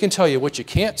 They can tell you what you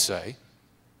can't say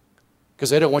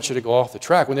because they don't want you to go off the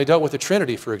track. When they dealt with the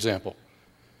Trinity, for example,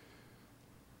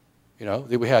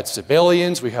 we had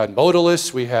Sabellians, we had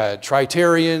modalists, we had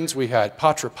Tritarians, we had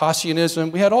Patripassianism.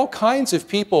 We had all kinds of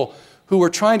people who were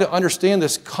trying to understand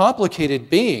this complicated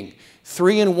being,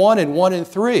 3 in 1 and 1 in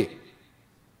 3.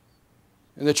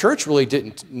 And the church really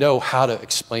didn't know how to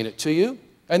explain it to you,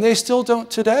 and they still don't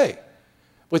today.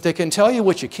 But they can tell you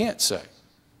what you can't say,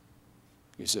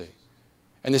 you see.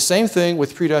 And the same thing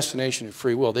with predestination and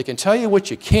free will. They can tell you what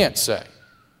you can't say.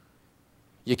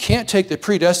 You can't take the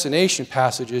predestination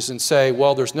passages and say,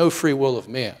 well, there's no free will of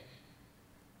man.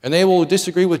 And they will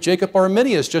disagree with Jacob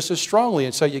Arminius just as strongly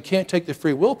and say you can't take the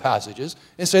free will passages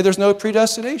and say there's no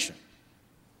predestination.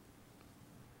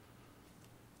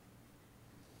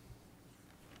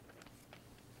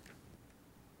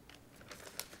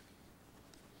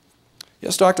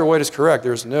 Yes, Dr. White is correct.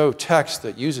 There's no text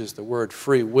that uses the word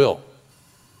free will.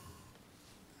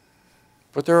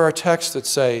 But there are texts that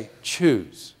say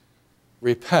choose,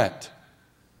 repent,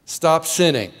 stop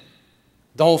sinning,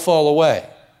 don't fall away.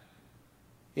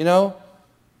 The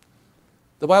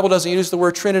Bible doesn't use the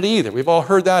word Trinity either. We've all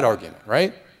heard that argument,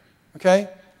 right? Okay?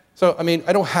 So,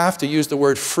 I don't have to use the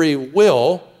word free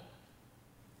will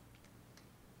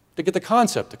to get the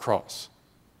concept across.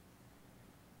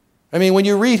 When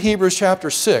you read Hebrews chapter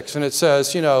 6 and it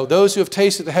says, those who have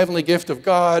tasted the heavenly gift of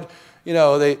God,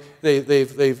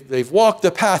 they've walked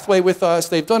the pathway with us,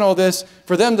 they've done all this,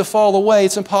 for them to fall away,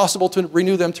 it's impossible to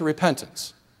renew them to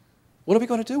repentance. What are we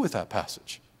going to do with that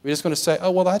passage? We're just going to say,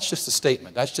 oh, well, that's just a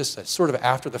statement. That's just a sort of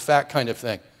after the fact kind of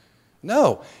thing.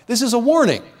 No, this is a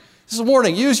warning. This is a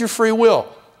warning. Use your free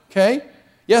will, okay?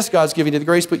 Yes, God's giving you the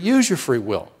grace, but use your free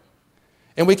will.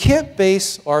 And we can't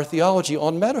base our theology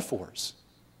on metaphors,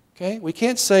 okay? We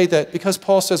can't say that because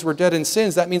Paul says we're dead in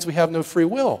sins, that means we have no free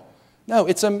will. No,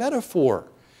 it's a metaphor.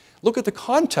 Look at the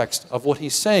context of what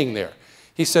he's saying there.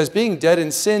 He says being dead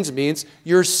in sins means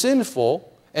you're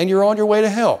sinful and you're on your way to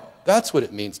hell. That's what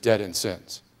it means, dead in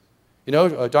sins.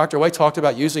 Dr. White talked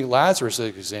about using Lazarus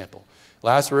as an example.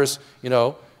 Lazarus, he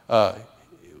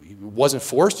wasn't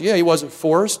forced. Yeah, he wasn't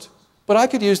forced. But I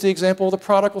could use the example of the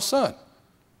prodigal son.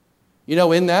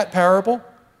 In that parable,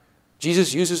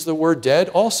 Jesus uses the word dead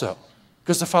also.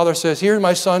 Because the father says, here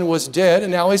my son was dead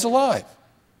and now he's alive.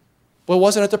 Well,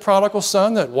 wasn't it the prodigal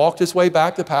son that walked his way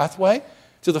back the pathway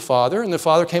to the father and the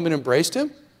father came and embraced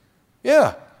him?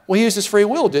 Yeah. Well, he used his free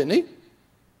will, didn't he?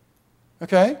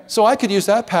 Okay? So I could use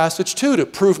that passage too to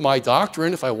prove my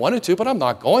doctrine if I wanted to, but I'm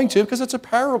not going to because it's a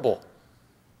parable.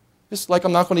 It's like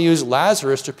I'm not going to use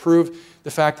Lazarus to prove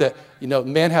the fact that,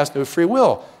 man has no free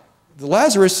will.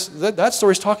 Lazarus, that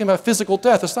story is talking about physical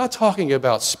death. It's not talking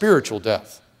about spiritual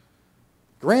death.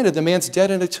 Granted, the man's dead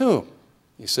in a tomb,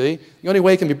 you see. The only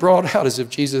way he can be brought out is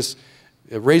if Jesus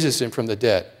raises him from the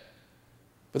dead.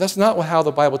 But that's not how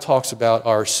the Bible talks about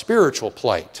our spiritual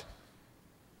plight.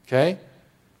 Okay?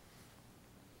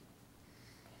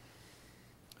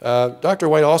 Dr.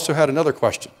 White also had another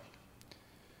question.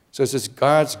 He says, is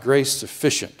God's grace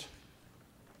sufficient?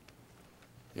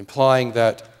 Implying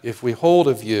that if we hold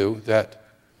a view that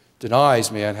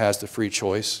denies man has the free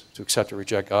choice to accept or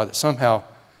reject God, that somehow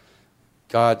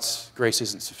God's grace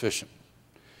isn't sufficient.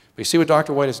 But you see what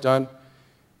Dr. White has done?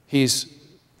 He's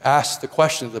asked the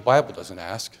question that the Bible doesn't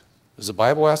ask. Does the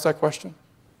Bible ask that question?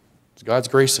 Is God's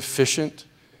grace sufficient?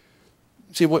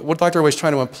 See, what Dr. White is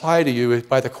trying to imply to you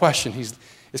by the question,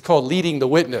 it's called leading the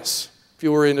witness. If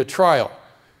you were in a trial,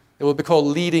 it would be called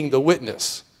leading the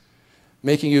witness,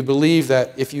 making you believe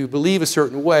that if you believe a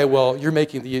certain way, well, you're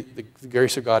making the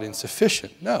grace of God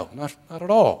insufficient. No, not at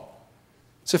all.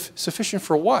 Sufficient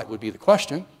for what would be the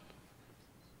question.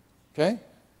 Okay?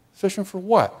 Sufficient for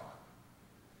what?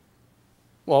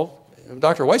 Well,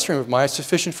 Dr. White's frame of mind is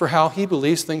sufficient for how he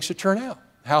believes things should turn out,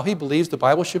 how he believes the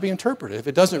Bible should be interpreted. If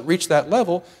it doesn't reach that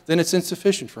level, then it's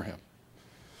insufficient for him.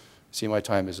 See, my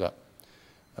time is up.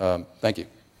 Thank you.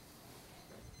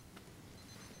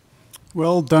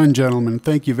 Well done, gentlemen.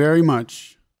 Thank you very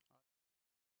much.